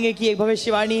पाएंगे कि एक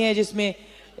भविष्यवाणी है जिसमें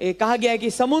कहा गया है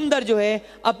कि समुंदर जो है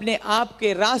अपने आप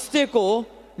के रास्ते को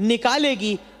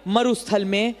निकालेगी मरुस्थल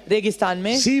में, रेगिस्तान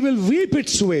में. Sea will weep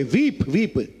its way,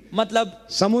 weep. मतलब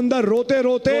समुंदर रोते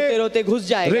रोते घुस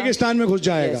जाएगा, रेगिस्तान में घुस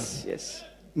जाएगा. yes.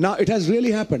 Now it has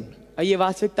really happened. और ये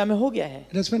वास्तविकता में हो गया है.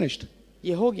 It has finished.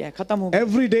 ये हो गया है, खत्म हो गया.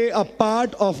 Every day a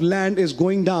part of land is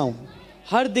going down.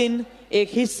 हर दिन एक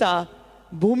हिस्सा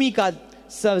भूमि का,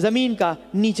 जमीन का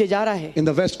नीचे जा रहा है. In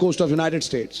the west coast of United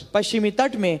States. पश्चिमी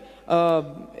तट में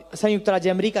संयुक्त राज्य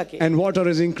अमेरिका के. And water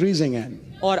is increasing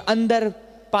और अंदर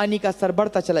पानी का स्तर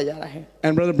बढ़ता चला जा रहा है.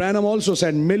 And Brother Branham also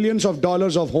said millions of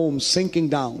dollars of homes sinking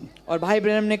down. और भाई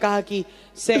ब्रैनम ने कहा कि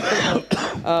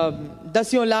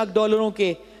दसियों लाख डॉलरों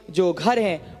के जो घर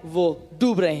हैं वो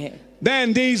डूब रहे हैं.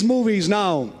 Then these movies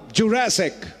now,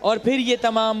 Jurassic. और फिर ये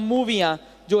तमाम मूवियां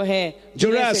जो हैं,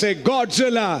 Jurassic,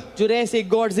 Godzilla. Jurassic,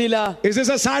 Godzilla. Is this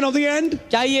a sign of the end?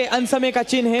 क्या ये अंत समय का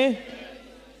चिन्ह है?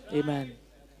 Amen.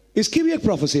 इसकी भी एक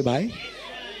prophecy भाई.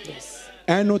 Yes.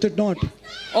 And note it not.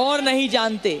 और नहीं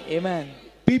जानते. Amen.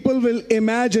 People will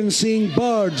imagine seeing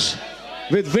birds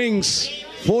with wings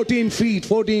 14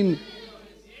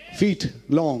 feet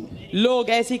long. लोग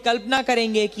ऐसी कल्पना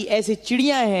करेंगे कि ऐसी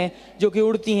चिड़ियां हैं जो कि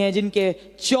उड़ती हैं जिनके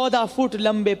 14 फुट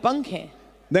लंबे पंख हैं.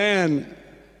 Then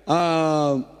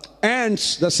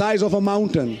ants the size of a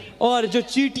mountain. और जो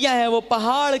चींटियां हैं वो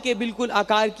पहाड़ के बिल्कुल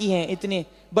आकार की हैं, इतने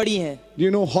बड़ी हैं.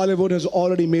 You know Hollywood has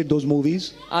already made those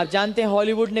movies. आप जानते हैं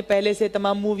हॉलीवुड ने पहले से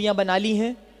तमाम मूवियां बना ली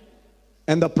हैं.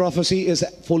 And the prophecy is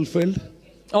fulfilled.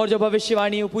 और जो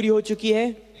भविष्यवाणी वो पूरी हो चुकी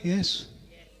है. Yes.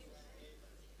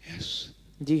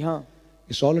 जी हाँ,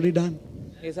 It's already done.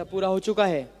 ये सब पूरा हो चुका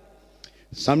है.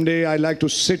 Someday I'd like to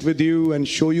sit with you and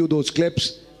show you those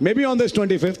clips. Maybe on this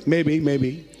 25th,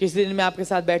 maybe. किसी दिन मैं आपके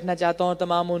साथ बैठना चाहता हूँ,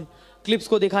 तमाम उन क्लिप्स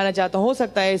को दिखाना चाहता हूँ. हो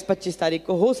सकता है इस 25 तारीख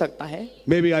को, हो सकता है.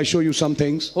 Maybe I show you some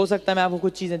things हो सकता है मैं आपको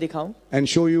कुछ चीजें दिखाऊं. and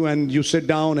show you and you sit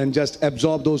down and just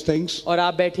absorb those things और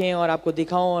आप बैठें और आपको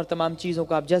दिखाऊं और तमाम चीजों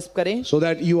को आप जज्ब करें, so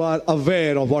that you are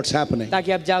aware of what's happening.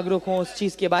 ताकि आप जागरूक हों उस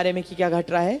चीज के बारे में कि क्या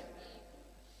घट रहा है.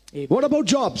 What about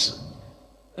jobs?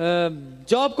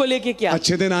 जॉब को लेके क्या?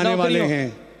 अच्छे दिन आने वाले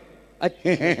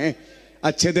हैं.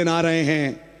 अच्छे दिन आ रहे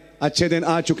हैं, अच्छे दिन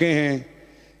आ चुके हैं.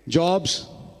 Jobs,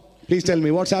 please tell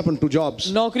me what's happened to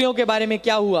jobs. नौकरियों के बारे में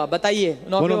क्या हुआ, बताइए.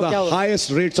 One नौकरियों of में क्या the हुआ?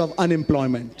 highest rates of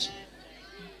unemployment.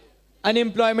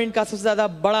 Unemployment का सबसे ज्यादा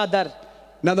बड़ा दर.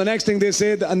 Now the next thing they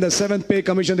say, on the 7th pay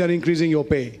commission they are increasing your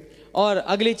pay. और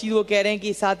अगली चीज वो कह रहे हैं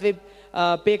कि 7वें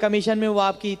पे कमीशन में वो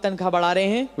आपकी तनख्वाह बढ़ा रहे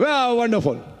हैं. Wow,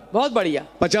 wonderful. बहुत बढ़िया.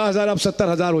 50,000 अब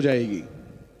 70,000 हो जाएगी.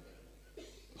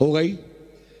 हो गई.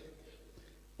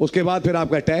 उसके बाद फिर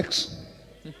आपका tax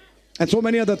and so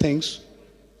many other things.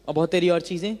 और बहुत तेरी और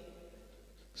चीजें.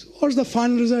 So what's the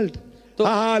final result? तो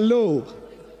हाँ लो,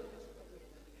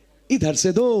 इधर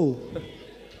से दो.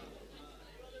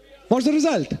 What's the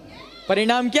result?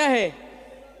 परिणाम क्या है?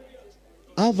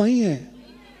 आप वही हैं.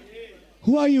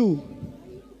 Who are you?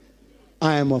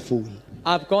 I am a fool.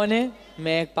 आप कौन है?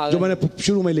 मैं एक जो पागल. मैंने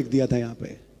शुरू में लिख दिया था यहाँ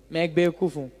पे. मैं एक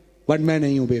बेवकूफ हूँ. बट मैं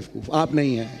नहीं हूं बेवकूफ. आप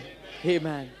नहीं हैं.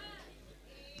 Amen.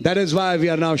 That is why we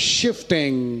are now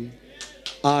shifting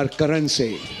our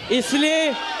currency. इसलिए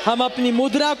हम अपनी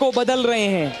मुद्रा को बदल रहे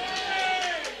हैं.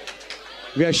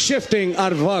 We are shifting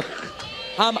our work.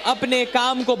 हम अपने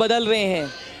काम को बदल रहे हैं.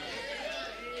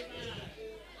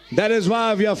 That is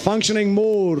why we are functioning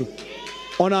more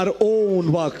on our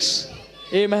own works.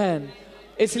 Amen.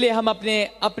 इसलिए हम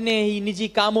अपने ही निजी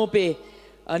कामों पे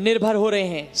निर्भर हो रहे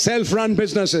हैं. Self-run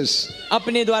businesses.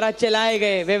 अपने द्वारा चलाए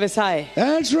गए व्यवसाय.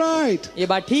 That's right. ये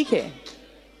बात ठीक है.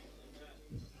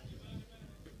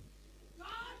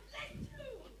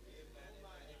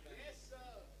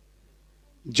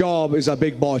 Job is a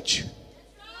big botch.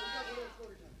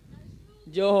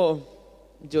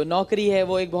 जो नौकरी है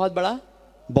वो एक बहुत बड़ा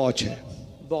Botch है.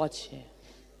 बोझ है.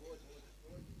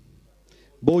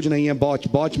 बोझ नहीं है, botch.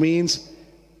 Botch means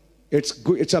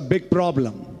it's a big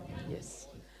problem. Yes.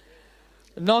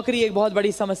 नौकरी एक बहुत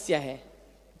बड़ी समस्या है।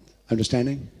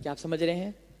 Understanding? क्या आप समझ रहे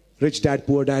हैं? Rich dad,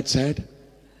 poor dad said.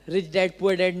 Rich dad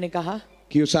poor dad ने कहा,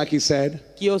 Kiyosaki said.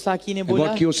 कियोसाकी ने And बोला,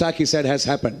 what Kiyosaki said has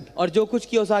happened. और जो कुछ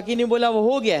कियोसाकी ने बोला वो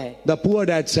हो गया है। The poor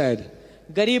dad said,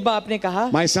 गरीब बाप ने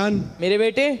कहा, my son, मेरे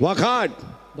बेटे work hard,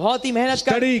 बहुत ही मेहनत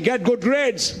कर, study, get good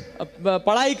grades,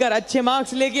 पढ़ाई कर, अच्छे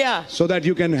मार्क्स लेके आ, so that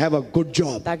you can have a good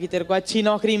job. ताकि तेरे को अच्छी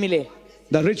नौकरी मिले।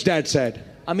 The rich dad said,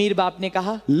 अमीर बाप ने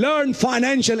कहा, learn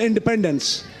financial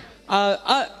independence.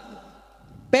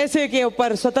 पैसे के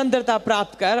ऊपर स्वतंत्रता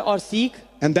प्राप्त कर और सीख,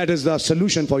 And that is the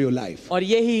solution for your life. और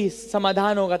यही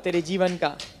समाधान होगा तेरे जीवन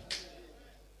का।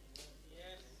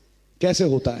 कैसे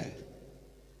होता है?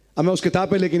 अब मैं उस किताब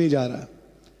पे लेके नहीं जा रहा।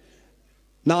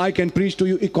 Now I can preach to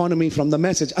you economy from the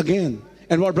message again.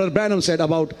 And what Brother Branham said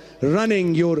about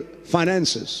running your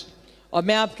finances. और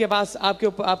मैं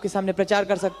आपके सामने प्रचार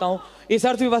कर सकता हूँ इस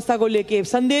अर्थव्यवस्था को लेके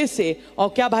संदेश से, और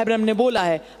क्या भाई ब्रह्म ने बोला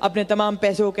है अपने तमाम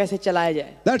पैसों को कैसे चलाया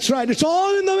जाए। That's right. It's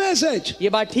all in the message. ये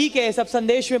बात ठीक है, सब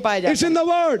संदेश में पाया जाता है। It's in the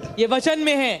word. ये वचन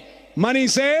में है। Money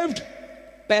saved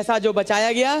पैसा जो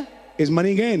बचाया गया is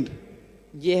money gained.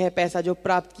 ये है पैसा जो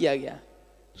प्राप्त किया गया।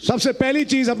 सबसे पहली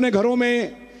चीज अपने घरों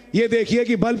में ये देखिए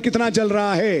कि बल्ब कितना चल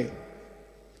रहा है,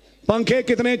 पंखे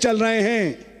कितने चल रहे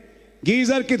हैं,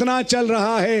 गीजर कितना चल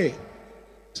रहा है।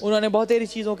 उन्होंने बहुत सारी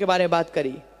चीजों के बारे में बात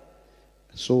करी।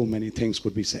 So many things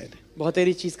could be said. बहुत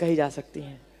सारी चीज कही जा सकती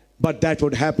हैं। But that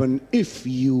would happen if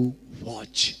you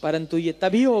watch. परंतु ये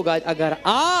तभी होगा अगर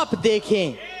आप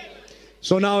देखें।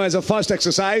 So now as a first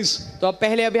exercise, तो अब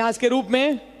पहले अभ्यास के रूप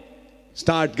में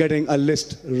start getting a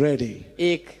list ready.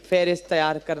 एक फेहरिस्त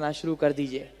तैयार करना शुरू कर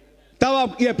दीजिए। तब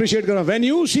आप ये appreciate करो, when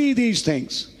you see these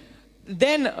things,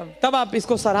 Then तब आप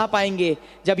इसको सराह पाएंगे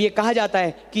जब ये कहा जाता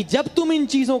है कि जब तुम इन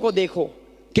चीजों को देखो।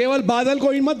 केवल बादल को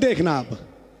ही मत देखना, आप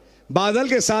बादल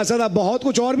के साथ साथ आप बहुत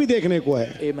कुछ और भी देखने को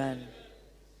है। Amen.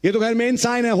 ये तो खैर मेन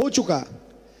साइन है, हो चुका,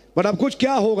 बट अब कुछ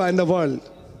क्या होगा in the world.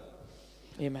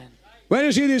 Amen. When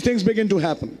you see these things begin to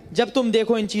happen, जब तुम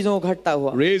देखो इन चीजों को घटता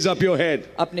हुआ, raise up your head,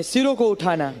 अपने सिरों को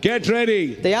उठाना, get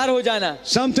ready. तैयार हो जाना।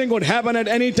 Something would happen at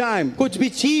any time. कुछ भी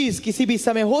चीज किसी भी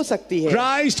समय हो सकती है।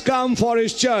 Christ come for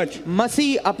his church.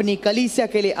 मसीह अपनी कलीसिया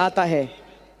के लिए आता है।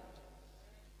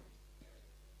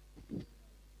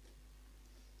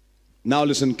 Now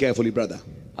listen carefully, brother.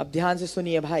 अब ध्यान से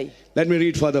सुनिए भाई, Let me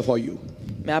read further for you.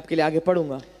 मैं आपके लिए आगे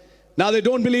पढ़ूंगा। Now they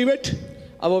don't believe it.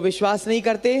 अब वो विश्वास नहीं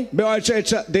करते,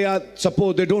 They are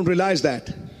suppose they don't realize that.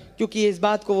 क्योंकि इस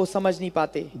बात को वो समझ नहीं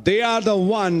पाते। They are the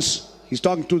ones. He's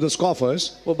talking to the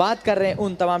scoffers. वो बात कर रहे हैं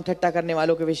उन तमाम ठट्टा करने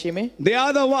वालों के विषय में। They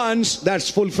are the ones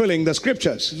that's fulfilling the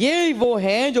scriptures. ये वो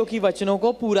हैं जो कि वचनों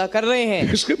को पूरा कर रहे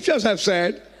हैं। Scriptures have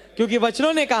said, क्योंकि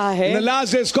वचनों ने कहा है in the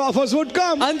last days scoffers would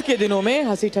come. अंत के दिनों में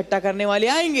हंसी ठट्टा करने वाले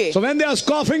आएंगे। So when they are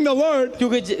scoffing the word,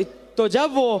 क्योंकि तो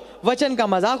जब वो वचन का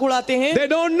मजाक उड़ाते हैं, they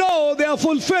don't know they are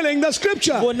fulfilling the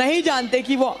scripture. वो नहीं जानते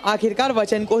कि वो आखिरकार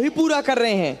वचन को ही पूरा कर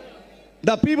रहे हैं।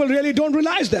 The people really don't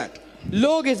realize that.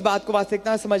 लोग इस बात को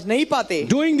वास्तविकता समझ नहीं पाते।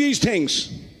 Doing these things,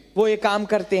 वो ये काम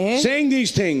करते हैं, saying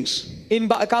these things, इन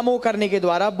कामों करने के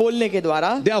द्वारा, बोलने के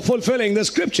द्वारा they are fulfilling the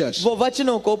scriptures. वो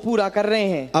वचनों को पूरा कर रहे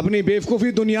हैं। अपनी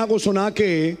बेवकूफी दुनिया को सुना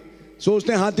के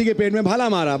सोचते हैं हाथी के पेट में भाला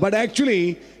मारा, but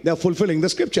actually they are fulfilling the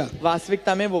scripture.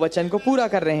 वास्तविकता में वो वचन को पूरा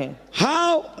कर रहे हैं।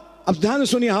 How? अब ध्यान से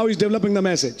सुनिए how he's developing the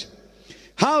message.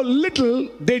 How little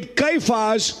did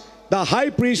Caiaphas, the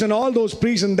high priest, and all those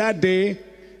priests in that day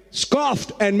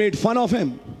scoffed and made fun of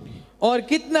him. और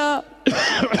कितना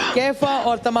कैफा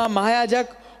और तमाम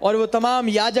महायाजक और वो तमाम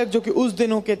याजक जो कि उस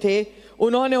दिनों के थे,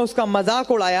 उन्होंने उसका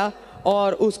मजाक उड़ाया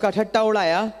और उसका ठट्टा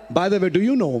उड़ाया। By the way, do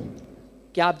you know?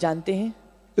 क्या आप जानते हैं?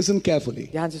 Listen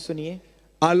carefully. ध्यान से सुनिए।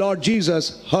 Our Lord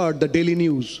Jesus heard the daily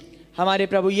news. हमारे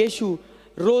प्रभु यीशु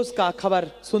रोज का खबर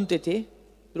सुनते थे,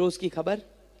 रोज की खबर।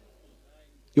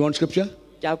 You want scripture?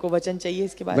 क्या आपको वचन चाहिए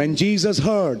इसके बारे में? When Jesus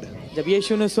heard, जब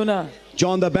यीशु ने सुना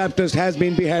John the Baptist has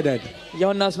been beheaded,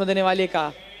 यूहन्ना स्मरण देने वाले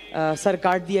का सर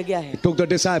काट दिया गया है, took the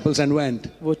disciples and went.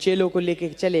 वो चेलों को लेके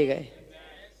चले गए।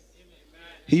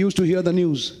 He used to hear the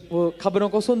news. वो खबरों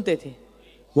को सुनते थे।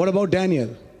 What about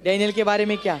Daniel? डैनियल के बारे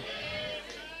में क्या?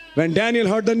 When Daniel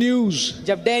heard the news,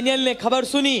 जब डैनियल ने खबर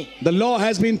सुनी, the law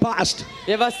has been passed,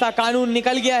 व्यवस्था कानून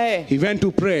निकल गया है, he went to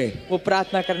pray. वो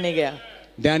प्रार्थना करने गया।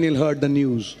 Daniel heard the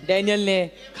news. Daniel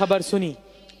ने खबर सुनी।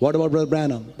 What about Brother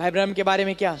Branham? भाई ब्रह्म के बारे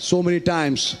में क्या? So many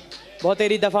times बहुत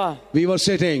सारी दफा we were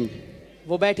sitting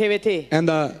वो बैठे हुए थे and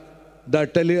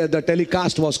the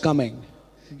telecast was coming.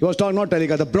 He was talking not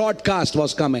telecast, the broadcast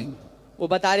was coming. वो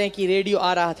बता रहे हैं कि रेडियो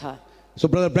आ रहा था। So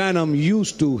Brother Branham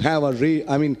used to have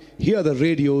hear the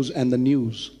radios and the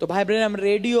news. तो भाई ब्रह्म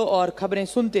रेडियो और खबरें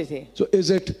सुनते थे। So is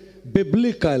it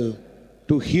biblical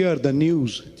to hear the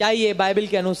news. क्या ये बाइबल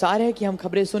के अनुसार है कि हम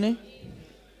खबरें सुने?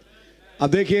 अब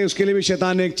देखिए, उसके लिए भी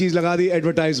शैतान ने एक चीज लगा दी,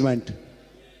 एडवर्टाइजमेंट.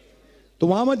 तो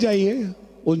वहां मत जाइए,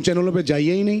 उन चैनलों पे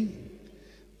जाइए ही नहीं.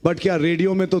 बट क्या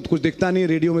रेडियो में तो कुछ दिखता नहीं,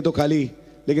 रेडियो में तो खाली,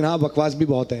 लेकिन हाँ बकवास भी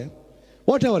बहुत है.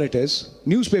 Whatever it is,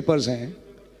 newspapers हैं,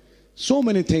 so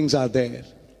many things are there.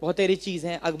 बहुत सारी चीज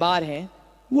हैं, अखबार हैं.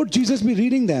 Would Jesus be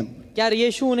reading them? क्या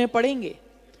यीशु उन्हें पढ़ेंगे?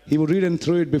 He would read and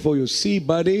throw it before you. See,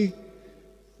 buddy,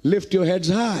 lift your heads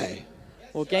high.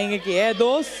 वो कहेंगे कि ए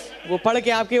दोस्त, वो पढ़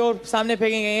के आपके और सामने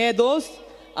फेंकेंगे, ए दोस्त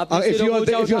अपने If सिरों को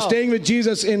ऊंचा you're उठाओ. staying with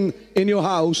Jesus in your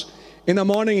house, in the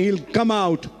morning he'll come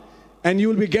out and you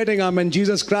will be getting up, and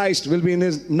Jesus Christ will be in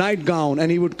his nightgown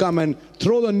and he would come and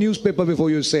throw the newspaper before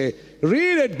you. Say,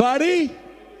 read it, buddy.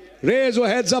 Raise your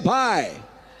heads up high.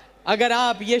 अगर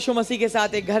आप यीशु मसीह के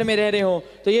साथ एक घर में रह रहे हो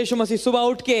तो यीशु मसीह सुबह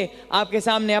उठ के आपके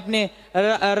सामने अपने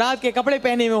रात के कपड़े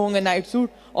पहने हुए होंगे, नाइट सूट,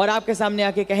 और आपके सामने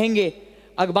आके कहेंगे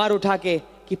अखबार उठा के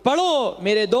कि पढ़ो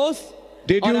मेरे दोस्त.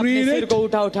 Did और you अपने read सिर it?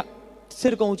 को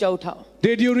सिर को ऊंचा उठाओ.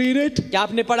 Did you read it? क्या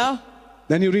आपने पढ़ा?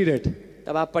 Then you read it.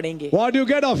 तब आप पढ़ेंगे. What do you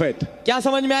get of it? क्या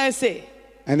समझ में आया इससे?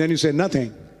 And then you say nothing.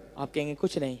 आप कहेंगे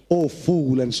कुछ नहीं. Oh,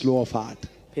 fool and slow of heart.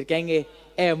 फिर कहेंगे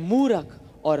ए मूर्ख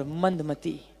और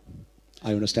मंदमती.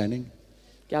 Are you understanding?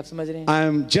 क्या आप समझ रहे हैं? I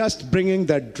am just bringing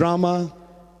that drama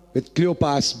with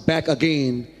Cleopas back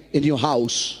again in your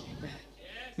house.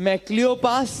 मैं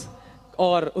क्लियोपास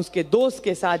और उसके दोस्त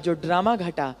के साथ जो ड्रामा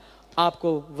घटा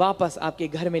आपको वापस आपके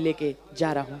घर में लेके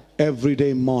जा रहा हूं. Every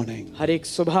day morning. हर एक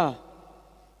सुबह.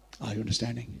 Are you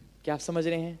understanding? क्या आप समझ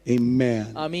रहे हैं?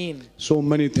 Amen. आमीन. So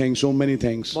many things, so many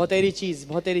things. बहुत सारी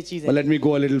चीज But let me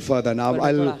go a little further now.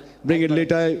 I'll bring it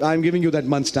later. I'm giving you that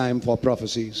month's time for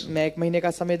prophecies. मैं एक महीने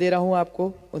का समय दे रहा हूं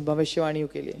आपको उन भविष्यवाणियों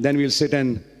के लिए. Then we'll sit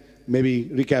and maybe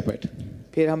recap it.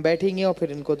 फिर हम बैठेंगे और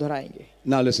फिर इनको दोहराएंगे.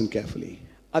 Now listen carefully.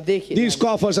 अब देखिए, These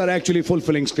scoffers are actually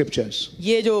fulfilling scriptures.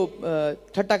 ये जो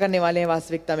ठट्टा करने वाले हैं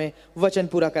वास्तविकता में वचन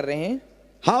पूरा कर रहे हैं.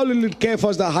 How little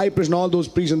Caiaphas the high priest and all those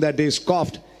priests in that day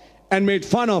scoffed and made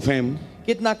fun of him.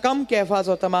 कितना कम कैफास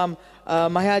और तमाम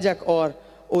महायाजक और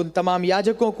उन तमाम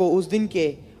याजकों को उस दिन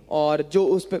के और जो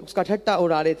उस पे उसका ठट्टा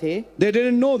उड़ा रहे थे. They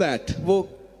didn't know that. वो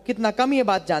कितना कम ये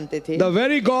बात जानते थे. The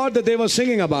very God that they were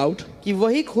singing about. कि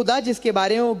वही खुदा जिसके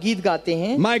बारे में वो गीत गाते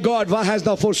हैं. My God, why hast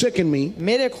thou forsaken me?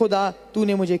 मेरे खुदा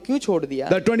तूने मुझे क्यों छोड़ दिया.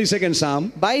 The 22nd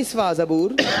Psalm. 22वां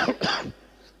ज़बूर.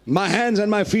 My hands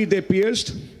and my feet they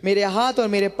pierced. मेरे हाथ और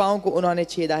मेरे पाँव को उन्होंने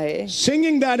छेदा है.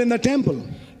 Singing that in the temple.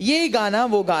 ये गाना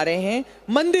वो गा रहे हैं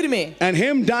मंदिर में. And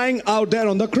him dying out there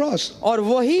on the cross. और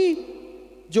वही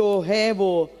जो है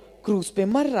वो क्रूस पे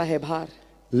मर रहा है बाहर.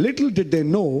 Little did they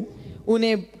know.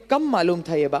 उन्हें कम मालूम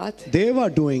था ये बात. They were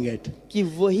doing it. कि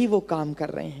वही वो काम कर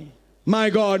रहे हैं. My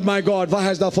God, why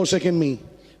hast thou forsaken me?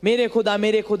 मेरे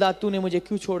खुदा तूने मुझे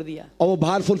क्यों छोड़ दिया. और वो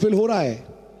बाहर फुलफिल हो रहा है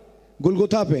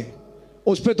गुलगुथा पे.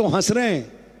 उस पे तो हंस रहे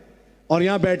हैं और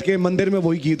यहां बैठ के मंदिर में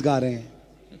वही गीत गा रहे हैं.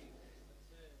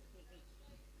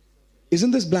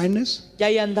 Isn't this blindness? क्या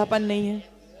ये अंधापन नहीं है?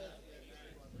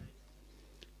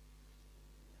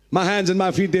 My hands and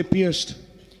my feet they pierced.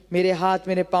 मेरे हाथ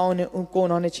मेरे पाँव ने उनको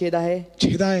उन्होंने छेदा है.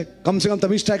 छेदा है, कम से कम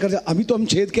तभी स्ट्राइक कर. अभी तो हम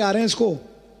छेद के आ रहे हैं इसको.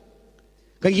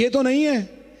 कहीं ये तो नहीं है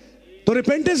तो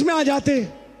रिपेंटेंस में आ जाते,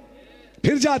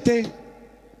 फिर जाते.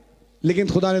 लेकिन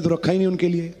खुदा ने तो रखा ही नहीं उनके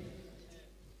लिए.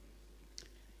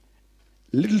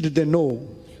 Little did they know.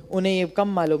 उन्हें ये कम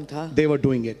मालूम था. They were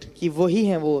doing it. कि वही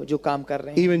हैं वो जो काम कर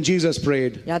रहे हैं. Even Jesus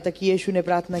prayed. यहाँ तक कि यीशु ने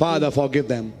प्रार्थना की. Father, forgive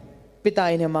them. पिता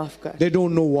इन्हें माफ कर. They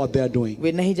don't know what they are doing.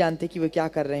 वे नहीं जानते कि वे क्या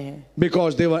कर रहे हैं.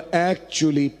 Because they were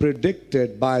actually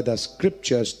predicted by the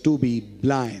scriptures to be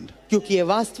blind. क्योंकि ये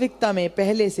वास्तविकता में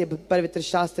पहले से पवित्र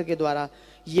शास्त्र के द्वारा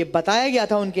ये बताया गया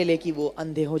था उनके लिए कि वो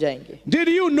अंधे हो जाएंगे. Did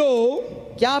you know?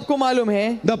 क्या आपको मालूम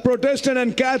है? The Protestant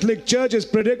and Catholic Church is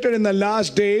predicted in the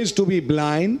last days to be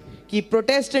blind. कि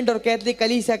प्रोटेस्टेंट और कैथलिक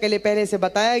कलीसिया के लिए पहले से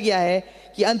बताया गया है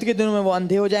कि अंत के दिनों में वो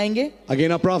अंधे हो जाएंगे.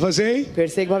 Again a prophecy. फिर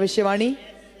से एक भविष्यवाणी.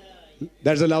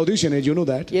 That's the Laodicean age, you know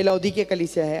that. ये लौदीकिया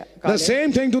कलीसिया है. The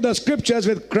same thing to the scriptures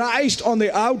with Christ on the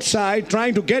outside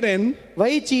trying to get in.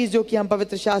 वही चीज जो कि हम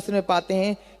पवित्र शास्त्र में पाते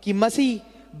हैं कि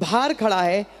मसीह बाहर खड़ा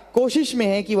है, कोशिश में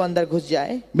है कि वो अंदर घुस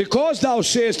जाए. Because thou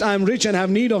sayest, I am rich and have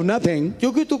need of nothing.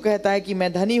 क्योंकि तू कहता है कि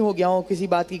मैं धनी हो गया हूँ, किसी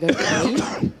बात की घटी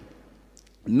नहीं.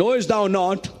 Knowest thou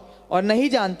not और नहीं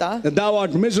जानता that thou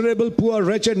art miserable, poor,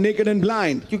 wretched, naked and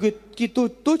blind? क्योंकि कि तू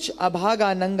तुच्छ,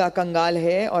 अभागा, नंगा, कंगाल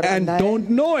है और And अंधा है don't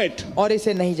know it. और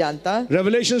इसे नहीं जानता.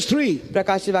 Revelations 3.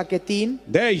 प्रकाशित वाक्य 3.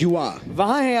 There you are.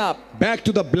 वहां हैं आप. Back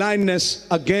to the blindness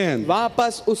again.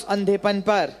 वापस उस अंधेपन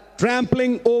पर.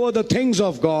 trampling over the things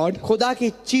of God खुदा की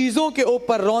चीजों के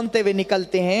ऊपर रौंदते हुए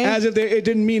निकलते हैं, as if it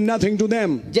didn't mean nothing to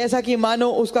them, जैसा कि मानो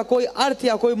उसका कोई अर्थ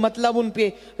या कोई मतलब उन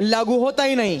पे लागू होता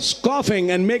ही नहीं,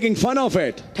 scoffing and making fun of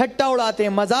it. ठट्टा उड़ाते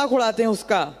हैं, मजाक उड़ाते हैं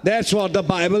उसका। That's what the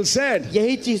Bible said.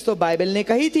 यही चीज तो बाइबल ने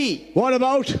कही थी। What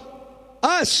about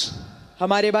us?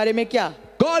 हमारे बारे में क्या?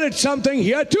 God did something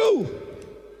here too.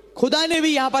 खुदा ने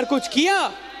भी यहाँ पर कुछ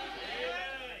किया।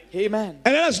 Amen.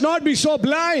 And let us not be so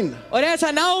blind और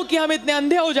ऐसा ना हो कि हम इतने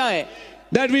अंधे हो जाएं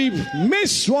that we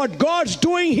miss what God's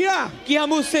doing here. कि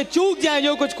हम उससे चूक जाएं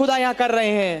जो कुछ खुदा यहाँ कर रहे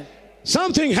हैं।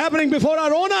 Something happening before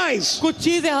our own eyes. कुछ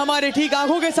चीजें हमारे ठीक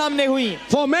आंखों के सामने हुई।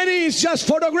 For many it's just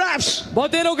photographs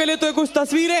बहुतेरों के लिए तो ये कुछ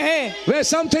तस्वीरें हैं where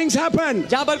some things happen.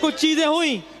 जहाँ पर कुछ चीजें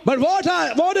हुई, But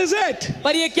what is it?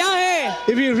 पर ये क्या है?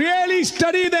 If we really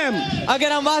study them,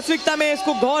 अगर हम वास्तविकता में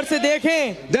इसको गौर से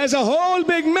देखें, there's a whole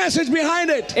big message behind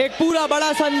it. एक पूरा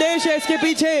बड़ा संदेश है इसके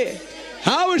पीछे।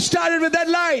 How it started with that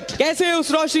light. कैसे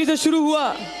उस रोशनी से शुरू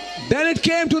हुआ, Then it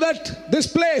came to this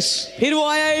place. फिर वो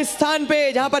आया इस स्थान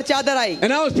पे जहाँ पर चादर आई।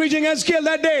 And I was preaching Ezekiel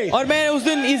that day. और मैं उस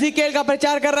दिन इज़िकेल का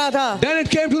प्रचार कर रहा था। Then it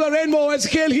came to the rainbow,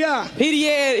 Ezekiel here. फिर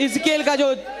ये इज़िकेल का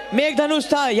जो मेघधनुष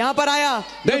था यहाँ पर आया।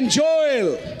 Then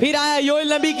Joel. फिर आया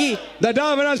योएल नबी की, The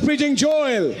time when I was preaching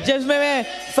Joel. जिसमें मैं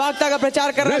फाख्ता का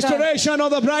प्रचार कर रहा था, Restoration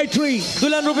of the bright tree.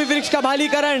 दुल्हन रूपी वृक्ष का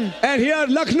भालीकरण। And here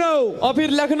Lucknow. और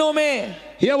फिर लखनऊ में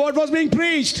Here what was being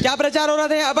preached? क्या प्रचार हो रहा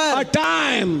था यहाँ A पर?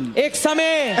 time एक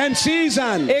समय, and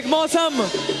season. एक मौसम।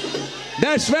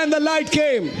 That's when the light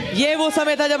came. ये वो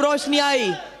समय था जब रोशनी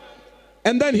आई।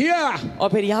 And then here, और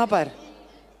फिर यहाँ पर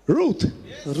Ruth.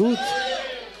 Ruth,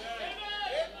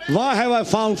 Why have I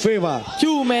found favor?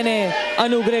 क्यों मैंने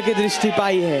अनुग्रह की दृष्टि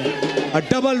पाई है? A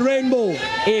double rainbow.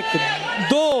 एक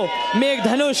दो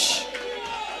मेघधनुष।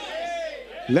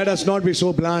 Let us not be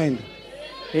so blind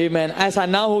आमीन। ऐसा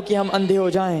ना हो कि हम अंधे हो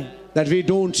जाएं, that we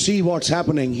don't see what's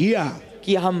happening here.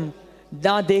 कि हम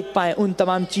ना देख पाए उन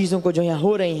तमाम चीजों को जो यहाँ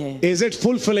हो रही हैं। Is it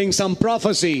fulfilling some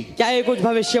prophecy? क्या ये कुछ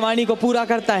भविष्यवाणी को पूरा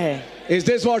करता है? Is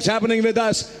this what's happening with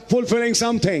us? Fulfilling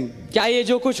something? क्या ये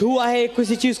जो कुछ हुआ है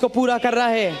किसी चीज को पूरा कर रहा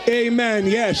है?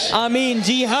 Amen. Yes. आमीन,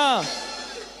 जी हाँ,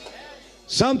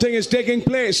 Something is taking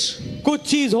place. कुछ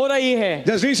चीज हो रही है।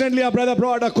 Just recently, our brother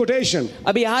brought a quotation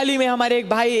अभी हाल ही में हमारे एक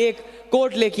भाई एक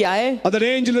कोट लेके आए, of that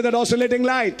angel with that oscillating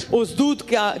light. उस दूत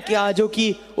क्या जो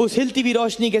कि उस हिलती हुई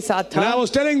रोशनी के साथ And I था। was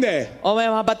telling there, और मैं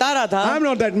वहां बता रहा था, I'm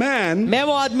not that man, मैं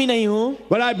वो आदमी नहीं हूँ,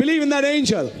 but I believe in that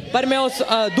angel. पर मैं उस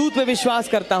दूत पे विश्वास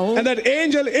करता हूँ। And that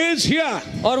angel is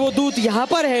here और वो दूत यहाँ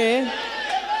पर है,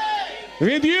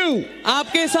 with you,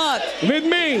 आपके साथ, with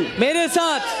me. मेरे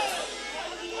साथ।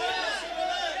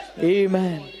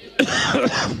 आमीन।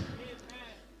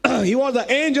 He was the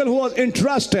angel who was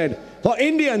entrusted for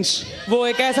Indians. वो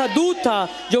एक ऐसा दूत था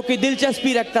जो कि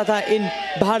दिलचस्पी रखता था इन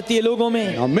भारतीय लोगों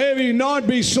में। Now may we not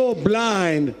be so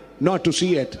blind not to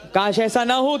see it. काश ऐसा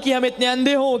ना हो कि हम इतने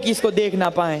अंधे हो कि इसको देख ना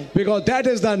पाए, Because that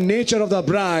is the nature of the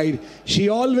bride. She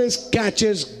always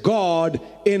catches God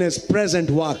in his present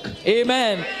work.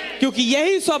 आमीन। क्योंकि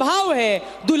यही स्वभाव है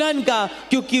दुल्हन का,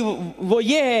 क्योंकि वो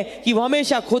ये है कि वो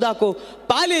हमेशा खुदा को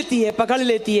पा लेती है, पकड़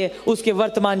लेती है उसके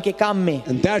वर्तमान के काम में।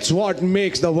 And that's what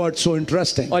makes the word so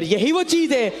interesting. और यही वो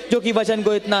चीज है जो कि वचन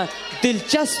को इतना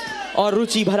दिलचस्प और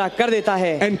रुचि भरा कर देता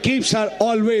है, And keeps her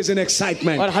always in और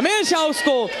excitement. हमेशा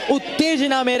उसको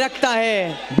उत्तेजना में रखता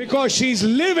है, Because she's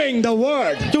living the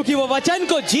word. क्योंकि वो वचन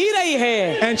को जी रही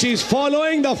है। And she's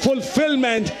following the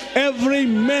fulfillment every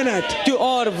minute.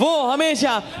 और वो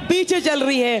हमेशा पीछे चल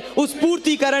रही है उस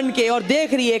पूर्तिकरण के, और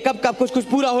देख रही है कब कब कुछ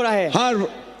पूरा हो रहा है। Her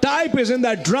type is in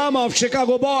that drama of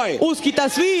Chicago boy. उसकी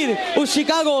तस्वीर उस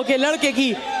शिकागो के लड़के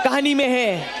की कहानी में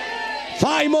है।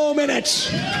 5 more minutes.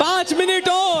 5 मिनट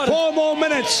और, 4 more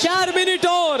minutes. 4 मिनट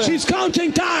और, She's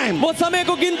counting time. वो समय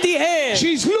को गिनती है,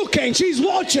 She's looking. She's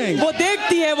watching. वो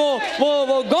देखती है,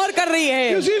 वो गौर कर रही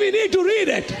है। You see, we need to read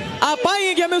it. आप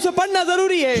पाएंगे कि हमें उसे पढ़ना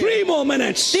जरूरी है। 3 more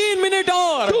minutes. 3 मिनट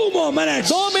और, 2 more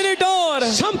minutes. 2 मिनट और,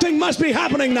 Something must be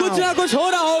happening कुछ now. ना कुछ हो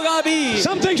रहा होगा अभी।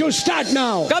 Something should start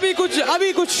now. अभी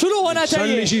कुछ शुरू होना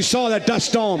Suddenly चाहिए। she saw that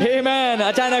dust storm. आमीन।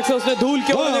 अचानक से उसने धूल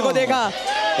के उड़ने को देखा।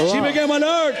 She became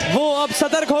alert. वो अब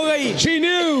सतर्क हो गई। She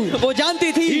knew वो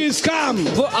जानती थी he is come.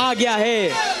 वो आ गया है।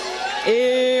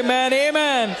 आमीन,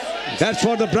 आमीन। That's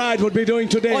what the bride would be doing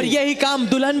और today. यही काम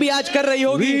दुल्हन भी आज कर रही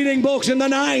होगी। Reading books in the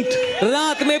night.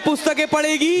 रात में पुस्तकें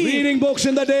पढ़ेगी, Reading books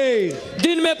in the day.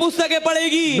 दिन में पुस्तकें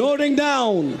पढ़ेगी, Noting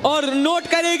down. और नोट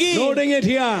करेगी। Noting it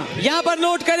here. यहाँ पर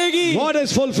नोट करेगी, What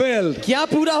is fulfilled? क्या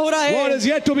पूरा हो रहा What है, is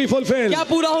yet to be fulfilled? क्या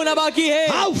पूरा होना बाकी है,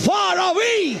 How far are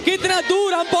we? कितना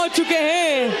दूर हम पहुंच चुके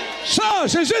हैं।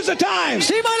 Sirs, is this the time?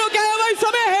 श्रीमानों, क्या है वही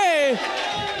समय है।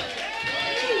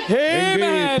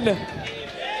 आमीन।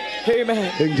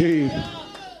 Amen. Indeed.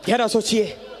 गहरा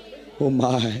सोचिए. Oh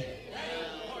my.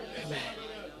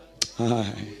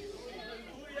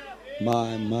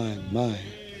 My.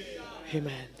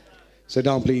 Amen. Sit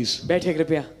down, please. बैठे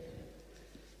कृपया.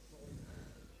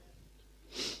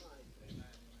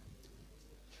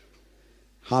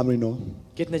 How many know?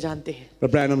 कितने जानते हैं?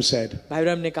 Brother Branham said, भाई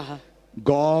ब्रह्म ने कहा,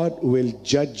 God will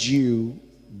judge you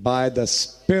by the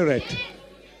spirit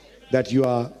that you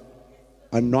are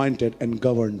anointed and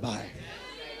governed by.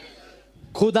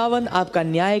 खुदावंद आपका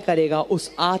न्याय करेगा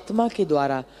उस आत्मा के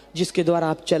द्वारा जिसके द्वारा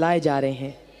आप चलाए जा रहे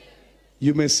हैं.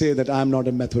 You may say that I am not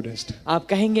a Methodist. आप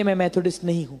कहेंगे मैं मेथोडिस्ट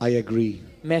नहीं हूँ. I agree.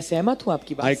 मैं सहमत हूँ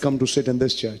आपकी I बात से. come to sit in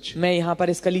this church. मैं यहाँ पर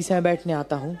इस कलीसिया में बैठने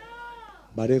आता हूँ.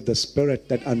 But if the spirit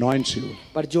that anoints you,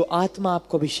 पर जो आत्मा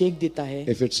आपको अभिषेक देता है,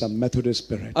 if it's a Methodist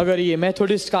spirit अगर ये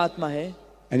मेथोडिस्ट का आत्मा है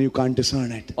and you can't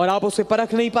discern it, और आप उसे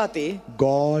परख नहीं पाते,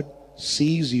 God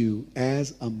sees you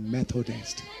as a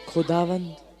Methodist.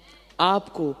 खुदावंद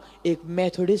आपको एक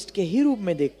मेथोडिस्ट के ही रूप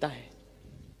में देखता है.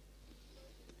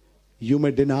 You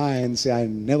may deny and say,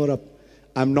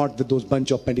 I'm not with those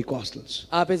bunch of Pentecostals.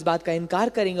 आप इस बात का इनकार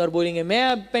करेंगे और बोलेंगे मैं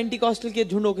अब पेंटिकॉस्टल के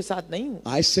झुंडों के साथ नहीं हूँ.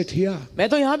 I sit here. मैं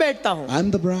तो यहाँ बैठता हूँ.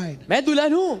 I'm the bride. मैं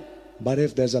दुल्हन हूँ. But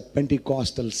if there's a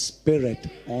Pentecostal spirit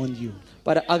on you,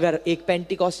 पर अगर एक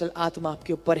पेंटिकॉस्टल आत्मा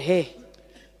आपके ऊपर है,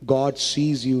 God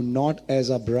sees you not as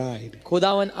a bride.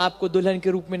 खुदावन आपको दुल्हन के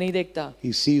रूप में नहीं देखता.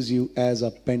 He sees you as a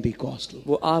Pentecostal.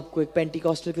 वो आपको एक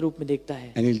पेंटिकॉस्टल के रूप में देखता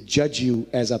है. And He'll judge you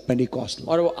as a Pentecostal.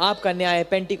 और वो आपका न्याय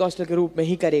पेंटिकॉस्टल के रूप में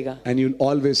ही करेगा. And you'll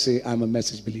always say, I'm a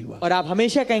message believer. और आप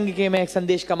हमेशा कहेंगे कि मैं एक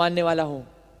संदेश का मानने वाला हूँ.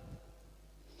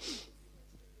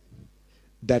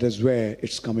 That is where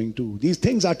it's coming to. These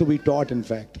things are to be taught, in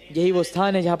fact. यही वो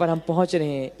स्थान है जहाँ पर हम पहुँच रहे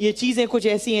हैं. ये चीजें कुछ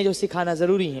ऐसी हैं जो सिखाना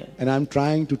जरूरी हैं. And I'm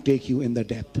trying to take you in the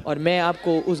depth. और मैं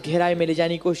आपको उस गहराई में ले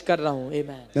जाने की कोशिश कर रहा हूँ.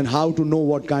 Amen. Then how to know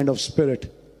what kind of spirit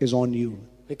is on you?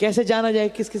 कैसे जाना जाए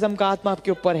किस किस्म का आत्मा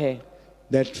आपके ऊपर है?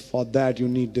 That for that you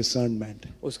need discernment.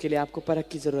 उसके लिए आपको परख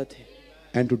की जरूरत है.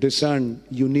 And to discern,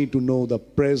 you need to know the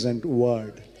present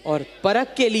word. और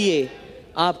परख के लिए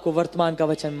आपको वर्तमान का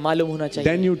वचन मालूम होना चाहिए.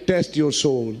 Then you test your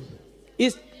soul.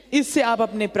 इससे आप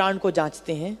अपने प्राण को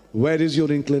जांचते हैं. Where is your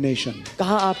inclination?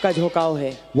 कहाँ आपका झुकाव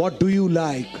है? What do you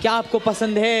like? क्या आपको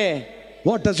पसंद है?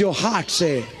 What does your heart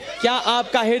say? क्या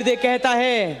आपका हृदय कहता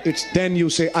है? It's then you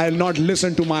say, I'll not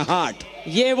listen to my heart,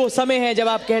 ये वो समय है जब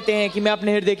आप कहते हैं कि मैं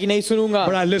अपने हृदय की नहीं सुनूंगा,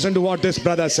 but I'll listen to what this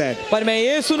brother said. पर मैं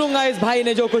ये सुनूंगा इस भाई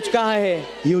ने जो कुछ कहा है.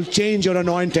 You'll change your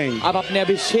anointing. आप अपने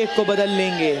अभिषेक को बदल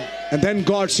लेंगे. And then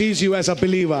God sees you as a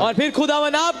believer. और फिर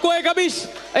खुदावन आपको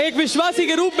एक विश्वासी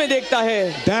के रूप में देखता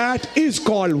है. That is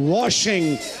called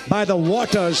washing by the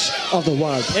waters of the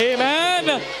word.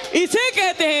 Amen. इसे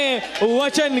कहते हैं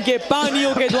वचन के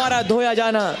पानियों के द्वारा धोया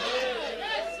जाना.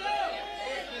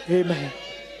 Amen.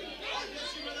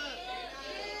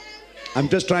 I'm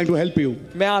just trying to help you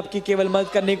मैं आपकी केवल मदद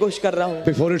करने की कोशिश कर रहा हूँ.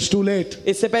 before it's too late.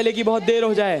 इससे पहले कि बहुत देर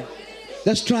हो जाए.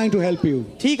 Just trying to help you.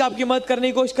 ठीक आपकी मदद करने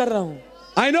की कोशिश कर रहा हूँ.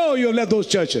 I know you have left those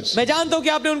churches. मैं जानता हूँ कि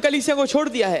आपने उन कलीसिया को छोड़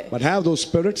दिया है. But have those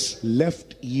spirits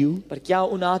left you? पर क्या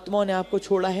उन आत्माओं ने आपको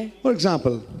छोड़ा है? For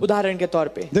example, उदाहरण के तौर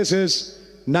पे this is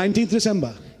 19th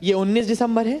December. ये 19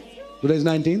 दिसंबर है. Today is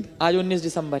 19th. आज 19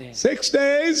 दिसंबर है. 6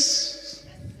 days.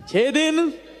 6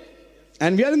 दिन.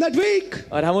 And we are in that week.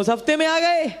 और हम उस हफ्ते में आ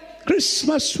गए.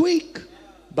 Christmas week.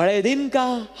 बड़े दिन का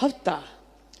हफ्ता.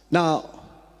 Now,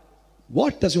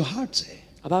 what does your heart say?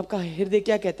 अब आपका हृदय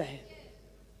क्या कहता है?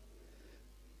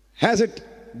 Has it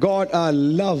got a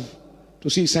love to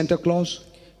see Santa Claus?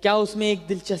 क्या उसमें एक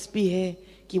दिलचस्पी है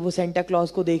कि वो सेंटा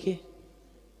क्लॉज को देखे?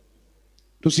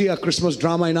 To see a Christmas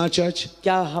drama in our church?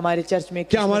 क्या हमारे चर्च में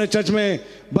क्या हमारे चर्च में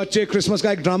बच्चे क्रिसमस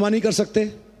का एक ड्रामा नहीं कर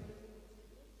सकते?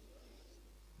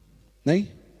 नहीं?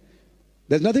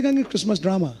 There's nothing against Christmas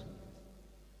drama.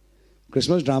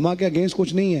 Christmas drama के अगेंस्ट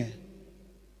कुछ नहीं है.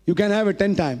 You can have it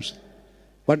 10 times.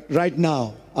 But right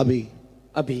now, अभी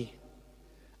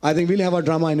I think we'll have a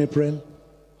drama in April.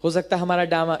 हो सकता है हमारा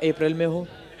ड्रामा अप्रैल में हो.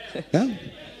 Yeah?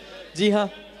 जी हाँ.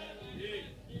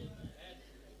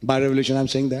 By revelation I'm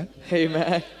saying that.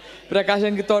 मैं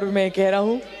प्रकाशन के तौर पे मैं कह रहा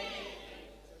हूँ.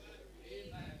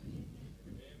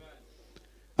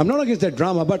 I'm not against that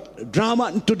drama, but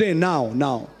drama today,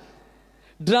 now.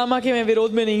 Drama के मैं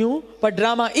विरोध में नहीं हूँ, पर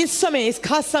ड्रामा इस समय, इस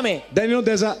खास समय. Then you know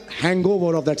there's a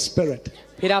hangover of that spirit.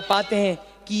 फिर आप पाते हैं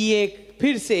कि ये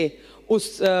फिर से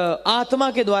उस आत्मा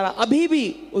के द्वारा अभी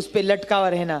भी उस पे लटका हुआ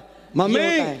रहना.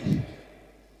 मम्मी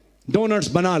डोनट्स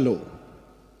बना लो.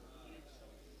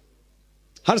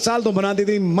 हर साल तो बनाती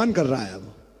थी, मन कर रहा है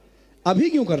अब. अभी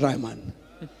क्यों कर रहा है मन?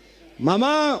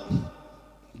 मामा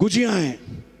गुजिया हैं.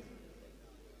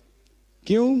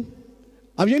 क्यों?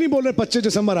 अब ये नहीं बोल रहे 25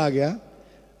 दिसंबर आ गया.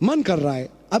 मन कर रहा है,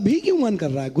 अभी क्यों मन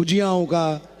कर रहा है? गुजियाओं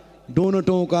का,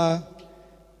 डोनटों का,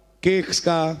 केक्स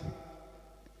का,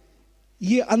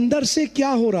 ये अंदर से क्या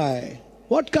हो रहा है?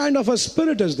 What kind of a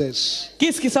spirit is this?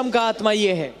 किस किस्म का आत्मा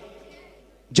ये है?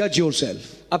 Judge yourself.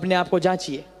 अपने आप को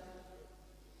जांचिए,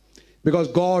 Because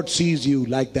God sees you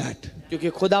like that. क्योंकि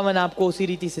खुदावन आपको उसी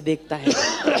रीति से देखता है।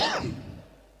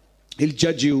 He'll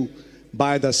judge you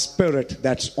by the spirit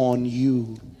that's on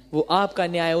you. वो आपका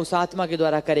न्याय उस आत्मा के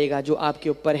द्वारा करेगा जो आपके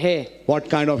ऊपर है। What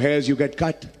kind of hairs you get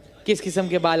cut? किस किस्म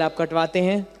के बाल आप कटवाते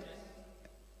हैं?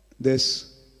 This.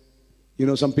 You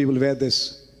know, some people wear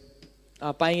this.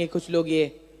 आप पाएंगे कुछ लोग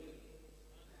ये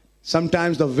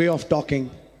Sometimes the way of talking,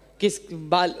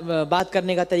 बात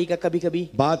करने का तरीका, कभी कभी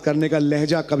बात करने का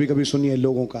लहजा, कभी कभी सुनिए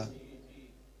लोगों का,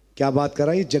 क्या बात कर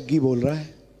रहा है? ये जग्गी बोल रहा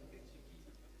है।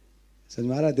 समझ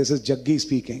में आ रहा है? This is Jaggi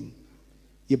speaking.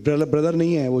 ये ब्रदर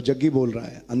नहीं है, वो जग्गी बोल रहा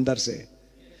है अंदर से।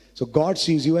 So God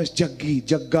sees you as Jaggi,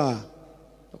 Jagga.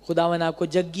 खुदावन आपको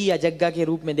जग्गी या जग्गा के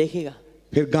रूप में देखेगा।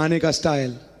 फिर गाने का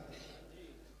स्टाइल,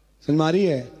 समझ में आ रही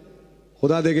है?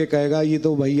 खुदा देखे कहेगा ये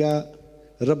तो भैया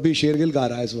रब्बी शेरगिल गा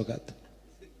रहा है इस वक्त,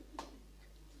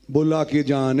 बुला के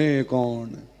जाने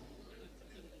कौन।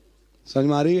 समझ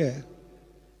में आ रही है?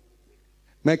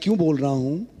 मैं क्यों बोल रहा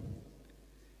हूं?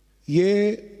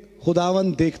 ये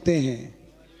खुदावन देखते हैं।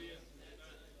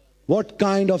 What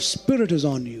kind of spirit is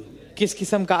on you? किस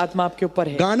किस्म का आत्मा आपके ऊपर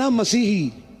है? गाना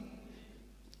मसीही,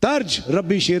 तर्ज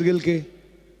रब्बी शेरगिल के,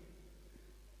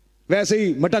 वैसे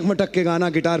ही मटक मटक के गाना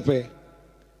गिटार पे।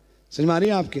 समझ में आ रही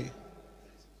है आपके?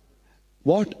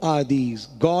 What are these?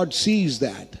 God sees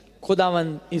that.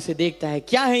 खुदावन इसे देखता है,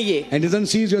 क्या है ये? And he doesn't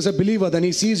see you as a believer, then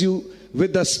he sees you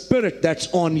with the spirit that's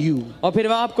on you. और फिर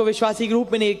वह आपको विश्वासी के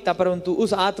रूप में नहीं देखता, परंतु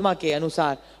उस आत्मा के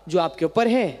अनुसार जो आपके ऊपर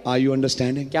है। Are you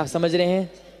understanding? क्या आप समझ रहे हैं?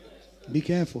 Be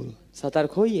careful.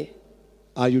 सतर्क होइए।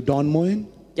 Are you Don Moen?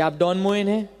 क्या आप डॉन मोएन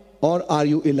हैं? Or are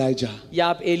you Elijah? या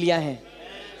आप एलिया हैं?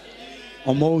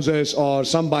 Or Moses or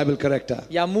some Bible character?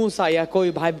 या मूसा या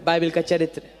कोई बाइबल का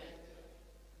चरित्र?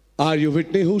 Are you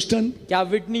Whitney Houston? क्या आप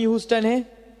विटनी ह्यूस्टन हैं?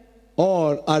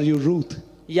 Or are you Ruth?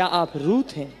 या आप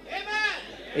रूथ हैं?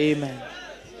 Amen.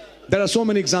 There are so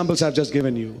many examples I've just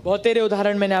given you, बहुत तेरे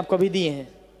उदाहरण मैंने आपको अभी दिए हैं,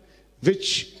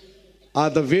 which are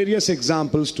the various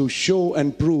examples to show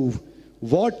and prove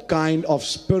what kind of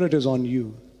spirit is on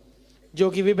you. जो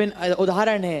कि विभिन्न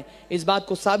उदाहरण हैं इस बात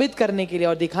को साबित करने के लिए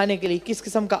और दिखाने के लिए किस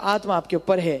किस्म का आत्मा आपके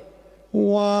ऊपर है।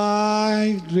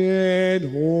 White red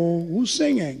home. Who's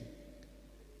singing?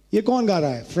 ये कौन गा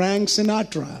रहा है? Frank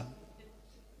Sinatra.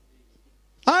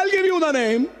 I'll give you the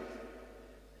name.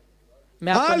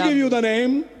 मैं आपको I'll give you the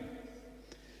name.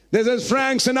 This is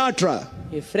Frank Sinatra.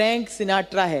 ये फ्रैंक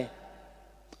सिनाट्रा है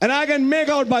And I can make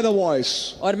out by the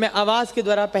voice और मैं आवाज के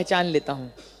द्वारा पहचान लेता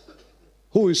हूँ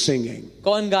who is singing.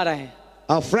 कौन गा रहा है।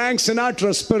 A Frank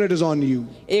Sinatra spirit is on you.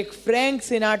 एक फ्रैंक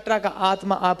सिनाट्रा का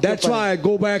आत्मा आपके That's ऊपर why है। I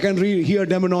go back and hear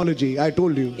demonology. I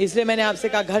told you. इसलिए मैंने आपसे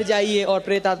कहा घर जाइए और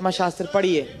प्रेत आत्मा शास्त्र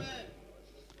पढ़िए।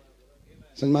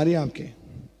 समझ मारिए आपके?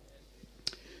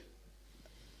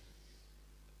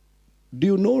 Do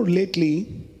you know lately?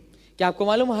 क्या आपको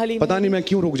मालूम हाल ही में? पता नहीं मैं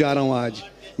क्यों रुक जा रहा हूं आज।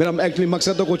 मेरा एक्चुअली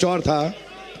मकसद तो कुछ और था,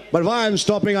 but why I'm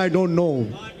stopping I don't know.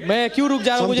 मैं क्यों रुक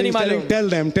जा रहा हूँ मुझे नहीं Something's मालूम।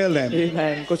 telling, tell them.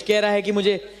 Amen. कुछ कह रहा है कि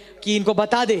मुझे कि इनको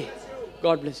बता दे।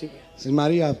 God bless you. समझ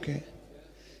मारिए आपके?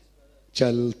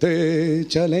 चलते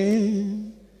चले,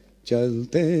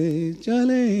 चलते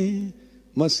चले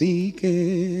मसीह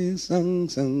के संग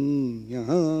संग,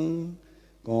 यहाँ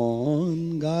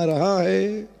कौन गा रहा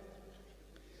है?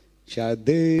 शायद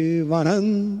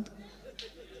देवानंद।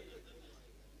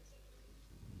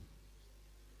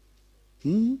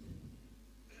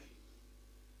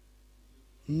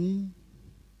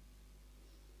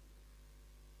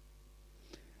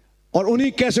 और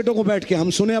उन्हीं कैसेटों को बैठ के हम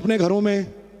सुने अपने घरों में,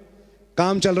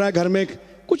 काम चल रहा है घर में,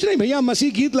 कुछ नहीं भैया,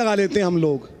 मसीह गीत लगा लेते हैं हम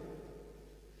लोग।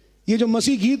 ये जो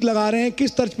मसीह गीत लगा रहे हैं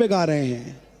किस तर्ज पे गा रहे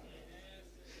हैं?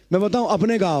 मैं बताऊं,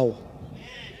 अपने गाओ,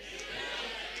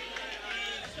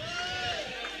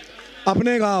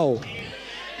 अपने गाओ,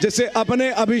 जिससे अपने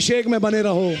अभिषेक में बने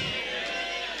रहो।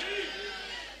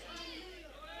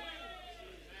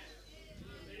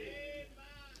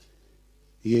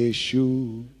 यीशु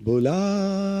बुला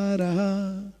रहा,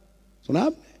 सुना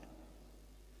आपने?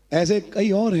 ऐसे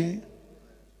कई और हैं,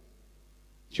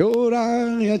 चोरा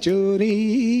या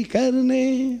चोरी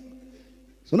करने,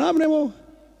 सुना आपने वो?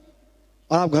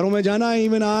 और आप घरों में जाना,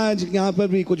 इवन आज यहां पर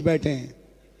भी कुछ बैठे हैं,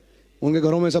 उनके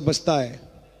घरों में सब बसता है।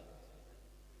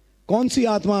 कौन सी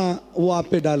आत्मा वो आप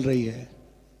पे डाल रही है?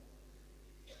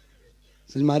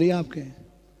 समझ मारिए आपके?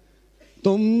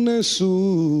 तुमने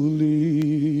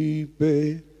सूली पे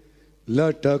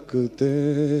लटकते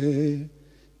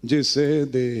जिसे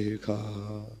देखा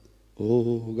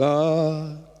होगा,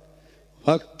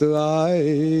 वक्त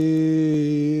आएगा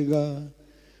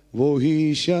वो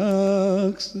ही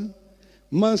शख्स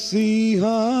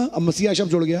मसीहा। अब मसीहा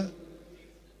शब्द जुड़ गया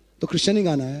तो क्रिश्चियन ही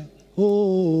गाना है,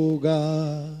 होगा।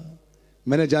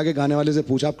 मैंने जाके गाने वाले से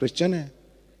पूछा, आप क्रिश्चियन है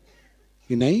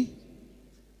कि नहीं?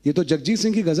 ये तो जगजीत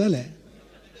सिंह की गजल है।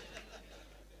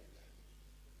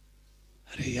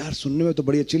 अरे यार, सुनने में तो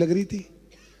बड़ी अच्छी लग रही थी।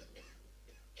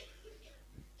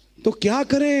 तो क्या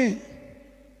करें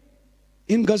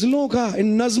इन गजलों का,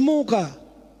 इन नज्मों का?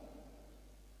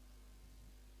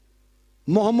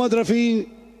 मोहम्मद रफी,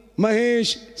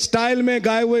 महेश स्टाइल में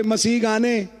गाए हुए मसीह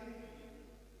गाने,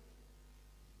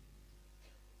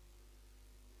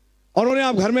 और उन्हें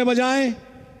आप घर में बजाएं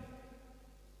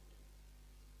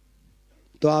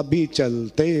तो आप भी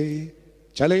चलते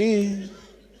चलें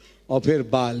और फिर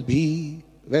बाल भी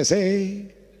वैसे,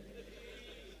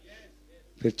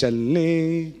 फिर चलने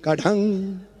का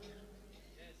ढंग,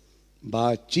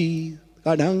 बातचीत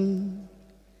का ढंग,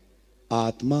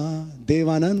 आत्मा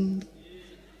देवानंद।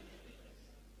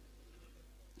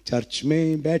 चर्च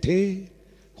में बैठे,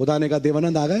 खुदा ने कहा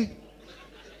देवानंद आ गए।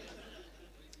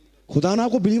 खुदा ना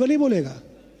आपको बिलीवर नहीं बोलेगा,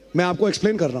 मैं आपको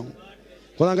एक्सप्लेन कर रहा हूं।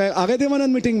 खुदा कहे आ गए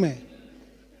देवानंद मीटिंग में,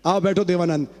 आओ बैठो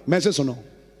देवानंद, मैसेज सुनो।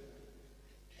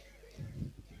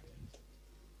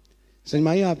 समझ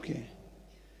में आई आपके?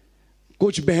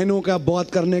 कुछ बहनों का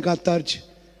बात करने का तर्ज,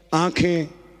 आंखें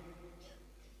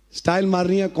स्टाइल मार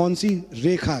रही है कौन सी?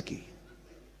 रेखा की।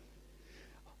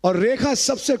 और रेखा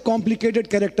सबसे कॉम्प्लिकेटेड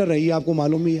कैरेक्टर रही है, आपको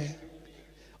मालूम ही है।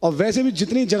 और वैसे भी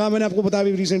जितनी जगह मैंने आपको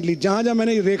बताया रिसेंटली, जहां जहां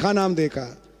मैंने रेखा नाम देखा,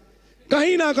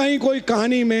 कहीं ना कहीं कोई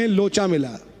कहानी में लोचा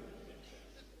मिला।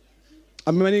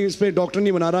 अब मैंने इस पे डॉक्टर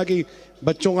नहीं बना रहा कि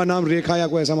बच्चों का नाम रेखा या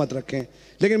कोई ऐसा मत रखें,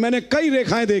 लेकिन मैंने कई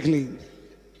रेखाएं देख ली,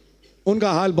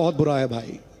 उनका हाल बहुत बुरा है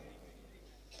भाई।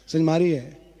 समझ मारी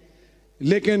है?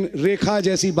 लेकिन रेखा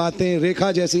जैसी बातें,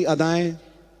 रेखा जैसी अदाएं,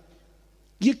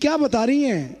 ये क्या बता रही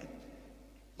हैं?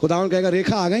 खुदावन कहेगा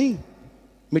रेखा आ गई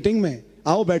मीटिंग में,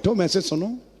 आओ बैठो मैसेज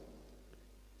सुनो।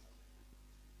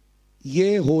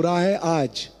 ये हो रहा है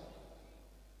आज।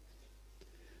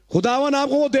 खुदावन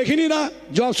आपको वो देख ही नहीं रहा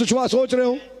जो आप सोच रहे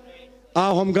हो,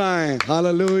 आओ हम गाएं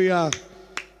हालेलुया।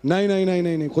 नहीं नहीं नहीं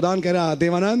नहीं नहीं, खुदावन कह रहा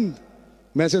देवानंद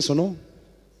मैसेज सुनो।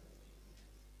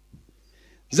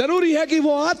 जरूरी है कि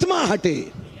वो आत्मा हटे,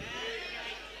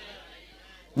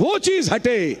 वो चीज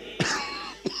हटे।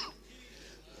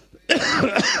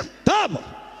 तब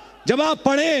जब आप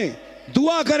पढ़ें,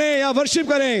 दुआ करें या वर्शिप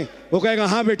करें, वो कहेगा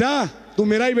हाँ बेटा तू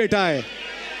मेरा ही बेटा है,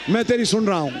 मैं तेरी सुन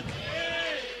रहा हूं,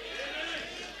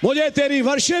 मुझे तेरी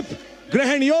वर्शिप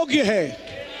ग्रहण योग्य है।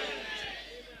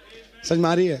 समझ में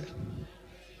आ रही है?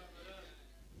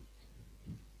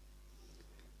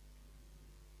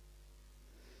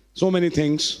 So many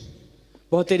things,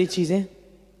 बहुत सारी चीजें,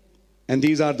 and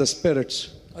these are the spirits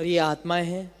और ये आत्माएं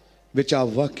हैं which are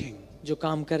working. जो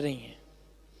काम कर रही हैं।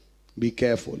 Be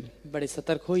careful. बड़े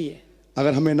सतर्क होइए।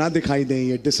 अगर हमें ना दिखाई दें,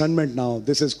 ये discernment now,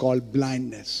 this is called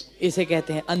blindness. इसे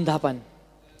कहते हैं अंधापन।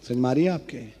 समझ मारिए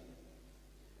आपके?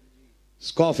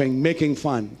 Scoffing, making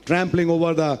fun, trampling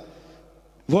over the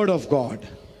word of God.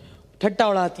 ठट्टा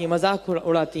उड़ाती हैं, मजाक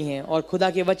उड़ाती हैं और खुदा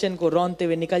के वचन को रौंदते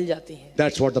हुए निकल जाती हैं।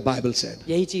 That's what the Bible said.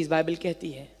 यही चीज बाइबल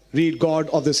कहती है। Read God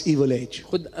of this evil age.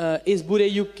 खुद इस बुरे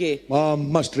युग के,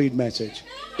 Must read message.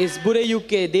 इस बुरे युग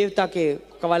के देवता के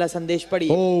वाला संदेश पढ़िए।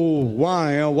 Oh,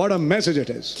 why? What a message it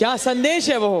is. क्या संदेश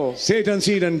है वो? Satan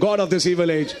seed and God of this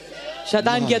evil age.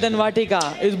 शैतान की अदन वाटिका,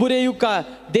 इस बुरे युग का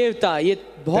देवता, ये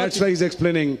बहुत। That's why he's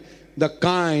explaining the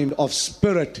kind of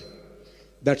spirit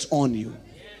that's on you.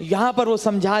 यहाँ पर वो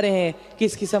समझा रहे हैं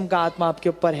किस किस्म का आत्मा आपके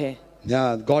ऊपर है।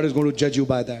 Yeah, God is going to judge you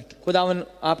by that. खुदावन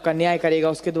आपका न्याय करेगा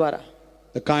उसके द्वारा।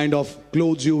 The kind of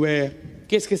clothes you wear,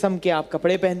 किस किस्म के आप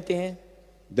कपड़े पहनते हैं,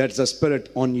 that's the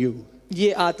spirit on you.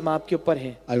 ये आत्मा आपके ऊपर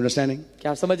है। Are you understanding?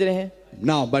 क्या आप समझ रहे हैं?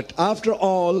 Now, but after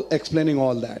all explaining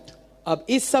all that, अब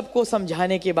इस सब को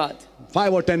समझाने के बाद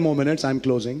 5 or 10 more minutes, I'm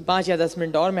closing. 5 या 10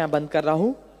 मिनट और मैं बंद कर रहा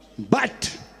हूँ। But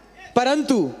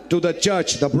परंतु to the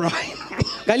church, the bride,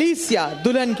 कलीसिया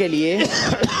दुल्हन के लिए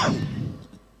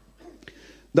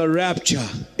the rapture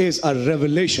is a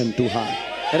revelation to her.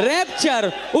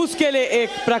 Rapture उसके लिए एक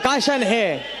प्रकाशन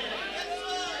है।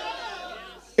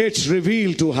 It's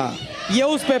revealed to her. ये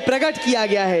उस पे प्रकट किया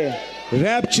गया है।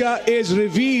 Rapture is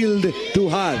revealed to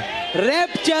her.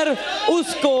 Rapture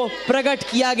उसको प्रकट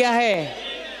किया गया है।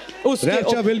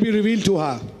 Rapture will be revealed to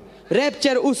her.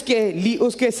 Rapture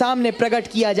उसके सामने प्रकट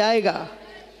किया जाएगा।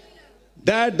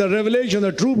 that the revelation,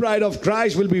 the true bride of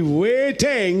Christ will be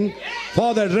waiting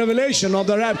for the revelation of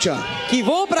the rapture. कि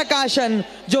वो प्रकाशन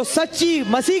जो सच्ची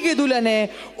मसीह की दुल्हन है,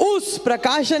 उस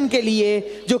प्रकाशन के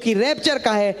लिए जो कि रैप्चर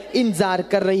का है, इंतजार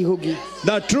कर रही होगी.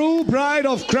 The true bride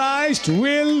of Christ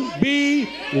will be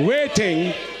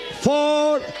waiting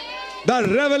for the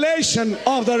revelation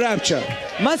of the rapture.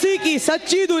 मसीह की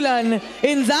सच्ची दुल्हन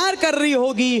इंतजार कर रही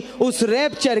होगी उस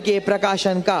रैप्चर के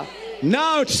प्रकाशन का.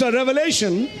 Now it's a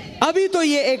revelation. अभी तो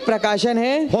ये एक प्रकाशन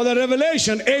है, For the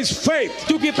revelation is faith.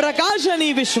 क्योंकि प्रकाशन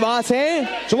ही विश्वास है.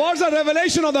 So what's the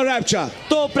revelation of the rapture?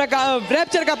 तो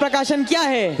रैप्चर का प्रकाशन क्या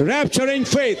है? Rapturing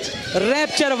faith.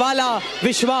 रैप्चर वाला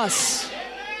विश्वास.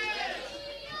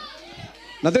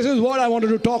 Now this is what I wanted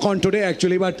to talk on today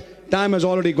actually, but time has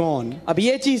already gone. अब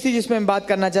ये चीज थी जिसमें मैं बात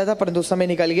करना चाहता, परंतु समय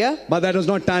निकल गया. But that was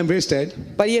not time wasted.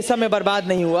 पर ये समय बर्बाद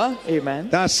नहीं हुआ. Amen.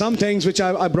 There are some things which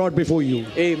I brought before you.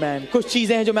 Amen. कुछ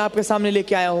चीजें हैं जो मैं आपके सामने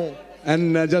लेके आया हूँ.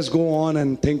 And just go on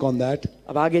and think on that.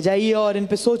 अब आगे जाइए और इन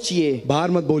पे सोचिए.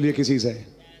 बाहर मत बोलिए किसी से.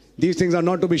 These things are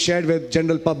not to be shared with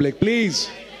general public. Please.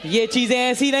 ये चीजें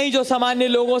ऐसी नहीं जो सामान्य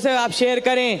लोगों से आप शेयर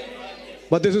करें.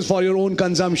 But this is for your own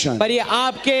consumption. पर ये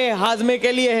आपके हाजमे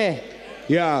के लिए है.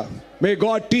 Yeah. May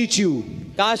God teach you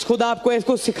काश खुदा आपको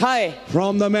इसको सिखाए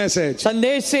from the message.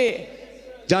 संदेश से.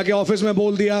 जाके ऑफिस में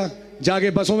बोल दिया, जाके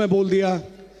बसों में बोल दिया,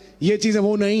 ये चीजें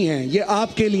वो नहीं हैं, ये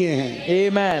आपके लिए हैं.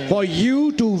 Amen. For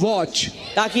you to watch.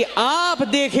 ताकि आप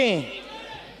देखें.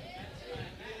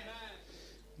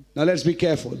 Now let's be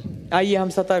careful. आइए हम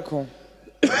सतर्क हों.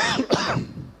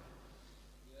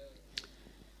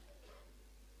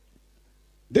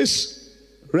 This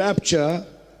rapture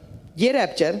ये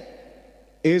rapture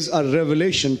is a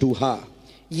revelation to her.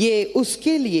 ये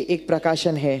उसके लिए एक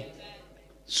प्रकाशन है.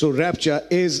 So rapture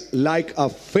is like a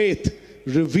faith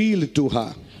revealed to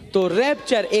her. तो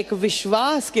रैप्चर एक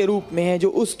विश्वास के रूप में है जो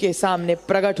उसके सामने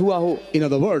प्रकट हुआ हो. In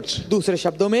other words, दूसरे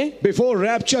शब्दों में, before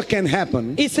rapture can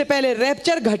happen इससे पहले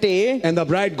रैप्चर घटे and the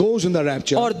bride goes in the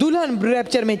rapture, और दुल्हन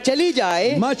रैप्चर में चली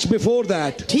जाए, much before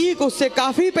that, ठीक उससे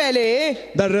काफी पहले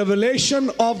the revelation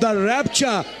of the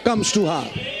rapture comes to her.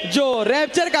 जो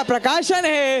रैप्चर का प्रकाशन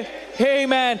है,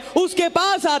 आमेन, उसके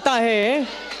पास आता है.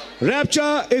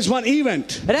 Rapture is one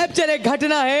event, rapture एक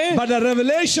घटना है, but the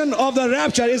revelation of the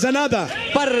rapture is another.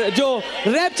 पर जो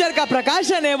रैप्चर का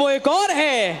प्रकाशन है वो एक और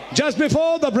है. Just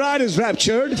before the bride is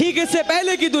raptured, ठीक इससे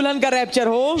पहले कि दुल्हन का रैप्चर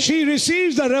हो, she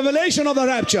receives the revelation of the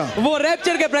rapture, वो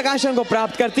रैप्चर के प्रकाशन को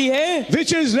प्राप्त करती है,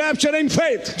 which is rapturing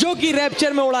faith. जो कि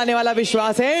रैप्चर में उड़ाने वाला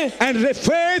विश्वास है. And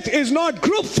faith is not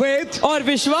group faith, और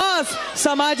विश्वास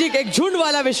सामाजिक एक झुंड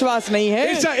वाला विश्वास नहीं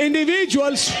है. it's an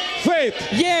individual's faith.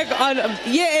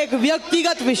 ये एक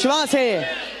व्यक्तिगत विश्वास है.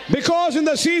 Because in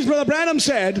the seas, Brother Branham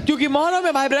said, क्योंकि मोहरों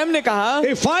में भाई ब्रैनम ने कहा,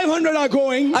 if 500 are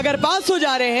going, अगर 500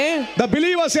 जा रहे हैं, the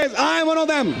believer says, I am one of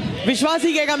them.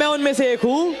 विश्वासी कहेगा मैं उनमें से एक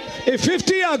हूँ. If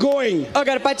 50 are going,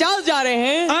 अगर 50 जा रहे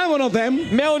हैं, I am one of them.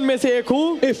 मैं उनमें से एक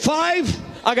हूँ. If 5,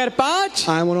 अगर 5,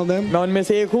 I am one of them. मैं उनमें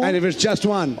से एक हूँ. And if it's just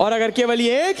one, और अगर केवल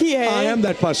ये एक ही I है, am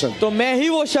that person. तो मैं ही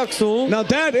वो शख्स हूँ. Now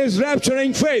that is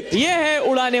rapturing faith ये है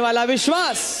उड़ाने वाला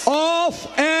विश्वास of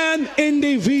an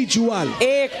individual.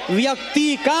 एक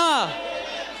व्यक्ति का.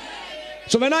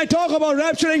 So when I talk about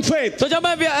rapturing faith, तो जब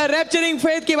मैं रैप्चरिंग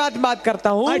फेथ की बात करता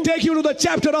हूँ, I take you to the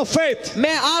chapter of faith.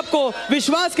 मैं आपको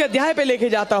विश्वास के अध्याय पे लेके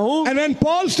जाता हूँ. And when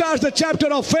Paul starts the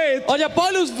chapter of faith, और जब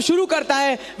पौलुस शुरू करता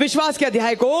है विश्वास के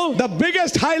अध्याय को, the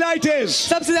biggest highlight is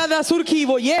सबसे ज्यादा सुर्खी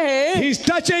वो ये है, he's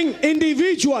touching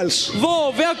individuals.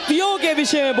 वो व्यक्तियों के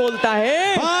विषय में बोलता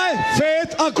है. By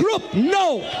faith, a group.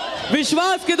 No.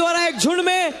 विश्वास के द्वारा एक झुंड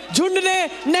ने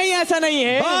नहीं, ऐसा नहीं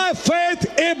है. By faith,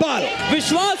 Abel.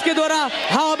 विश्वास के द्वारा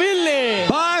हाबिल ने,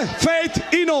 By faith,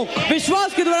 Enoch.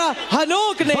 विश्वास के द्वारा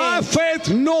हनोक ने, By faith,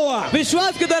 Noah.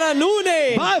 विश्वास के द्वारा नूह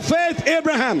ने, By faith,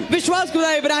 Abraham. विश्वास के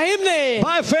द्वारा इब्राहिम ने,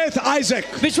 By faith, Isaac.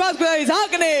 विश्वास के द्वारा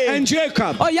इसहाक ने, And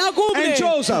Jacob. और याकूब ने, And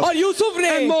Joseph. और यूसुफ ने,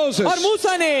 And Moses. और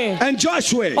मूसा ने, And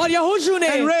Joshua. और यहोशू ने,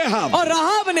 And Rahab. और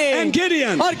राहाब ने, And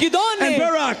Gideon. और गिदोन ने, And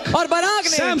Barak. और बराक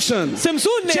ने, Samson.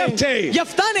 सिमसून ने, Jephthah.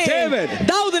 यफ्ता ने, David.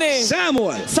 दाऊद ने,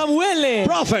 Samuel. समूएल ने,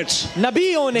 Prophets.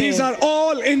 नबियों ने. These are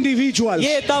all individuals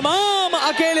ये तमाम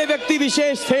अकेले व्यक्ति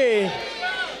विशेष थे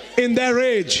in their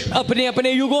age अपने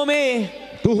अपने युगों में,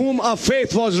 to whom a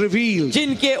faith was revealed.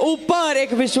 जिनके ऊपर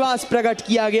एक विश्वास प्रकट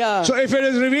किया गया. So if it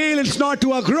is revealed, it's not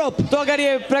to a group. तो अगर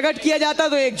ये प्रकट किया जाता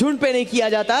तो एक झुंड पे नहीं किया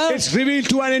जाता, It's revealed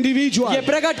to an individual. ये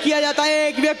प्रकट किया जाता है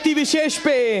एक व्यक्ति विशेष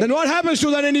पे. Then what happens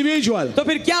to that individual? तो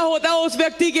फिर क्या होता है उस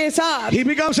व्यक्ति के साथ? He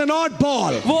becomes an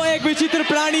oddball. वो एक विचित्र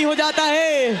प्राणी हो जाता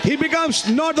है. He becomes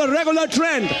not the regular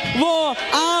trend. वो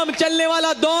आम चलने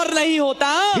वाला दौर नहीं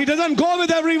होता. He doesn't go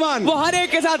with everyone. वो हर एक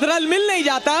के साथ रल मिल नहीं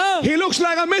जाता. He looks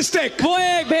like a mystic. वो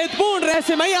एक भेदपूर्ण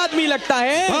रहस्यमय आदमी लगता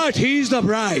है, but he is the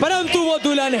bride. परंतु वो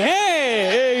दुल्हन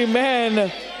है.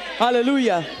 आमेन.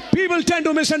 Hallelujah. People tend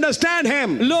to misunderstand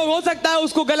him. लोग हो सकता है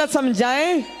उसको गलत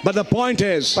समझाएं, But the point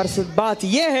is, पर बात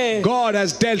ये है, God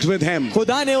has dealt with him.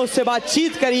 खुदा ने उससे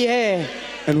बातचीत करी है.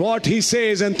 And what he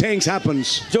says and thinks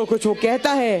happens. जो कुछ वो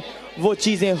कहता है वो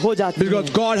चीजें हो जाती Because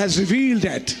हैं, God has revealed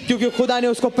it. क्योंकि खुदा ने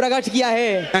उसको प्रकट किया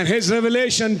है. And his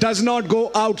revelation does not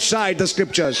go outside the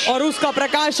scriptures. और उसका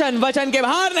प्रकाशन वचन के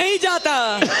बाहर नहीं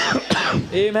जाता.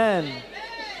 Amen.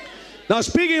 Now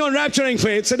speaking on rapturing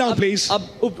faith, sit down please.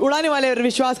 अब उड़ाने वाले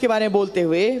विश्वास के बारे में बोलते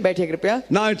हुए बैठिए कृपया.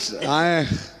 Now I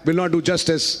will not do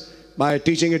justice by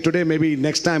teaching it today, maybe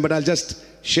next time, but I'll just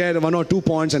share 1 or 2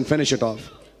 points and finish it off.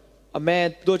 अब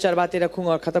मैं 2-4 बातें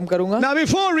रखूंगा और खत्म करूंगा. Now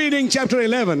before reading chapter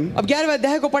 11, अब 11वें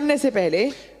अध्याय को पढ़ने से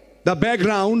पहले the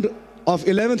background of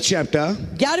 11th chapter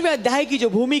 11वें अध्याय की जो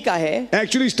भूमिका है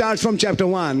actually starts from chapter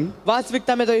 1,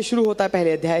 वास्तविकता में तो ये शुरू होता है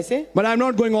पहले अध्याय से, but I'm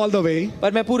not going all the way,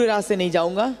 पर मैं पूरे रास्ते नहीं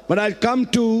जाऊंगा, but I'll come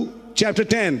to chapter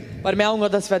 10. पर मैं आऊंगा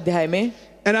 10वें अध्याय में.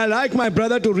 And I like my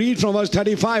brother to read from verse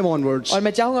 35 onwards. और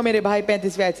मैं चाहूंगा मेरे भाई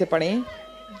 35वें आयत से पढ़ें.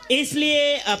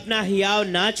 इसलिए अपना हियाव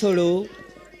ना छोड़ो,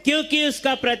 क्योंकि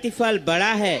उसका प्रतिफल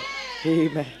बड़ा है.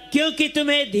 Amen. क्योंकि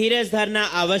तुम्हें धीरज धरना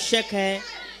आवश्यक है,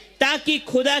 ताकि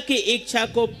खुदा की इच्छा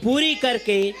को पूरी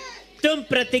करके तुम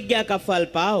प्रतिज्ञा का फल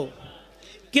पाओ.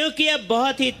 क्योंकि अब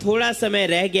बहुत ही थोड़ा समय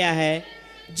रह गया है,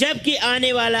 जबकि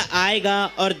आने वाला आएगा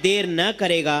और देर न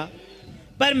करेगा.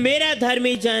 पर मेरा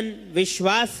धर्मी जन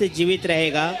विश्वास से जीवित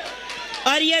रहेगा,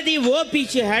 और यदि वो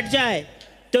पीछे हट जाए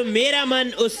तो मेरा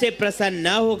मन उससे प्रसन्न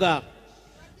न होगा.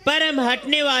 पर हम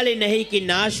हटने वाले नहीं कि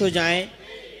नाश हो जाएं,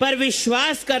 पर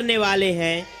विश्वास करने वाले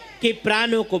हैं कि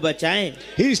प्राणों को बचाएं.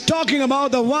 He's talking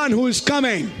about the one who is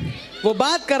coming. वो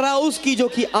बात कर रहा है उसकी जो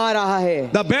कि आ रहा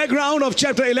है. The background of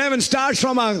chapter 11 starts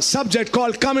from a subject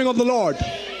called coming of the Lord.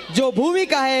 जो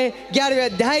भूमिका है 11वें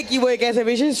अध्याय की वो एक ऐसे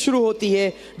विषय से शुरू होती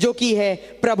है जो कि है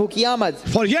प्रभु की आमद.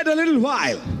 For yet a little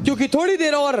while, क्योंकि थोड़ी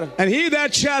देर और and he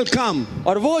that shall come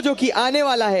और वो जो कि आने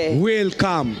वाला है will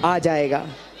come आ जाएगा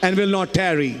and will not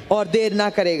tarry. और देर ना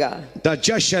करेगा. The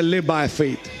just shall live by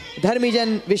faith. धर्मी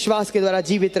जन विश्वास के द्वारा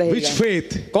जीवित Which रहेगा.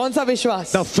 faith? कौन सा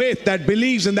विश्वास? The faith that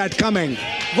believes in that coming.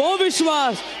 वो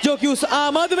विश्वास जो कि उस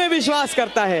आमद में विश्वास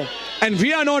करता है. And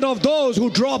we are not of those who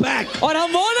draw back. और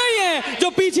हम वो नहीं है जो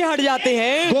पीछे हट जाते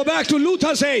हैं. Go back to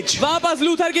Luther's age. वापस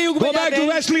लूथर के युग Go में back जाते to हैं.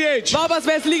 Wesley age. वापस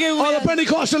वेस्ली के युग Or में the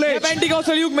Pentecostal या age.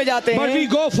 पेंटिकॉस्टल युग में जाते But we हैं.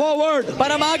 go forward.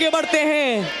 पर हम आगे बढ़ते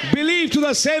हैं Believe to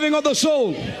the saving of the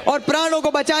soul. और प्राणों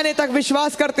को बचाने तक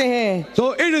विश्वास करते हैं.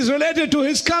 So it is related to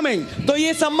his coming. तो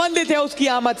ये संबंधित है उसकी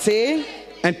आमद से.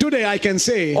 And today I can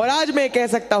say और आज मैं कह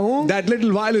सकता हूँ that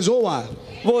little while is over.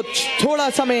 वो थोड़ा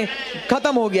समय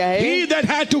खत्म हो गया है. He that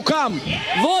had to come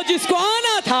वो जिसको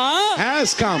आना था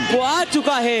has come. वो आ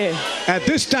चुका है. At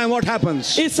this time what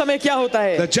happens? इस समय क्या होता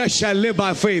है? The just shall live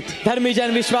by faith. धर्मी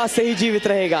जन विश्वास से ही जीवित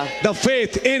रहेगा. The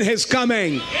faith in his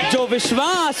coming. जो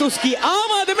विश्वास उसकी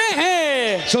आमद में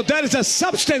है. So there is a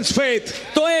substance faith.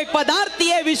 तो एक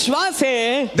पदार्थीय विश्वास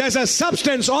है. There's a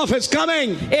substance of his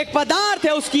coming एक पदार्थ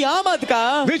है उसकी आमद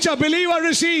का which a believer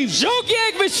receives. जो कि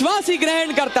एक विश्वासी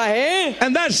ग्रहण करता है.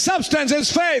 And that substance is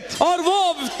faith. और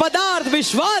वो पदार्थ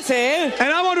विश्वास है.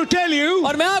 And I want to tell you,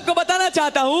 और मैं आपको बताना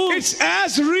चाहता हूँ it's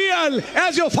as real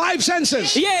as your 5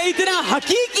 senses. ये इतना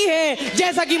हकीकी है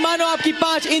जैसा कि मानो आपकी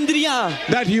 5 इंद्रियां,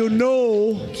 That you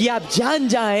know कि आप जान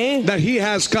जाएं that he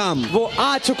has come. वो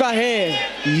आ चुका है.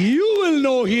 You will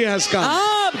know he has come.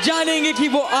 आप जानेंगे कि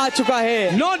वो आ चुका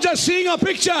है. Not just seeing a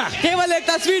picture, केवल एक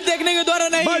तस्वीर देखने के द्वारा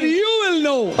but नहीं, you will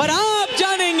know. पर आप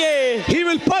जानेंगे. He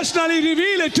will personally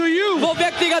reveal it to you. वो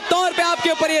व्यक्तिगत तौर पे आपके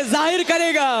ऊपर ये जाहिर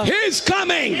करेगा His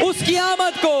coming. उसकी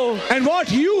आमद को. And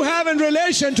what you have in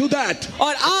relation to that.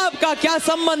 और आपका क्या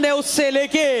संबंध है उससे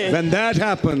लेके. When that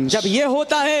happens, जब ये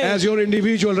होता है as your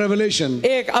individual revelation,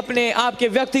 एक अपने आपके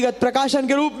व्यक्तिगत प्रकाशन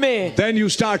के रूप में, then you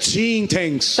start seeing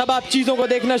things. तब आप चीजों को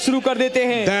देखना शुरू कर देते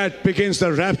हैं. That begins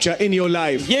the rapture in your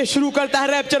life. ये शुरू करता है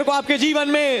रैप्चर को आपके जीवन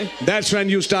में. That's when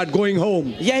you start going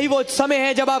home. यही वो समय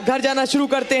है जब आप घर जाना शुरू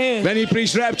करते हैं. When he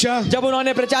preached rapture, जब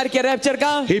उन्होंने प्रचार किया रैप्चर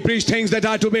का, he preached things that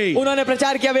are to be. उन्होंने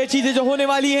प्रचार किया वे चीजें जो होने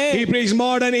वाली हैं. He preached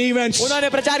modern events उन्होंने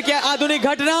प्रचार किया आधुनिक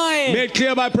घटनाएं made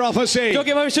clear by prophecy, जो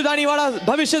कि भविष्यवाणी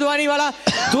वाला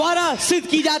द्वारा सिद्ध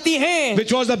की जाती हैं,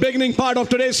 which was the beginning part of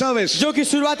today's service. जो कि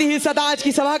शुरुआती हिस्सा था आज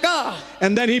की सभा का.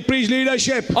 And then he preached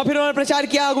leadership. और फिर उन्होंने प्रचार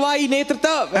किया अगुवाई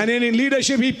नेतृत्व. And in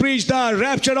leadership, he preached the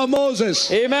rapture of Moses.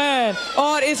 आमीन.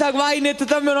 और इस अगुवाई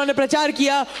नेतृत्व में उन्होंने प्रचार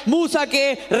किया मूसा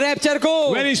के रैप्चर को,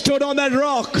 When he stood on that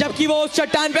rock, जबकि वो उस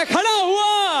चट्टान पे खड़ा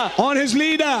हुआ. on his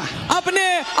leader, अपने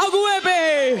अगुए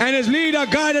पे, and his leader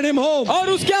guided him home. और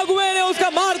उसके अगुए ने उसका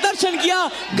मार्गदर्शन किया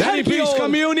Then घर he की preached ओर।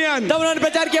 communion, तब उन्होंने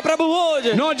प्रचार किया प्रभु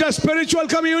भोज, not just spiritual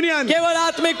communion, केवल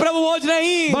आत्मिक प्रभु भोज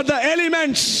नहीं, but the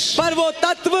elements पर वो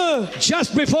तत्व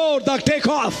just before the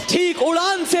takeoff. ठीक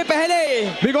उड़ान से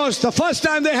पहले, Because the first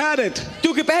time they had it,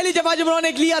 क्योंकि पहली जब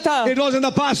उन्होंने लिया था, it was in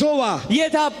the Passover, ये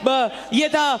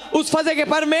था उस फसह के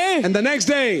पर्व में, and the next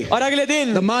day, और अगले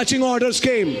दिन the marching orders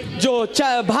came. जो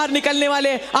बाहर निकलने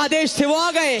वाले आदेश थे वो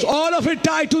आ गए। All of it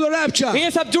tied to the rapture.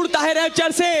 ये सब जुड़ता है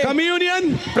रैप्चर से,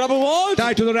 Communion प्रभु भोज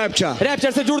tied to the rapture.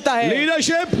 Rapture से जुड़ता है,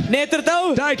 Leadership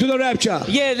नेतृत्व tied to the rapture.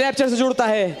 ये रैप्चर से जुड़ता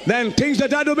है। Then things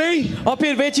that are to be, और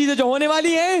फिर वे चीजें जो होने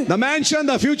वाली हैं, the mansion,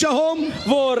 the future home,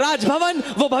 वो राजभवन,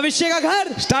 वो भविष्य का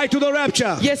घर, is tied to the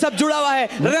rapture. ये सब जुड़ा हुआ है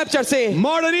रैप्चर से।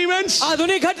 Modern events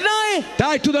आधुनिक घटनाएं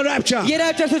tied to the rapture. ये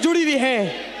रैप्चर से जुड़ी हुई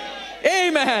हैं।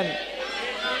 आमेन,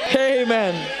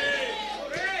 आमेन।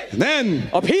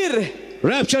 Then और फिर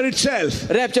rapture itself,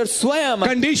 रैप्चर स्वयं,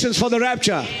 conditions for the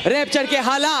rapture, rapture के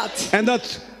हालात, and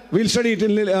that we'll study it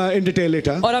in detail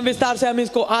later. और हम विस्तार से हम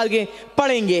इसको आगे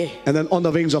पढ़ेंगे। And then on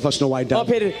the wings of a snow white और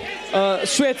dove. फिर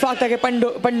श्वेत फाख्ता के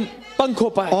पंखों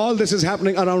पर, All this is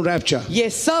happening around rapture. ये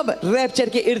सब रैप्चर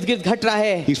के इर्द गिर्द घट रहा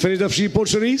है। He's finished the Shreveport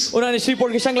series, उन्होंने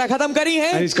श्रीपोर्ट की श्रृंखला खत्म करी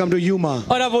है, and he's come to Yuma,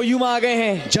 और अब वो यूमा आ गए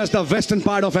हैं, just the western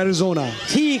part of Arizona.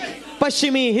 ठीक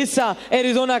पश्चिमी हिस्सा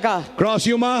एरिजोना का। Cross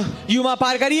Yuma, यूमा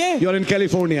पार करिए, you're in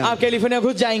California. आप कैलिफोर्निया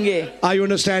घुस जाएंगे। Are you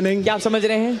understanding? क्या आप समझ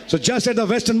रहे हैं? So just at the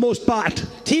westernmost part,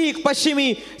 ठीक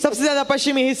पश्चिमी, सबसे ज्यादा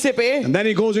पश्चिमी हिस्से पे, and then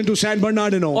he goes into San और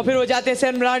Bernardino फिर वो जाते हैं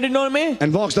सैन बर्नार्डिनो में,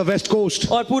 and walks the west coast,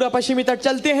 और पूरा पश्चिमी तट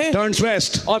चलते हैं, turns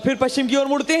west, और फिर पश्चिम की ओर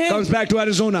मुड़ते हैं, comes back to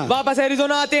Arizona, वापस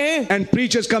एरिजोना आते हैं, and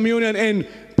preaches communion in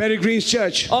Peregrine's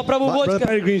church. और प्रभु Brother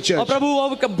Peregrine's भोज, और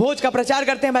church. प्रभु भोज का प्रचार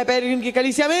करते हैं भाई पेरेग्रिन की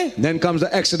कलीसिया में। Then comes the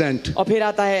accident, और फिर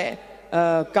आता है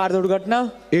कार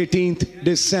दुर्घटना, 18th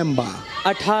December.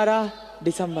 18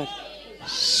 December,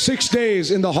 6 days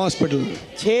in the hospital.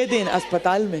 6 दिन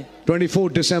अस्पताल में,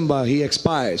 24th December, he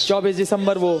expires. 24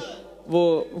 दिसंबर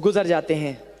वो गुजर जाते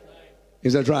हैं।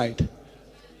 Is that right?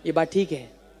 ये बात ठीक है,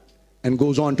 And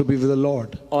goes on to be with the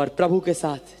Lord. और प्रभु के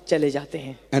साथ चले जाते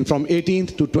हैं। And from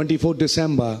 18th to 24th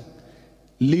December,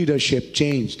 leadership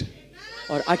changed.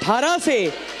 और 18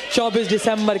 से 24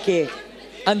 दिसंबर के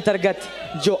अंतर्गत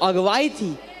जो अगुवाई थी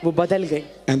वो बदल गई,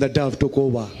 And the dove took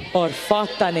over. और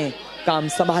फाख्ता ने काम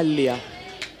संभाल लिया।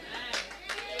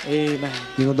 आमीन।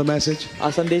 You know the message?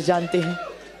 आप संदेश जानते हैं,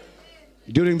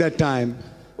 During that time,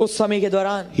 उस समय के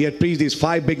दौरान he had preached these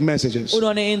 5 big messages.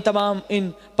 उन्होंने इन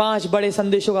 5 बड़े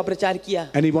संदेशों का प्रचार किया,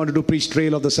 And he wanted to preach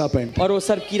trail of the serpent. और वो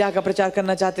सर्प कीड़ा का प्रचार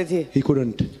करना चाहते थे, He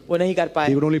couldn't. वो नहीं कर He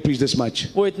पाए। could only preach this much.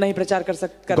 वो इतना ही प्रचार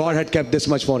कर God had kept this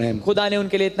much for him. खुदा ने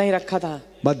उनके लिए इतना ही रखा था,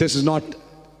 But this is not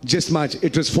just much,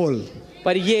 it was full.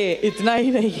 पर ये इतना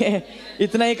ही नहीं है,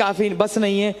 इतना ही काफी बस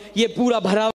नहीं है, ये पूरा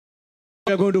भरा।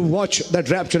 We are going to watch that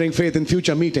rapturing faith in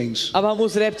future meetings. अब हम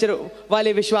उस रैप्चर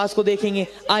वाले विश्वास को देखेंगे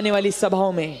आने वाली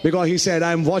सभाओं में, Because he said,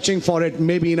 I am watching for it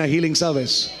maybe in a healing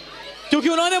service. क्योंकि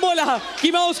उन्होंने बोला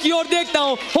कि मैं उसकी ओर देखता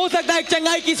हूँ, हो सकता है एक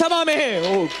चंगाई की सभा में है।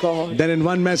 Oh God. Then in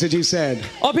one message he said,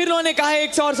 और फिर उन्होंने कहा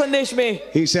एक और संदेश में,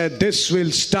 he said, this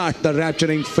will start the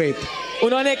rapturing faith.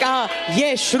 उन्होंने कहा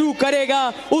ये शुरू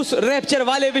करेगा उस रैप्चर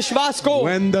वाले विश्वास को,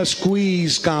 When the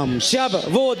squeeze comes,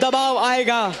 जब वो दबाव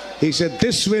आएगा। he said,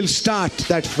 this will start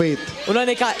that faith.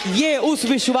 उन्होंने कहा ये उस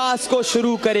विश्वास को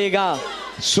शुरू करेगा।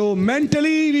 So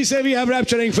mentally we say we have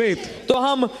rapturing faith. तो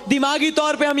हम दिमागी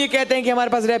तौर पे हम ये कहते हैं कि हमारे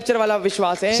पास रैप्चर वाला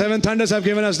विश्वास है, 7 thunders have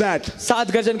given us that.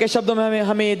 7 गर्जन के शब्दों में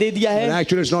हमें ये दे दिया But है,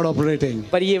 actually it's not operating.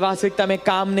 पर ये वास्तविकता में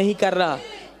काम नहीं कर रहा।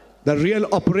 The real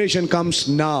operation comes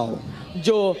now.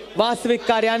 जो वास्तविक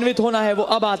कार्यान्वित होना है वो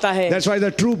अब आता है। That's why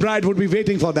the true bride would be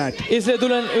waiting for that.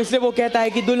 इसलिए वो कहता है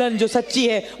कि दुल्हन जो सच्ची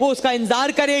है वो उसका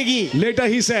इंतजार करेगी। Later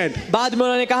he said, बाद में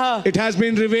उन्होंने कहा it has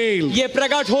been revealed. ये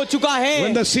प्रकट हो चुका है,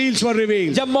 When the seals were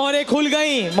revealed. जब मोहरें खुल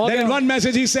गईं। Then in one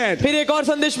message he said, फिर एक और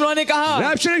संदेश में उन्होंने कहा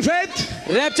rapturing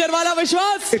faith, रैप्चर वाला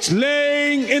विश्वास it's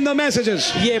laying in the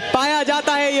messages. ये पाया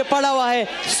जाता है, ये पड़ा हुआ है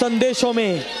संदेशों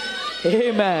में।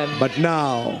 Amen. But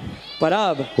now, पर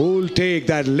अब who'll take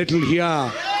that little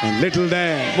here and little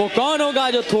there? वो कौन होगा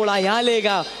जो थोड़ा यहाँ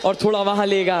लेगा और थोड़ा वहाँ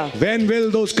लेगा? When will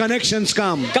those connections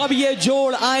come? कब ये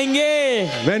जोड़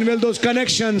आएंगे? When will those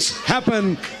connections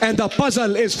happen and the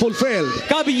puzzle is fulfilled?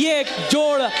 कब ये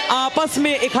जोड़ आपस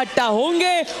में इकट्ठा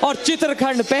होंगे और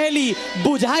चित्रखंड पहली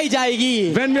बुझाई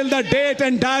जाएगी? When will the date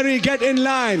and diary get in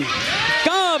line?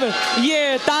 कब अब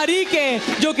ये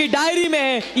तारीखें जो कि डायरी में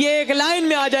है ये एक लाइन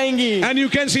में आ जाएंगी. And you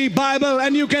can see Bible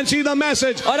and you can see the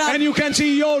message और आप- and you can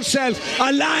see yourself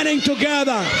aligning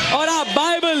together. और आप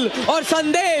बाइबल और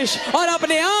संदेश और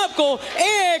अपने आप को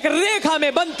एक रेखा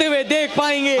में बनते हुए देख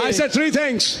पाएंगे. I said three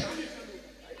things.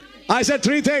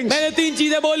 मैंने 3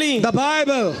 चीजें बोली. The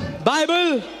Bible,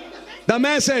 Bible, the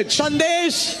message,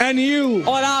 संदेश and you.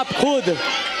 और आप खुद.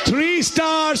 3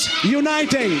 stars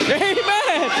uniting.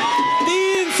 Amen.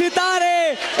 3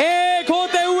 सितारे एक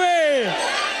होते हुए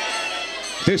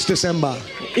This December.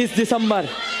 इस दिसंबर.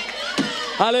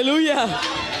 Hallelujah.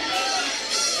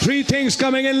 3 things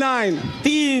coming in line.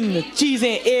 3 चीजें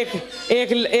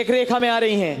एक रेखा में आ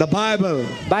रही हैं. The Bible,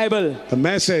 Bible, the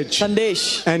message,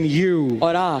 संदेश and you.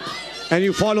 और आप. And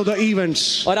you follow the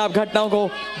events. और आप घटनाओं को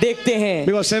देखते हैं.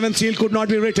 Because 7th seal could not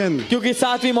be written क्योंकि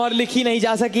 7वीं मोहर लिखी नहीं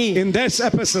जा सकी. in this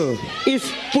epistle. इस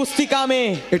पुस्तिका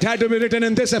में It had to be written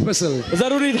in this epistle.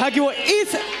 जरूरी था कि वो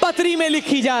इस पत्री में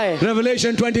लिखी जाए.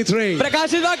 Revelation 23.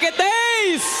 प्रकाशित वाक्य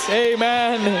 23.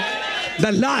 Amen.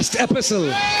 The last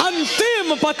epistle.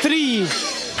 अंतिम पत्री.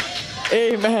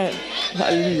 Amen.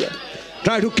 Hallelujah.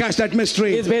 Try to catch that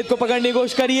mystery. इस भेद को पकड़ने की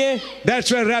कोशिश करिए.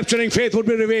 That's where rapturing faith would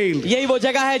be revealed. यही वो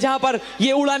जगह है जहां पर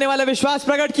ये उड़ाने वाला विश्वास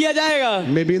प्रकट किया जाएगा.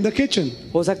 Maybe in the kitchen.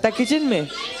 हो सकता है किचन में.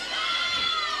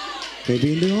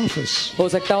 Maybe in the office. हो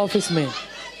सकता है ऑफिस में.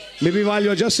 Maybe while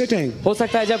you're just sitting. हो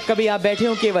सकता है जब कभी आप बैठे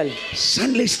हो केवल.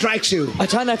 Suddenly strikes you.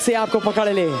 अचानक से आपको पकड़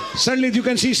ले. Suddenly you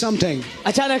can see something.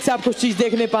 अचानक से आप कुछ चीज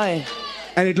देखने पाए.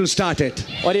 And it will start it.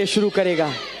 और ये शुरू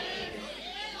करेगा.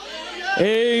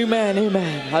 Amen,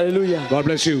 amen, hallelujah. God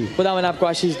bless you. खुदावन आपको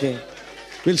आशीष दे.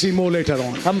 We'll see more later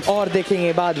on. हम और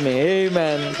देखेंगे बाद में.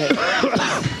 Amen.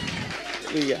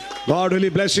 Hallelujah. God really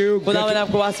bless you. खुदावन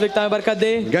आपको वास्तविकता में बरकत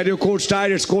दे. Get your coats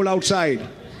tied. It's cold outside.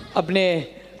 अपने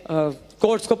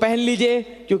कोट्स को पहन लीजिए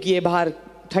क्योंकि ये बाहर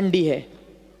ठंडी है.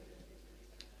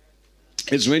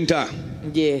 It's winter.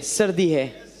 ये सर्दी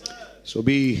है. So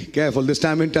be careful. This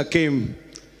time winter came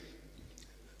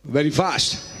very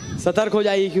fast. सतर्क हो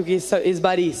जाइए क्योंकि इस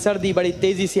बारी सर्दी बड़ी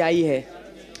तेजी से आई है.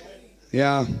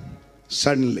 Yeah,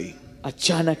 suddenly.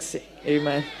 अचानक से.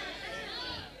 Amen.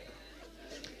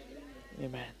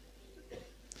 Amen.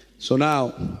 So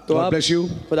now, तो God अब bless you.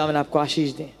 खुदावन आपको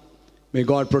आशीष दे. May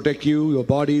God protect you, your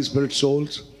body, spirit,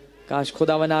 souls. काश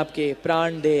खुदावन आपके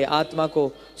प्राण देह आत्मा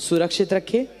को सुरक्षित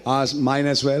रखे. Ask mine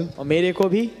as well. और मेरे को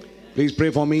भी. Please pray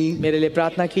for me. मेरे लिए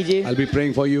प्रार्थना कीजिए. I'll be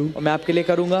praying for you. और मैं आपके लिए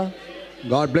करूंगा.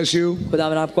 God bless you.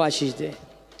 खुदावन आपको आशीष दे.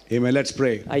 Amen. Let's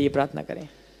pray. आइए प्रार्थना करें.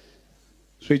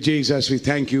 Sweet Jesus, we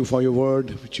thank you for your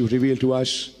word which you revealed to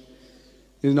us.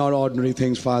 These are not ordinary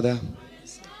things, Father.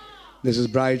 This is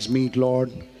bride's meat,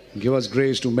 Lord. Give us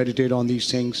grace to meditate on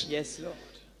these things. Yes, Lord.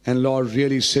 And Lord,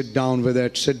 really sit down with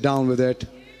it. Sit down with it.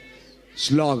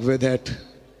 Slog with it.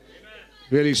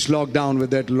 Really slog down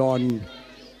with it, Lord. And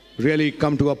really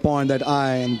come to a point that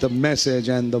I and the message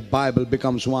and the Bible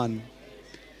becomes one.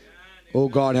 Oh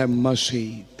God, have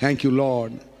mercy. Thank you,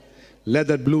 Lord. Let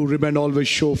that blue ribbon always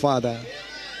show, Father.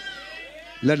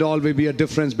 Let there always be a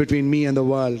difference between me and the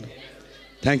world.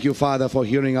 Thank you, Father, for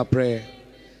hearing our prayer.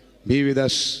 Be with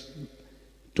us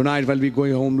tonight while we're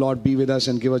going home, Lord. Be with us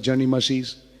and give us journey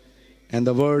mercies. And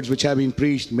the words which have been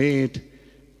preached, may it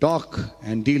talk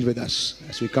and deal with us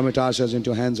as we commit ourselves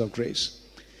into hands of grace.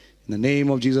 In the name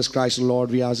of Jesus Christ, Lord,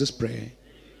 we ask this prayer.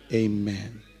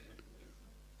 Amen.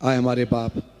 आए हमारे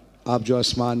बाप, आप जो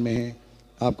आसमान में हैं,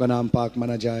 आपका नाम पाक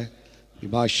माना जाए, कि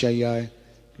बादशाही आए,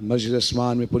 मस्जिद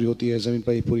आसमान में पूरी होती है, ज़मीन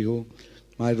पर ही पूरी हो.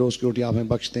 हमारे रोज़ की रोटी आप हमें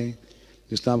बख्श दें,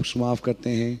 जिस तरह आप माफ़ करते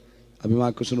हैं. अभी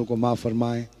हमारे कुसनों को माफ़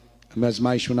फरमाएं, हमें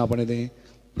आजमाइश में ना पड़ने दें,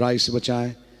 बुराई से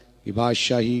बचाएं. कि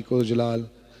बादशाही को जलाल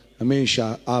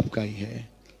हमेशा आपका ही है.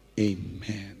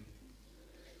 Amen.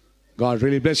 God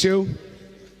really bless you.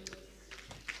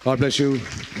 God bless you.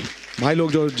 भाई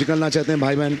लोग जो निकलना चाहते हैं,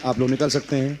 भाई बहन आप लोग निकल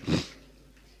सकते हैं.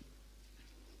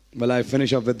 Well, I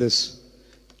finish up with this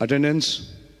attendance.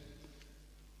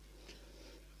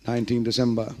 19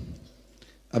 December.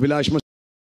 Abhilash